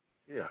pimp.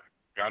 Yeah.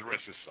 God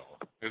rest his soul.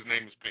 His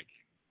name is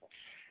Pinky.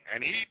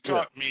 And he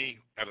taught me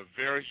at a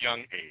very young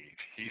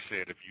age, he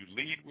said, if you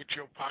lead with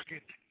your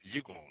pocket,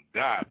 you're going to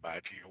die by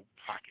your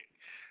pocket.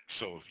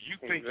 So if you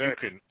think you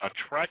can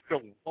attract a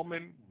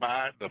woman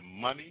by the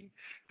money,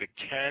 the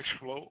cash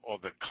flow, or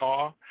the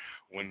car,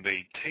 when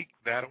they take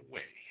that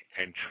away,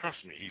 and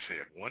trust me, he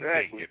said, one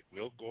day it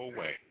will go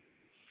away.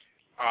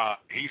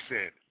 He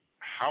said,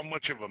 how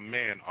much of a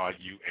man are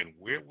you, and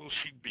where will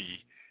she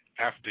be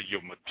after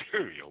your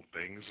material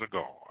things are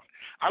gone?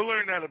 I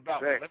learned that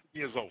about 11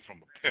 years old from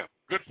a pimp,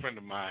 good friend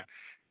of mine.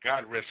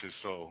 God rest his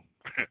soul.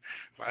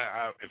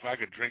 If I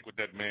could drink with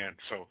that man.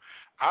 So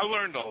I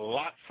learned a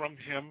lot from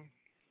him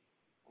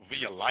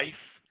via life,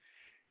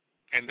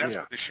 and that's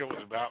what the show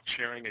is about,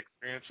 sharing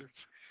experiences.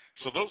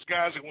 So those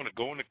guys that want to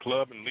go in the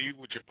club and leave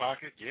with your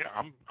pocket,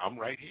 I'm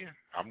right here.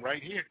 I'm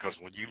right here, because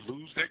when you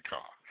lose that car,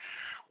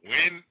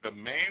 when the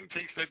man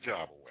takes that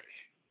job away,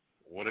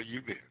 what are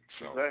you then?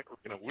 So,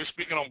 we're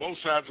speaking on both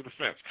sides of the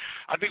fence.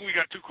 I think we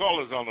got two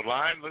callers on the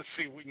line. Let's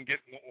see if we can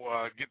get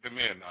them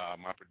in.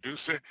 My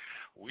producer,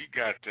 we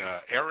got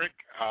Eric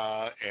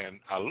and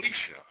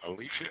Alicia.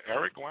 Alicia,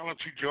 Eric, why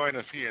don't you join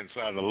us here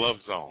inside the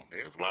Love Zone?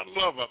 There's a lot of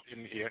love up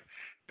in here.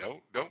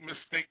 Don't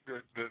mistake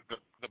the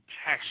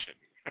passion.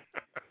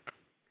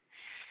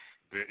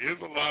 There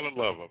is a lot of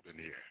love up in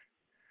here.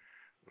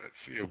 Let's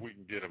see if we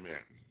can get them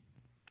in.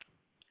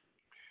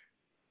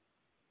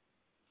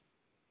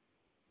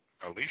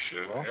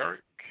 Alicia, hello?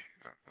 Eric,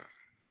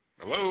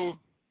 hello.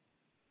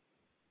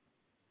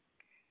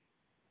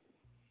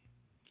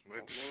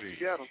 Let's see.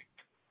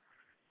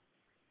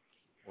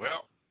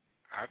 Well,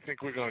 I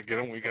think we're going to get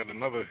him. We got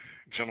another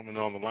gentleman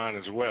on the line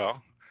as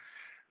well.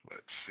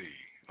 Let's see.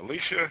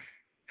 Alicia,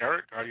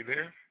 Eric, are you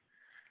there?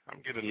 I'm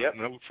getting a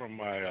note from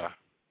my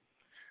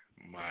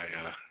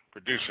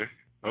producer.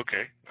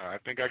 Okay, I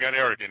think I got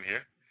Eric in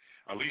here.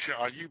 Alicia,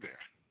 are you there?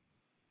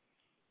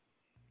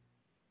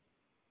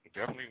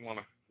 Definitely want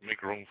to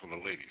make room for the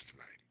ladies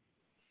tonight.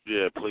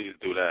 Yeah, please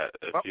do that.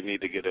 If you need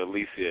to get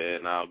Alicia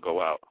in, I'll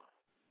go out.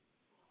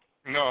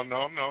 No.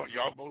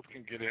 Y'all both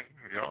can get in.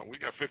 We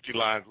got 50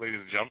 lines,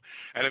 ladies and gentlemen.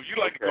 And if you'd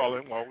like to call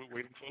in while we're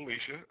waiting for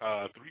Alicia,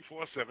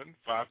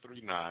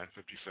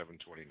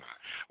 347-539-5729.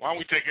 Why don't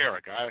we take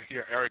Eric? I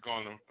hear Eric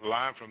on the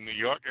line from New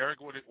York. Eric,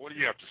 what do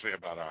you have to say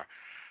about our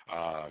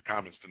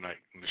comments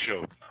tonight in the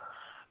show?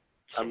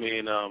 I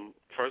mean,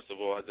 first of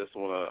all, I just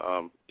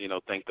want to,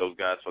 thank those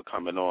guys for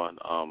coming on.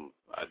 I'm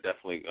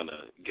definitely going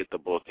to get the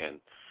book and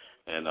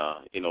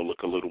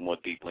look a little more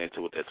deeply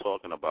into what they're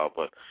talking about.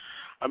 But,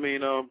 I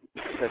mean,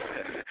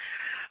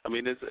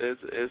 it's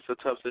a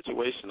tough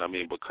situation. I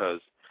mean,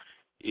 because,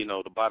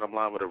 the bottom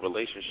line with a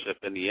relationship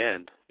in the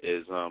end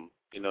is,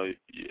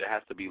 it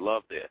has to be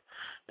love there.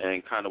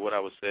 And kind of what I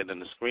was saying in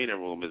the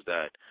screening room is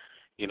that,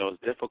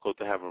 it's difficult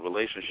to have a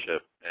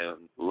relationship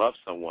and love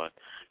someone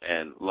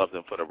and love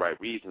them for the right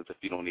reasons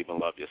if you don't even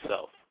love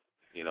yourself,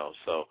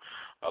 So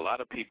a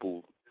lot of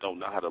people don't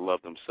know how to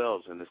love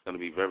themselves, and it's going to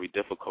be very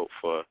difficult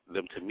for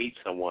them to meet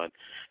someone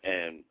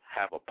and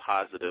have a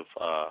positive,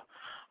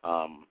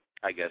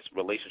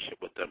 relationship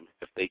with them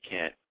if they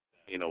can't,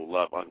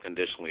 love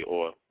unconditionally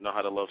or know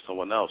how to love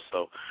someone else.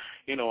 So,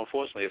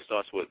 unfortunately, it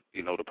starts with,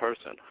 the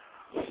person.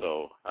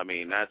 So, I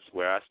mean, that's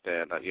where I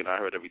stand. I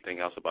heard everything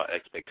else about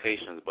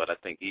expectations, but I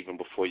think even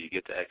before you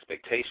get to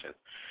expectations,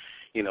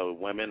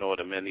 women or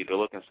the men need to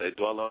look and say,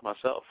 do I love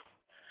myself?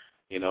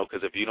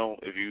 Because if you don't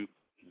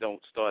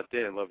start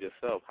there and love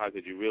yourself, how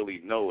could you really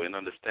know and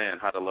understand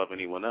how to love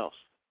anyone else?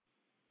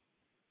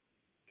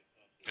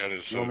 That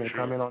is so true. You want me to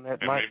comment on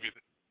that, Mike?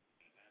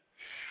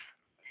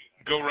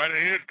 Go right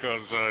ahead,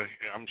 because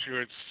I'm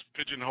sure it's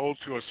pigeonholed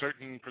to a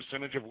certain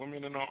percentage of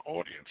women in our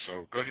audience.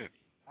 So go ahead.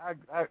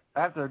 I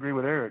have to agree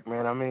with Eric,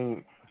 man. I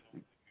mean,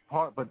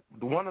 but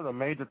one of the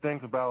major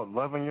things about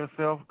loving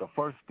yourself, the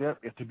first step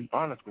is to be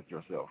honest with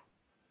yourself.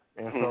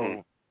 And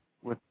so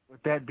with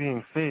that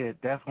being said,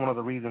 that's one of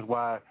the reasons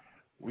why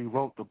we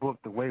wrote the book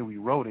the way we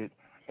wrote it.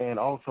 And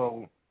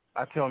also,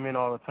 I tell men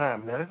all the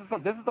time, now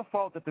this is the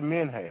fault that the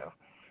men have.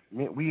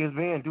 We as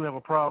men do have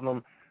a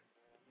problem.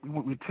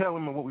 We tell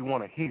women what we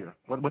want to hear,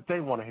 what they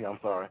want to hear,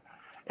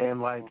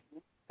 and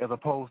as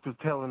opposed to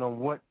telling them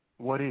what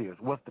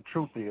the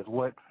truth is,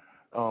 what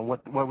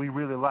we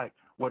really like,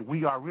 what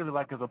we are really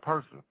like as a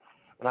person.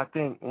 And I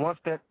think once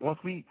as I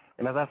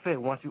said,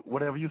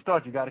 whatever you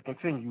start, you got to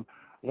continue.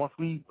 Once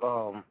we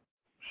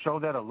show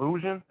that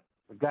illusion,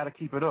 we got to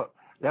keep it up.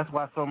 That's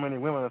why so many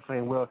women are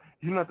saying, well,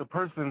 you're not the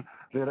person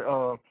that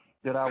I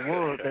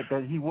was,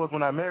 that he was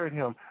when I married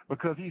him,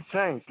 because he's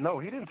changed. No,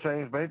 he didn't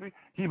change, baby.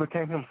 He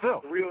became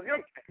himself. The real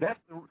him. That's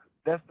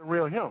the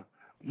real him.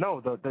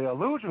 No, the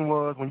illusion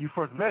was when you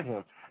first met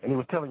him, and he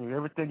was telling you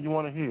everything you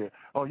want to hear.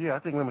 Oh, yeah, I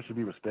think women should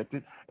be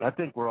respected, and I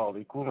think we're all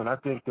equal, and I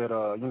think that,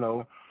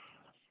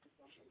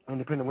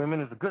 independent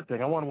women is a good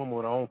thing. I want a woman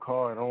with her own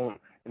car and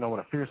with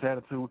a fierce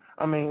attitude.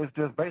 I mean, it's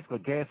just basically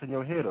gassing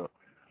your head up.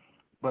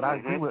 But I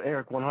agree with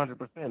Eric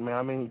 100%, man.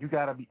 I mean, you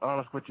got to be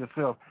honest with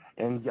yourself,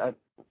 and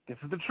this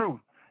is the truth.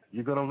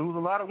 You're going to lose a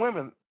lot of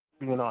women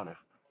being honest.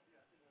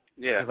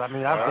 Yeah. I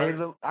mean,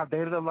 I've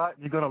dated a lot.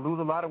 You're going to lose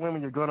a lot of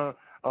women. You're going to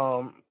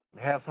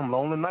have some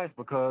lonely nights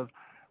because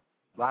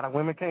a lot of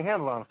women can't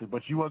handle honesty.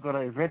 But you are going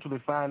to eventually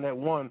find that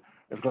one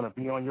that's going to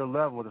be on your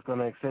level, that's going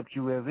to accept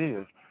you as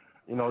is.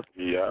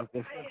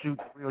 Accept you,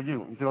 real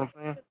you. You see what I'm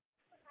saying?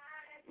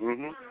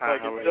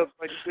 Just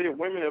like you said,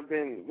 women have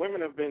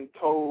been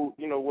told,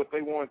 what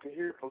they want to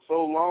hear for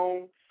so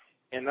long,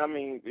 and I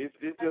mean, it's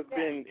just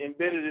been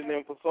embedded in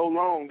them for so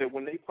long that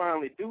when they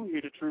finally do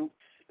hear the truth,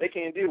 they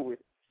can't deal with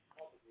it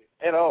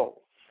at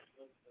all.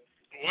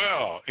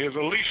 Well, is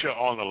Alicia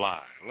on the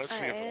line? Let's see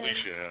I if am.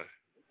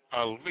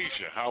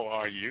 Alicia, how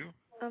are you?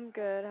 I'm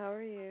good. How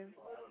are you?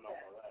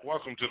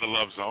 Welcome to the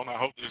Love Zone. I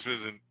hope this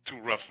isn't too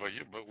rough for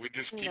you, but we're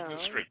just keeping No.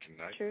 it straight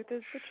tonight. Truth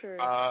is the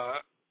truth.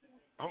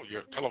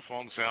 Your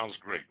telephone sounds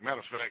great.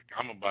 Matter of fact,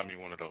 I'm going to buy me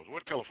one of those.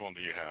 What telephone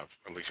do you have,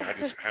 Alicia? I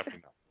just have to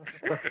know.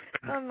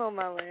 I'm on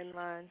my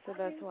landline, so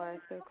that's why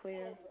it's so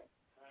clear.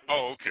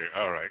 Oh, okay.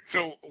 All right.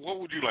 So what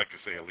would you like to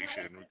say,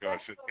 Alicia, in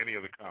regards to any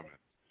other comments?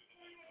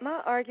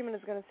 My argument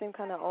is going to seem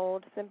kind of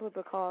old simply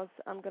because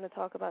I'm going to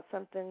talk about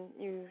something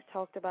you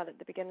talked about at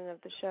the beginning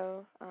of the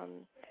show.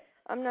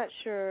 I'm not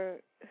sure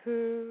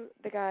who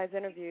the guys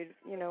interviewed,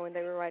 when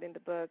they were writing the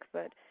book,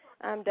 but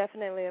I'm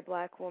definitely a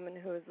black woman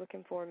who is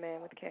looking for a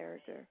man with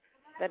character.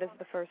 That is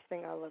the first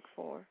thing I look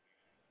for.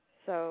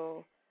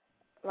 So,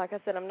 like I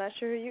said, I'm not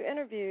sure who you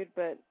interviewed,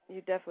 but you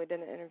definitely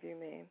didn't interview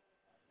me.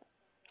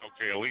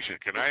 Okay, Alicia,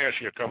 can I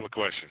ask you a couple of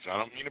questions? I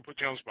don't mean to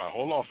put you on the spot.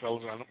 Hold on,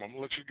 fellas. I'm going to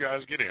let you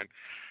guys get in.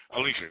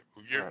 Alicia,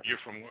 you're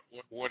from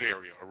what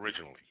area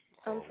originally?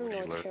 I'm from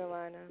North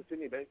Carolina.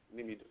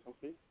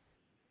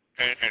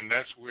 And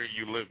that's where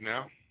you live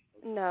now?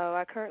 No,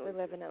 I currently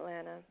live in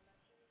Atlanta.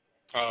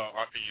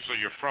 So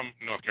you're from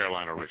North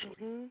Carolina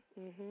originally?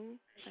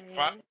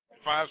 Five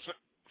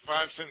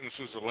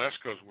sentences or less,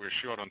 because we're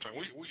short on time.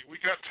 We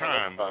got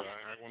time. I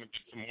want to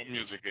get some more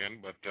music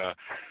in, but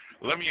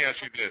let me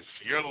ask you this: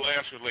 your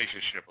last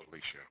relationship,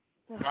 Alicia,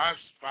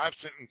 five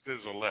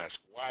sentences or less.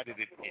 Why did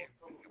it end?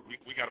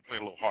 We got to play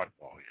a little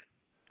hardball here.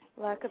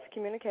 Lack of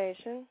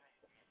communication.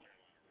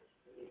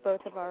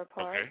 Both of our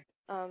part. Okay.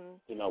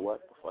 You know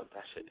what? Fuck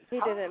that shit. He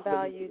didn't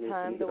value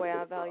time the way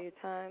I value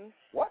time.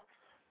 What?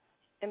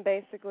 And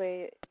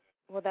basically,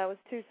 well, that was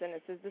two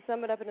sentences. To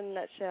sum it up in a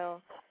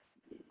nutshell,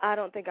 I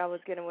don't think I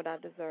was getting what I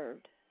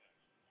deserved.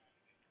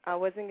 I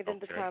wasn't getting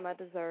the time I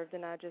deserved,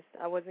 and I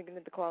wasn't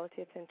getting the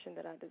quality attention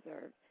that I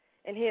deserved.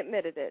 And he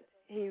admitted it.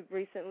 He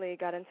recently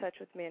got in touch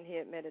with me, and he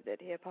admitted it.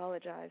 He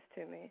apologized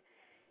to me,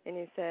 and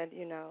he said,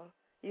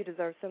 you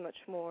deserve so much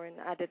more,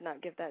 and I did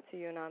not give that to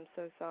you, and I'm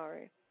so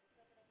sorry.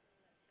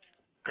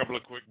 Couple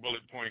of quick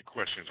bullet point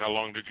questions. How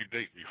long did you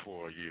date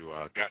before you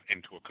got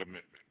into a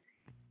commitment?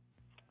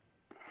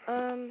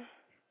 I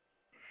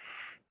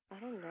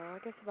don't know. I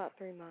guess about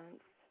 3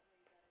 months.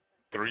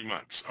 3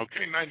 months.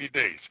 Okay, 90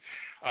 days.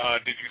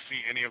 Did you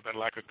see any of that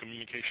lack of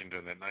communication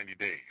during that 90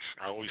 days?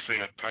 I always say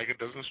a tiger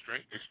doesn't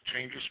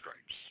change his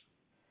stripes.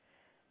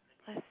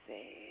 Let's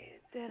see.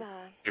 Did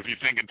I? If you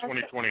think in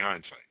 2020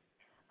 hindsight.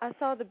 I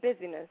saw the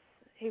busyness.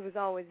 He was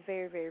always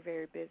very, very,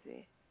 very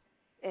busy.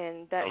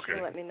 And that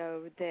should let me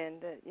know then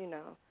that,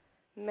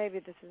 maybe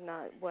this is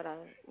not what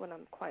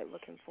I'm quite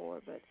looking for.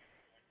 But,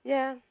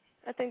 yeah,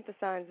 I think the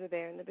signs are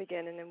there in the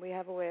beginning, and we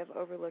have a way of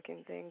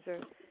overlooking things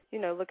or,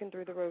 looking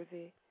through the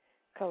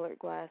rosy-colored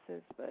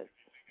glasses. But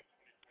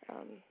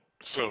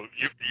So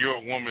you're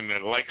a woman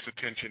that likes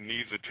attention,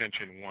 needs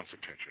attention, wants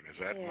attention. Is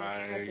that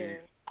my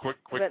quick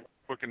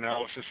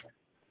analysis?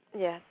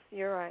 Yes,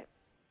 you're right.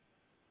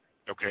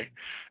 Okay,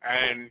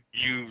 and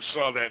you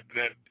saw that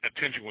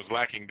attention was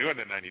lacking during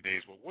the 90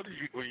 days. But what did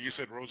when you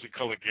said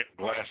rosy-colored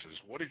glasses?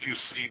 What did you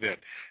see that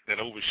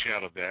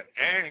overshadowed that?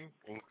 And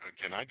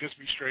can I just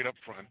be straight up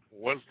front?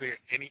 Was there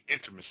any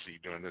intimacy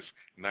during this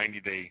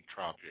 90-day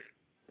trial period?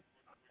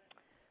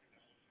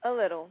 A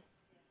little,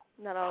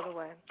 not all the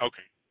way.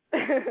 Okay.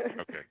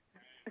 Okay.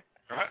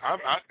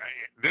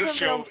 This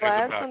show is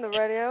about on the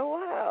radio.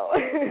 Wow.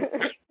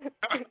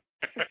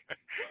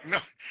 No,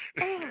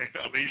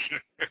 Alicia.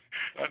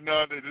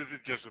 No, this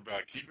is just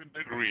about keeping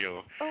it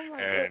real. Oh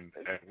my and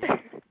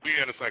we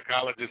had a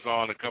psychologist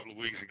on a couple of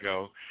weeks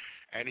ago,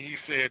 and he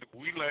said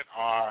we let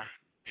our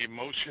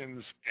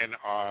emotions and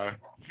our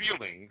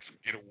feelings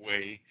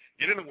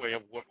get in the way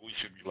of what we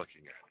should be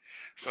looking at.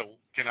 So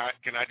can I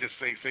just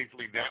say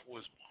safely that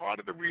was part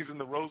of the reason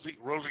the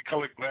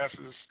rosy-colored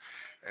glasses,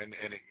 and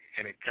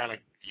it kind of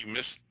you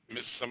missed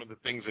some of the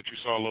things that you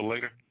saw a little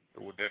later.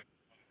 Would that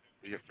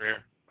be a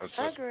fair assessment?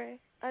 I agree.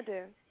 I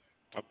do.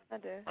 I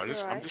do.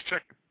 I'm just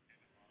checking.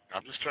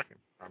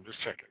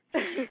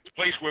 It's a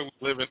place where we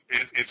live in.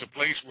 It's a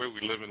place where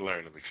we live and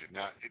learn, Alicia.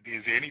 Now,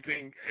 is there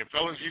anything,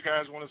 fellas, you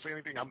guys want to say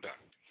anything? I'm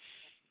done.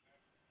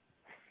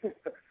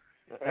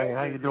 Hey,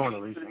 how you doing,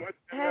 Alicia?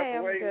 Hey,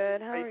 I'm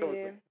good. How are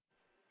you?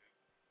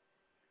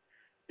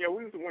 Yeah,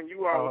 when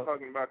you all were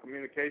talking about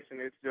communication,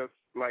 it's just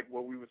like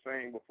what we were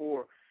saying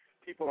before.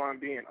 People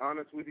aren't being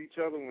honest with each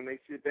other when they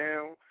sit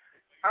down.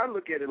 I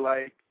look at it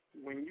like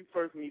when you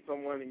first meet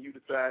someone and you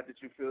decide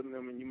that you're feeling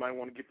them and you might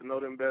want to get to know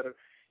them better,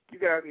 you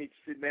guys need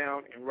to sit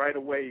down and right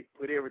away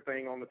put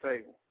everything on the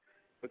table,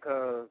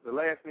 because the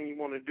last thing you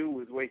want to do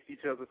is waste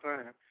each other's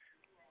time.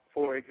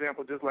 For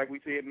example, just like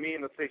we said,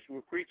 men are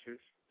sexual creatures.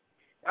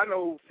 I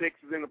know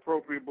sex is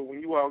inappropriate, but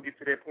when you all get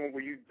to that point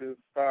where you just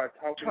start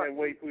talking that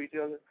way to each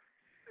other,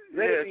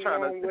 let it be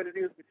known what it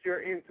is that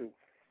you're into.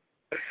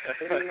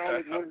 Let it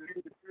know what it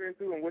is that you're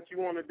into and what you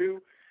want to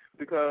do,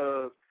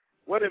 because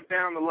what if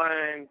down the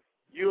line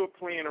you're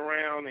playing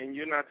around and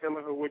you're not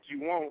telling her what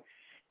you want,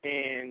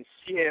 and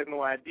she has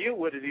no idea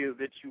what it is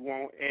that you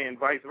want, and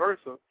vice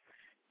versa,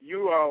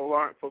 you all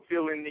aren't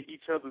fulfilling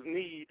each other's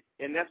need,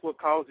 and that's what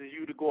causes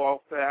you to go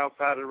off to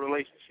outside of the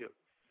relationship.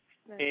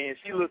 And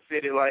she looks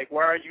at it like,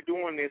 why are you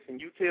doing this?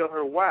 And you tell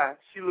her why.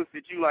 She looks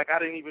at you like, I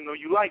didn't even know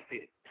you liked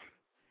it.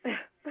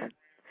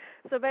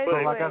 So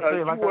basically, like I said,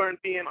 you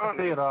weren't being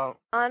honest.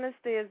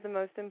 Honesty is the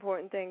most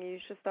important thing. You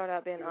should start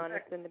out being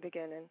honest in the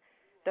beginning.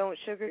 Don't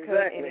sugarcoat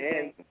Exactly.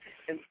 anything.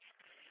 And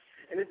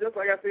it's just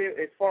like I said,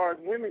 as far as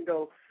women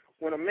go,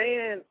 when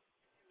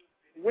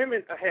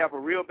women have a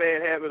real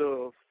bad habit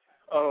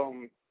of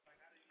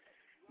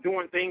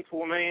doing things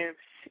for a man,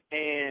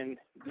 and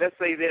let's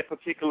say that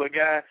particular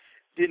guy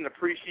didn't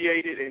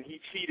appreciate it and he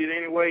cheated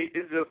anyway.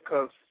 It's just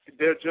because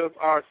there just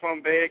are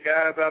some bad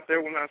guys out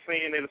there. We're not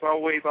saying that it's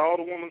always all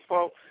the woman's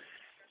fault.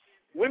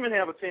 Women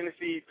have a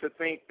tendency to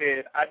think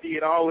that I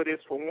did all of this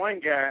for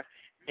one guy,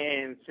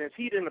 and since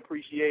he didn't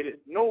appreciate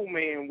it, no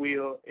man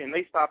will, and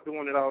they stop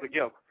doing it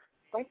altogether.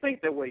 Don't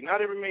think that way.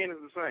 Not every man is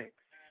the same.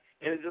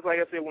 And it's just like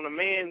I said, when a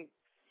man,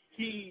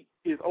 he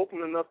is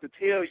open enough to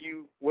tell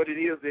you what it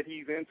is that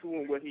he's into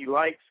and what he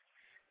likes,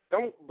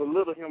 don't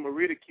belittle him or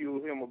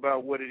ridicule him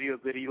about what it is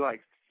that he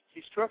likes.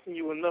 He's trusting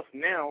you enough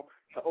now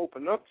to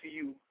open up to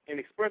you and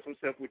express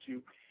himself with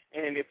you.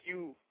 And if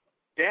you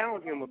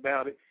down him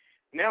about it,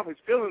 now his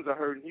feelings are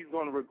hurt, and he's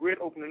going to regret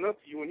opening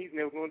up to you, and he's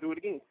never going to do it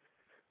again.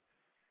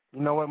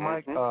 You know what,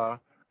 Mike?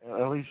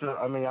 Alicia,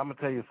 I mean, I'm going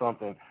to tell you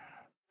something.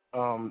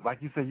 Like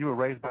you said, you were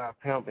raised by a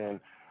pimp, and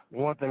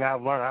one thing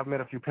I've learned, I've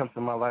met a few pimps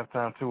in my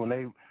lifetime, too,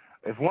 and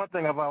if one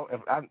thing if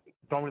I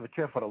don't really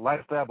care for the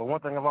lifestyle, but one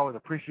thing I've always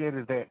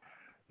appreciated is that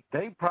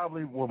they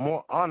probably were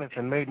more honest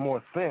and made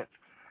more sense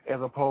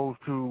as opposed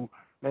to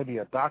maybe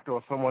a doctor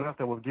or someone else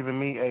that was giving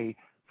me a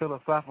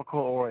philosophical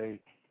or a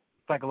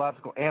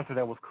psychological answer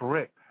that was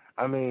correct.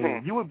 I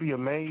mean, you would be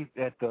amazed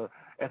at the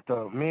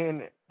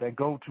men that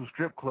go to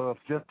strip clubs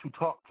just to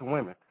talk to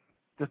women,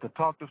 just to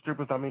talk to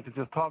strippers. I mean, to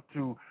just talk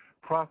to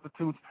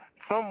prostitutes,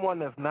 someone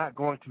that's not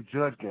going to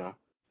judge them.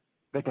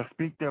 They can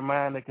speak their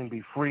mind. They can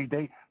be free.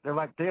 They're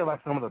like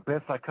some of the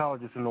best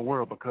psychologists in the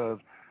world because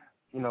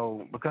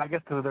I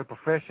guess because of their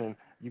profession,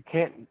 they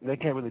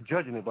can't really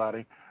judge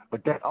anybody.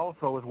 But that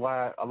also is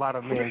why a lot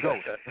of men go.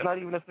 It's not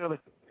even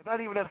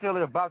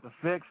necessarily about the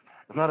sex.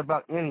 It's not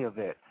about any of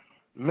that.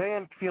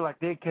 Men feel like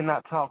they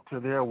cannot talk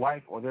to their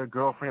wife or their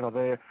girlfriend or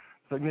their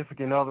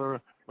significant other,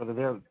 whether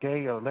they're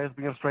gay or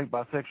lesbian, straight,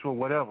 bisexual,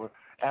 whatever,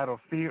 out of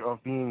fear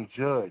of being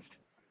judged.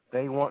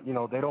 They want,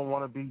 they don't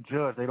want to be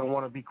judged. They don't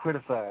want to be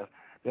criticized.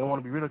 They don't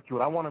want to be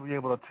ridiculed. I want to be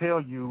able to tell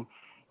you,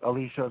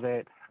 Alicia,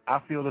 that I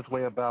feel this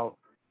way about,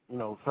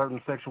 certain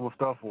sexual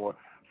stuff or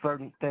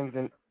certain things,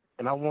 and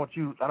I don't want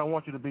you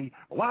to be,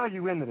 why are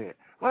you into that?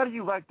 Why do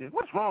you like this?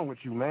 What's wrong with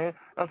you, man?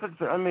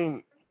 I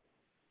mean,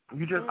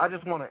 I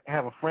just want to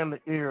have a friendly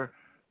ear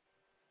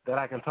that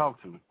I can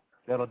talk to,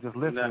 that'll just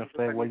listen and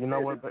say, well, you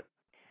know what, but.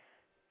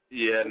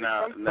 Yeah,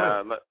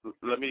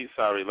 let me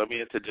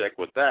interject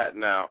with that.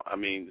 Now, I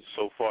mean,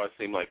 so far it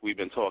seems like we've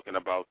been talking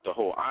about the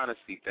whole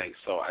honesty thing,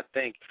 so I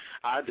think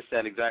I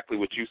understand exactly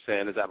what you're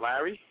saying. Is that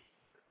Larry?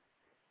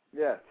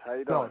 Yes, how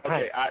you doing?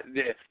 Okay, I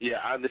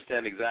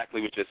understand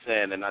exactly what you're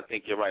saying, and I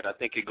think you're right. I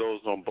think it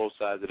goes on both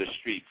sides of the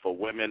street for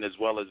women as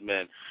well as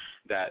men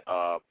that,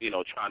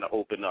 trying to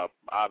open up.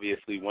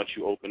 Obviously, once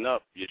you open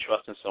up, you're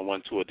trusting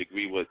someone to a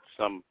degree with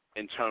some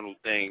internal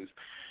things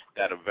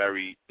that are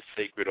very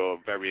sacred or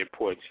very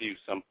important to you,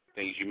 some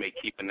things you may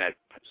keep in that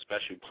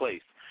special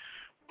place.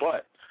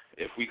 But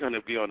if we're going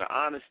to be on the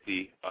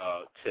honesty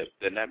tip,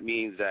 then that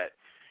means that,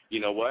 you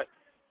know what,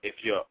 if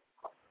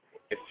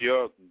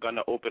you're going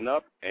to open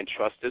up and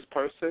trust this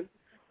person,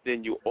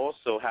 then you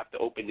also have to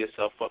open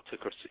yourself up to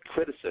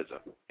criticism,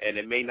 and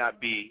it may not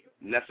be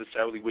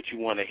necessarily what you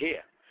want to hear.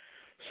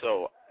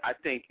 So I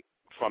think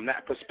from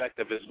that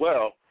perspective as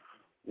well,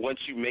 once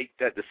you make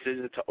that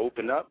decision to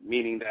open up,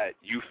 meaning that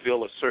you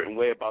feel a certain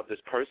way about this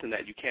person,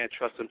 that you can't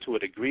trust them to a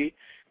degree,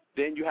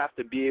 then you have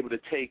to be able to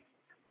take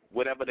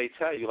whatever they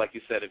tell you. Like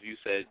you said, if you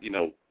said,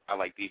 I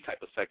like these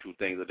type of sexual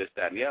things or this,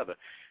 that, and the other,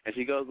 and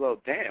she goes,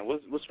 well, damn,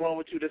 what's wrong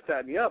with you, this,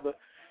 that, and the other,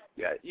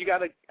 yeah, you got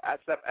to,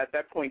 at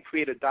that point,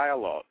 create a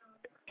dialogue.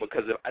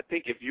 Because I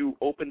think if you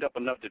opened up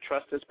enough to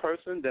trust this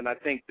person, then I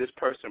think this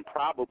person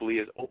probably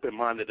is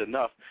open-minded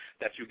enough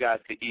that you guys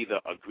could either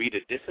agree to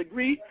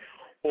disagree,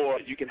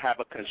 or you can have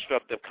a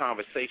constructive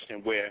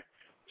conversation where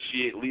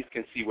she at least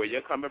can see where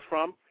you're coming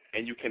from,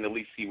 and you can at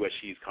least see where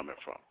she's coming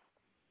from.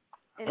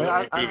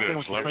 Let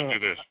me do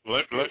this.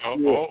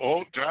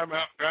 Time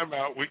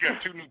out. We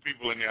got two new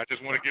people in there. I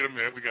just want to get them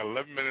in. We got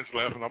 11 minutes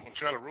left, and I'm going to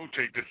try to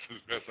rotate this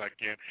as best I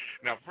can.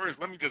 Now, first,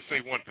 let me just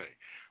say one thing.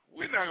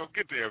 We're not going to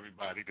get to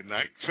everybody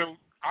tonight, so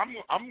I'm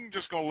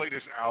just going to lay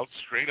this out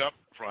straight up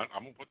front.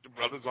 I'm going to put the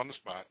brothers on the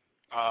spot.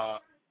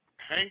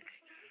 Hank,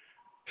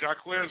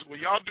 Jacquez,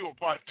 will y'all do a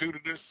part 2 to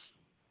this?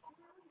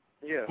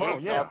 Yeah.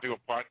 Y'all do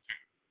a part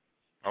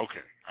 2.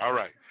 Okay. All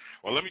right.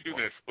 Well, let me do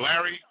this.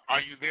 Larry,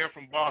 are you there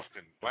from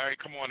Boston? Larry,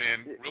 come on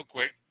in real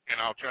quick, and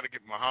I'll try to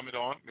get Muhammad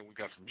on. Then we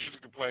got some music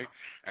to play,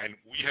 and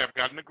we have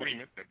got an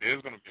agreement that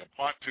there's going to be a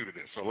part 2 to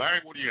this. So, Larry,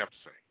 what do you have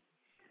to say?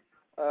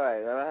 All right.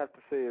 All I have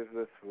to say is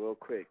this real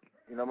quick.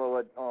 You remember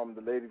what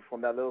the lady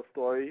from that little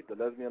story, the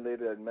lesbian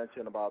lady that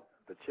mentioned about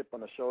the chip on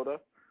the shoulder?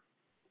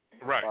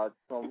 Right.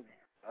 All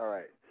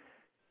right.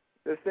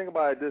 Let's think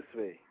about it this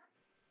way.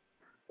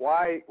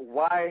 Why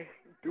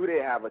do they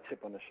have a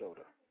chip on the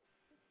shoulder?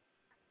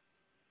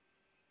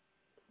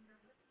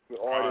 With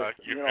all this,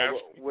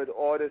 with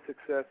all this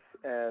success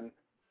and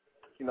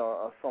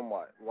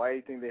somewhat, why do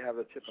you think they have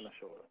a chip on the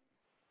shoulder?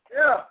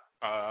 Yeah.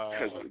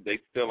 Because they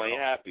still ain't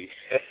happy.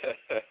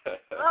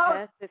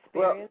 Past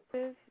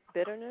experiences,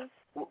 bitterness.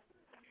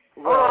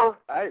 Well,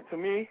 to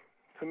me,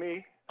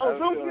 I have a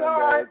feeling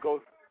that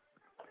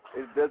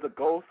there's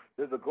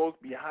a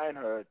ghost behind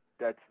her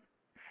that's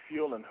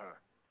fueling her,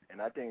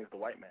 and I think it's the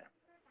white man.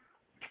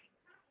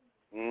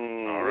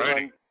 All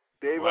right.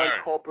 They run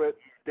corporate.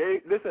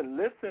 Listen.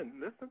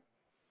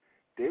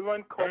 They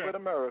run corporate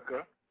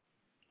America.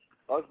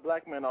 Us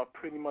black men are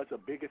pretty much the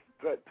biggest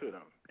threat to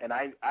them, and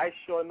I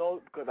sure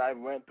know because I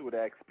went through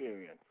that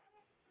experience.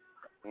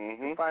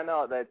 To find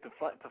out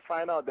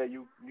that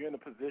you're in a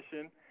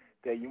position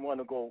that you want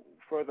to go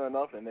further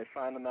enough, and they're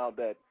finding out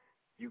that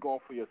you're going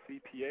for your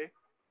CPA.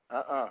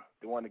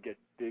 They want to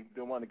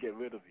get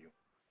rid of you.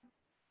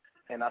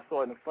 And I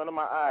saw it in front of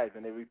my eyes,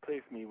 and they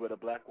replaced me with a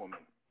black woman.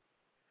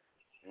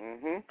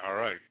 All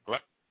right.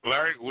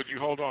 Larry, would you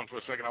hold on for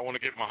a second? I want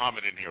to get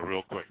Muhammad in here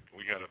real quick.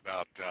 We got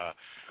about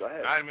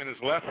 9 minutes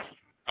left.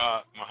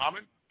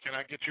 Muhammad, can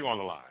I get you on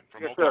the line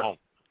from Oklahoma? Sir.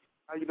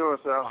 How you doing,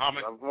 sir?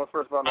 Muhammad,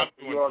 First of all,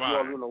 you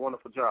all doing a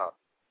wonderful job.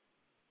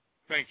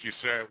 Thank you,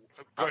 sir.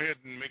 Go ahead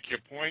and make your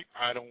point.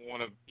 I don't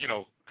want to,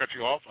 cut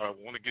you off. I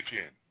want to get you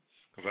in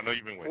because I know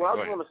you've been waiting. Well,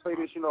 I just want to say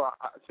this.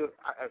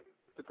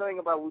 The thing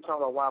about we talk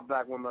about why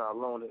black women are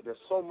alone, there's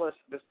so much.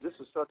 This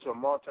is such a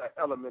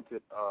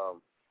multi-elemented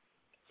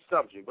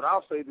subject. But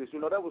I'll say this.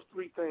 There was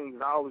 3 things,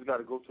 and I always got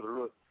to go to the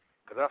root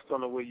because that's the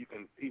only way you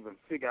can even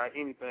figure out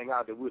anything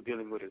out that we're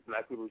dealing with as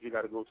black people. You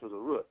got to go to the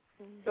root.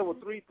 There were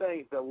 3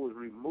 things that was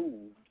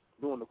removed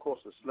during the course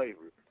of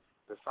slavery: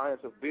 the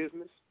science of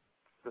business,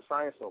 the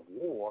science of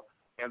war,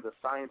 and the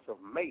science of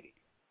mating.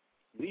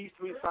 These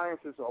 3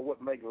 sciences are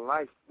what make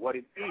life what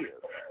it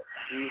is.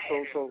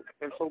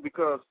 So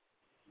because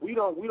we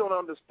don't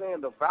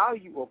understand the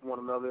value of one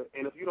another,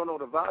 and if you don't know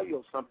the value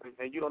of something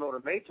and you don't know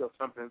the nature of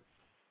something,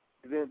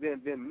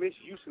 then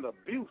misuse and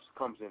abuse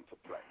comes into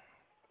play.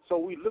 So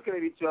we looking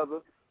at each other,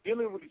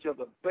 dealing with each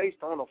other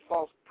based on a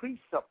false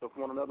precept of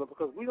one another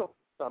because we don't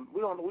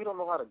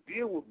know how to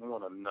deal with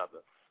one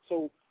another.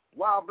 So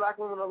while black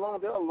women are alone,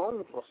 they're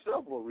alone for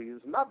several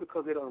reasons, not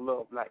because they don't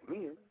love black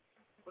men,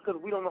 because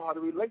we don't know how to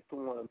relate to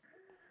one another.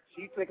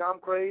 She think I'm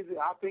crazy,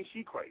 I think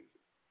she crazy.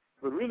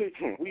 But really,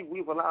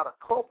 we've allowed a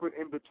culprit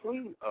in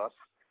between us,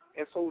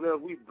 and so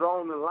that we've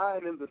drawn the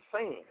line in the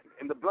sand.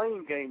 And the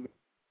blame game is,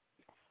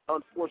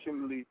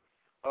 unfortunately,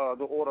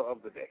 the order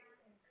of the day.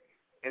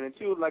 And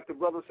until, like the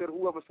brother said,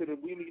 whoever said that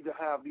we need to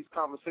have these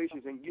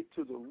conversations and get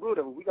to the root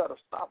of it, we got to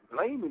stop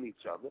blaming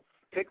each other.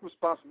 Take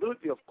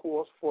responsibility, of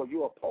course, for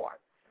your part.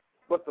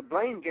 But the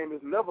blame game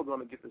is never going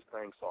to get this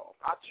thing solved.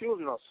 Our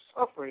children are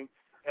suffering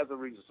as a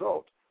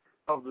result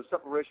of the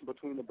separation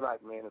between the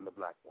black man and the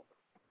black woman.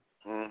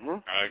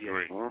 I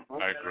agree.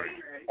 I agree.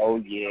 Oh,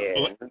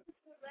 yeah.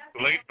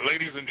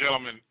 Ladies and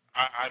gentlemen,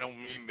 I don't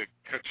mean to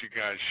cut you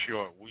guys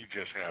short. We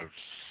just have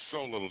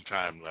so little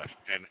time left,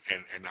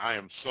 and I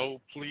am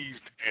so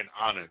pleased and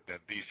honored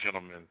that these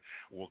gentlemen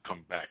will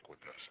come back with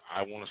us.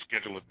 I want to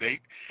schedule a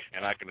date,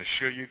 and I can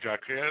assure you,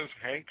 Jaquez,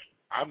 Hank,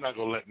 I'm not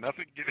going to let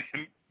nothing get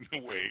in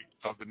the way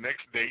of the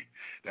next date.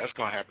 That's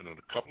going to happen in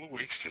a couple of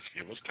weeks. Just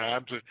give us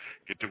time to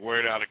get the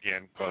word out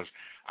again, because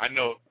I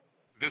know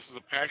this is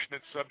a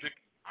passionate subject.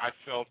 I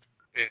felt,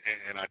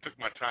 and I took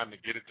my time to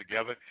get it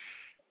together,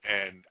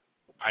 and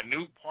I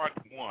knew part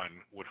 1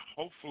 would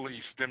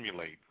hopefully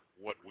stimulate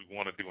what we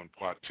want to do in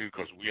part 2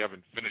 because we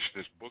haven't finished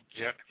this book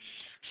yet.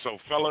 So,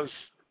 fellas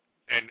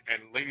and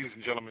ladies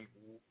and gentlemen,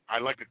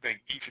 I'd like to thank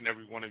each and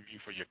every one of you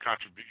for your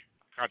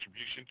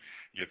contribution,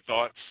 your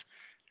thoughts.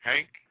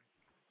 Hank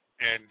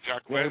and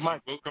Jaquez,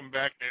 you will come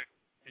back.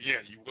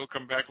 You will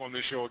come back on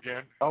this show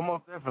again?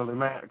 Almost definitely,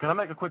 man. Can I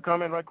make a quick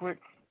comment right quick?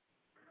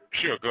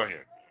 Sure, go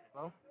ahead.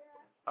 Hello?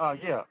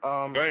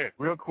 Go ahead.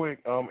 Real quick,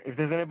 if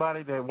there's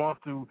anybody that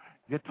wants to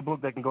get the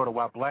book, they can go to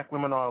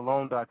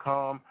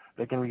whyblackwomenarealone.com.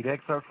 They can read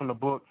excerpts from the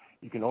book.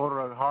 You can order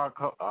a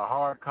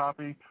hard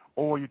copy,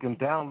 or you can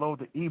download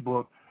the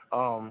ebook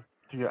to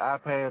your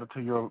iPad or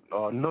to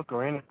your Nook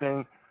or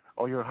anything,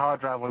 or your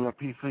hard drive on your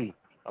PC.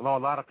 I know a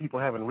lot of people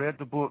haven't read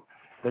the book.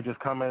 They're just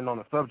commenting on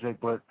the subject,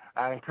 but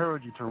I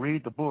encourage you to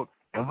read the book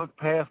and look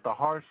past the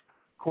harsh,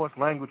 coarse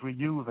language we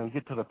use and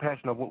get to the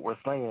passion of what we're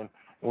saying,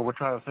 what we're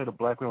trying to say to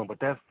black women. But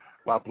that's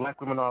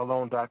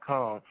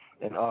whyblackwomenarealone.com.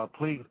 And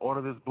please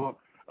order this book.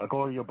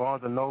 Go to your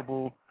Barnes &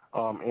 Noble,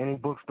 any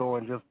bookstore,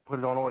 and just put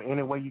it on order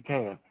any way you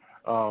can.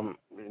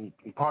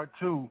 In part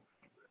 2,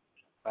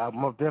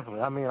 most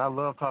definitely. I mean, I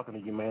love talking to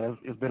you, man.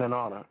 It's been an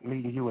honor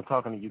meeting you and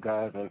talking to you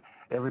guys and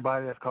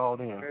everybody that's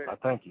called in. I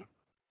thank you.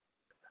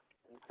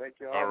 Thank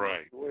you. All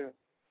right.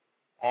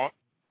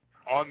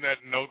 on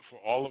that note, for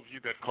all of you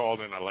that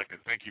called in, I'd like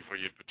to thank you for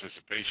your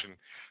participation.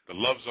 The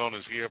Love Zone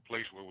is here, a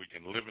place where we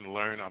can live and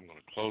learn. I'm going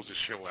to close the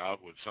show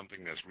out with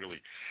something that's really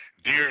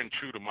dear and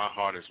true to my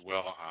heart as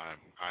well. I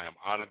am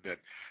honored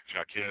that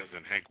Jaquez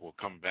and Hank will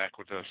come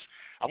back with us.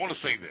 I want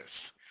to say this.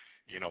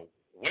 You know,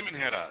 women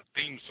had a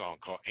theme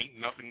song called Ain't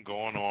Nothing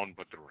Going On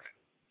But the Rent.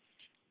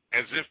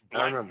 As if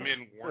black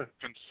men weren't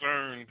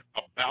concerned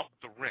about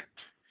the rent.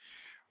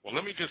 Well,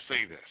 let me just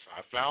say this.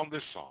 I found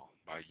this song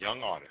by a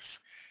young artist.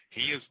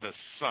 He is the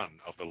son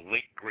of the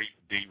late, great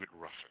David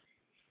Ruffin.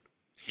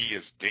 He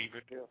is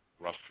David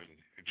Ruffin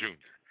Jr.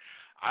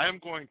 I am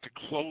going to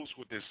close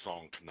with this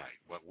song tonight,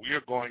 but we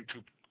are going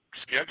to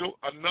schedule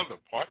another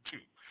part 2,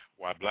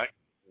 Why Black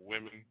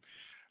Women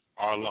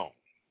Are Alone.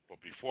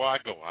 But before I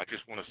go, I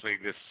just want to say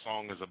this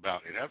song is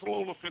about, it has a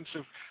little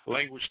offensive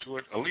language to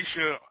it.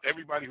 Alicia,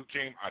 everybody who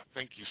came, I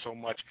thank you so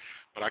much.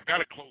 But I got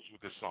to close with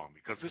this song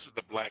because this is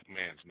the black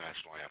man's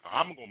national anthem.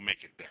 I'm going to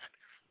make it that.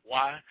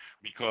 Why?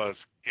 Because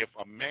if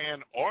a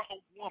man or a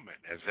woman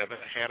has ever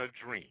had a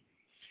dream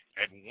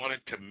and wanted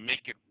to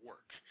make it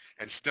work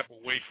and step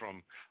away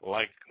from,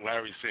 like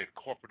Larry said,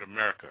 corporate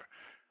America,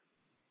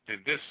 then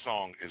this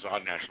song is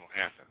our national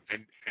anthem.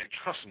 And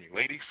trust me,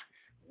 ladies,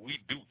 we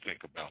do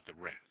think about the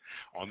rent.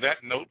 On that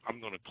note, I'm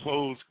going to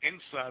close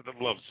Inside the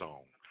Love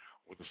Zone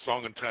with a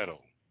song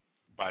entitled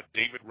by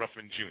David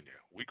Ruffin Jr.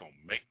 We're going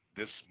to make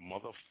this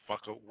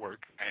motherfucker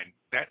work, and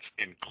that's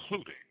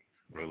including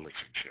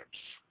relationships.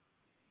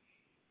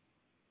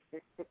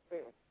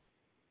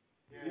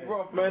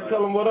 Man,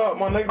 tell him what up,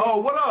 my nigga. Oh,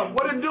 what up?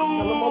 What it do?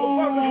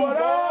 What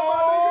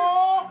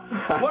up,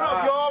 What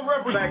up, y'all?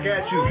 Represent back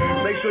at you.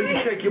 Make sure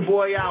you check your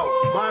boy out.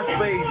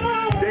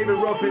 MySpace, David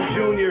Ruffin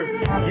Jr.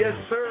 Yes,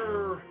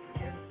 sir.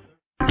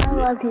 I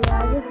love you.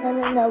 I just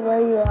want to know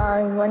where you are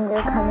and when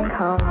you're coming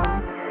home.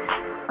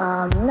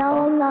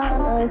 No, I'm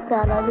not really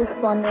sad. I'm just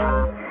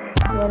wondering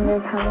when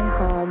you're coming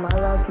home. I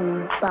love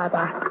you.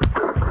 Bye-bye.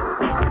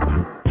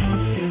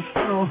 It's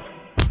so hard.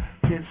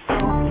 Yes, sir.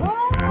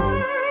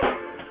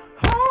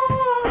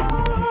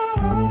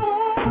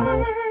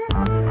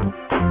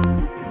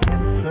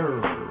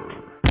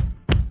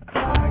 I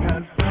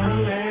got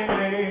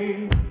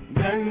something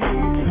that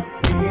needs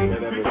to be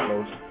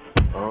fixed.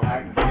 I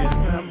guess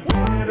I'm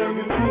better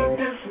make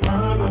this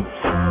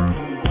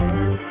motherfucking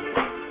work.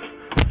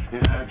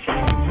 And I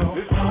can't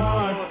go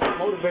hard.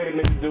 Motivated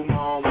me to do my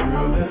own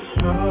This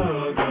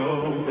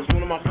struggle. It's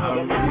one of my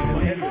songs. I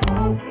really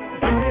hope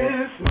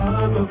this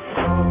motherfucking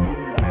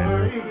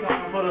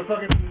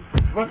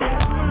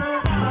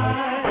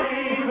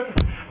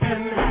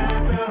and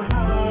have to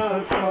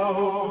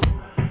hustle.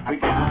 I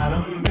gotta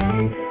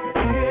make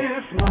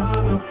this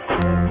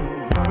motherfucker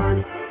work.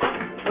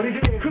 What he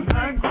did? 'Cause I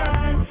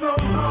grind so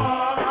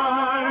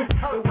hard,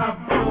 I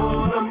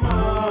pull the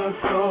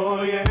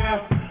muscle, yeah.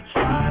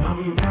 Trying to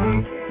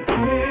make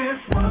this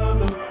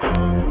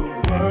motherfucker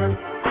work.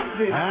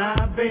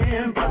 I've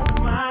been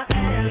putting my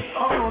ass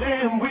all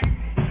damn week,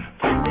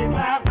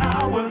 55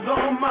 hours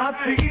on my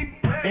feet.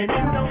 And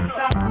it don't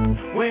stop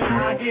when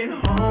I get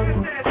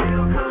home.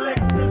 Still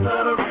collecting,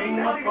 ring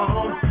my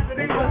phone.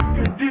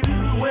 What to do?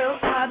 Well,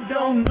 I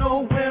don't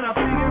know. When I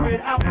figure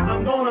it out,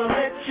 I'm gonna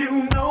let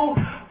you know.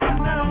 But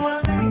now I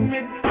lay me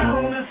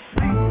down to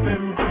sleep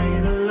and pray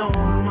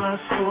alone. My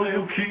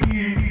soul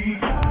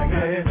keep. I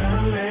get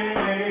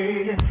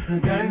LA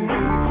that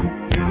needs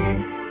to eat.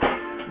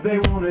 They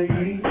wanna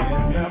eat,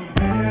 and I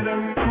better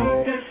make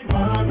this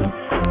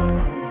motherfucker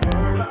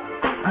work.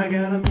 I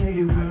gotta make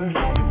it work.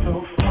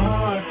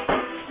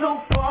 So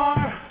far,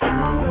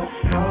 the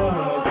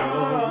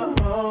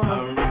struggle. I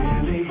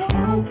really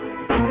hope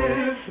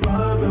this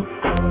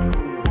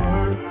motherfucker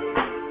work.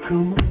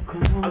 Come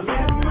on. I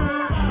live my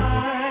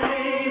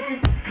life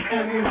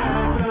and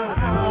have to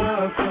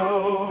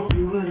hustle.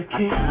 Do what I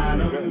can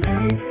to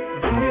make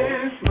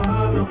this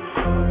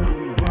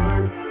motherfucker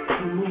work.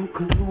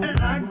 Come on. And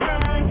I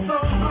grind so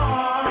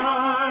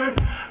hard,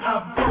 I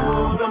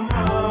pull the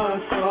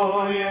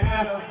muscle,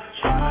 yeah.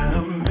 Trying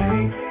to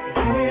make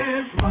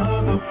this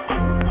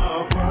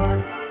motherfucker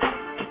work.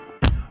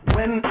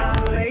 When I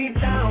lay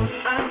down,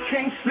 I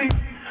can't sleep.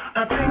 I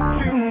think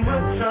too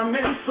much, I'm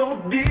in so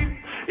deep.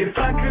 If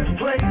I could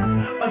play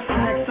a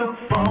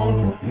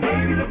saxophone,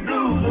 maybe the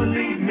blues would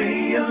leave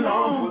me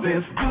alone.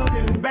 There's good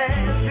and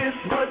bad, this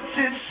much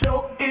is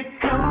sure.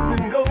 It comes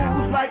and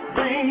goes like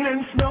rain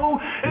and snow.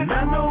 And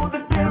I know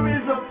that there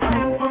is a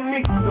plan for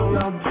me, so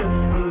I'll just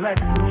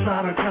relax and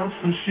try to count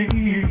some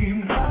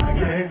sheep. I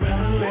can't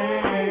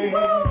lay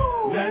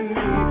that needs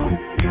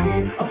to be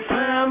a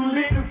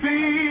family to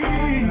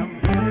feed. I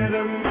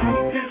better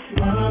make this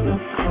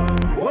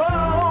motherfucker.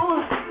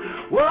 Whoa,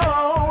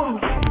 whoa,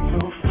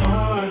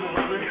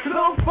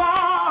 so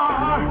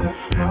far, the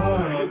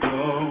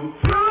struggle,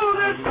 through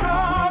the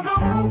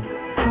struggle,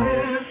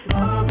 this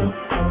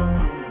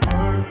motherfucker.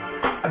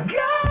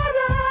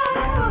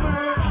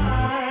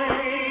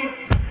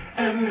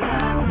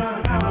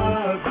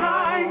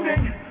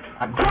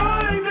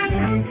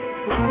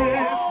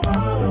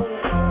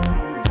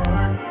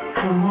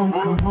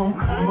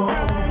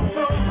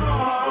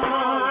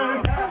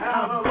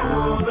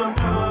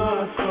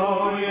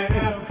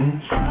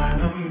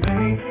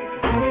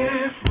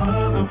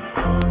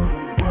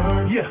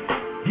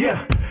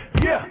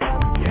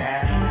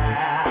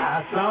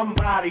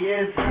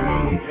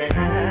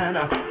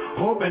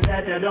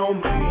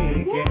 don't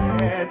make it.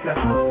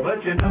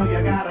 But you know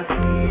you gotta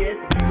see it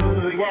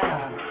through,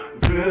 yeah,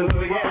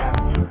 through, yeah.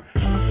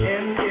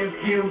 And if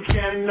you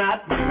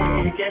cannot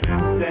make it,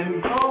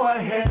 then go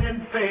ahead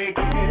and fake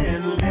it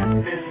and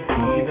let this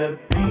be the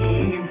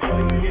theme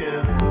for you,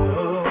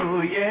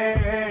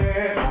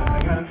 yeah.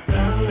 I got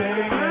family,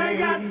 I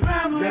got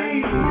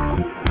family,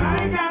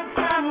 I got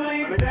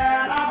family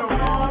that I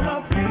wanna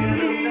be.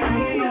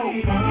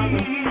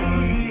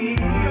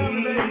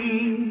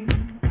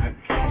 I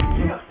can't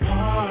get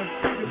far,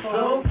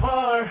 so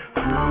far,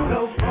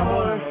 so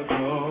far.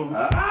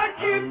 I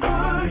keep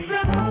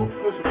pushing,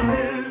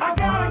 I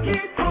gotta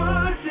keep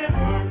pushing,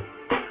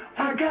 I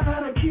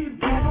gotta keep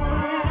going.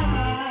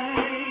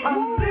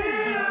 I'm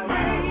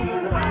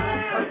living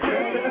life.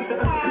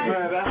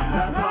 That's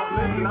how I'm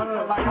living. I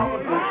feel like I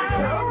was.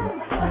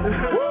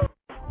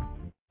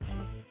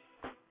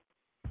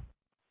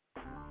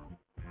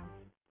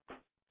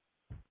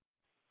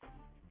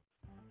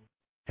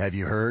 Have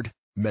you heard?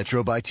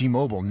 Metro by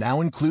T-Mobile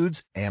now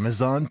includes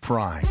Amazon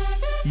Prime.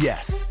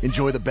 Yes,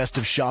 enjoy the best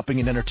of shopping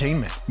and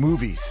entertainment,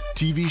 movies,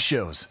 TV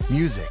shows,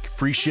 music,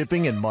 free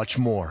shipping, and much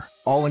more.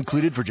 All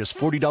included for just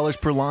 $40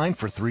 per line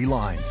for 3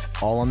 lines.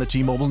 All on the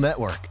T-Mobile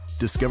network.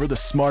 Discover the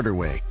smarter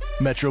way.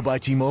 Metro by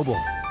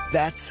T-Mobile.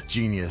 That's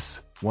genius.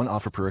 One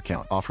offer per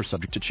account. Offer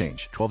subject to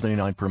change.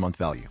 $12.99 per month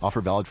value.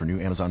 Offer valid for new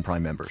Amazon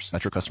Prime members.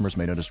 Metro customers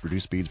may notice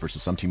reduced speeds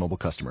versus some T-Mobile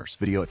customers.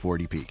 Video at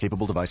 480p.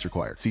 Capable device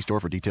required. See store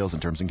for details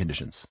and terms and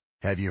conditions.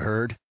 Have you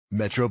heard?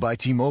 Metro by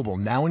T-Mobile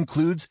now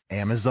includes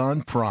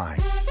Amazon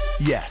Prime.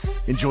 Yes,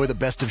 enjoy the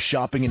best of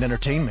shopping and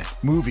entertainment,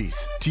 movies,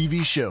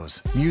 TV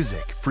shows,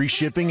 music, free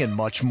shipping, and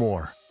much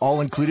more. All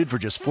included for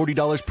just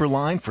 $40 per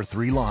line for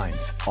 3 lines.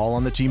 All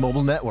on the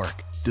T-Mobile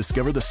network.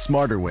 Discover the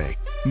smarter way.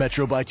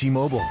 Metro by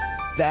T-Mobile.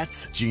 That's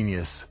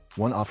genius.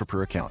 One offer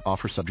per account.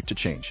 Offer subject to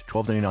change.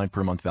 $12.99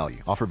 per month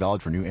value. Offer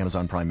valid for new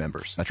Amazon Prime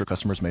members. Metro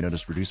customers may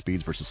notice reduced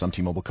speeds versus some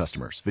T-Mobile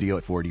customers. Video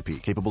at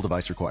 480p. Capable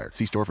device required.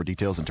 See store for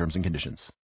details and terms and conditions.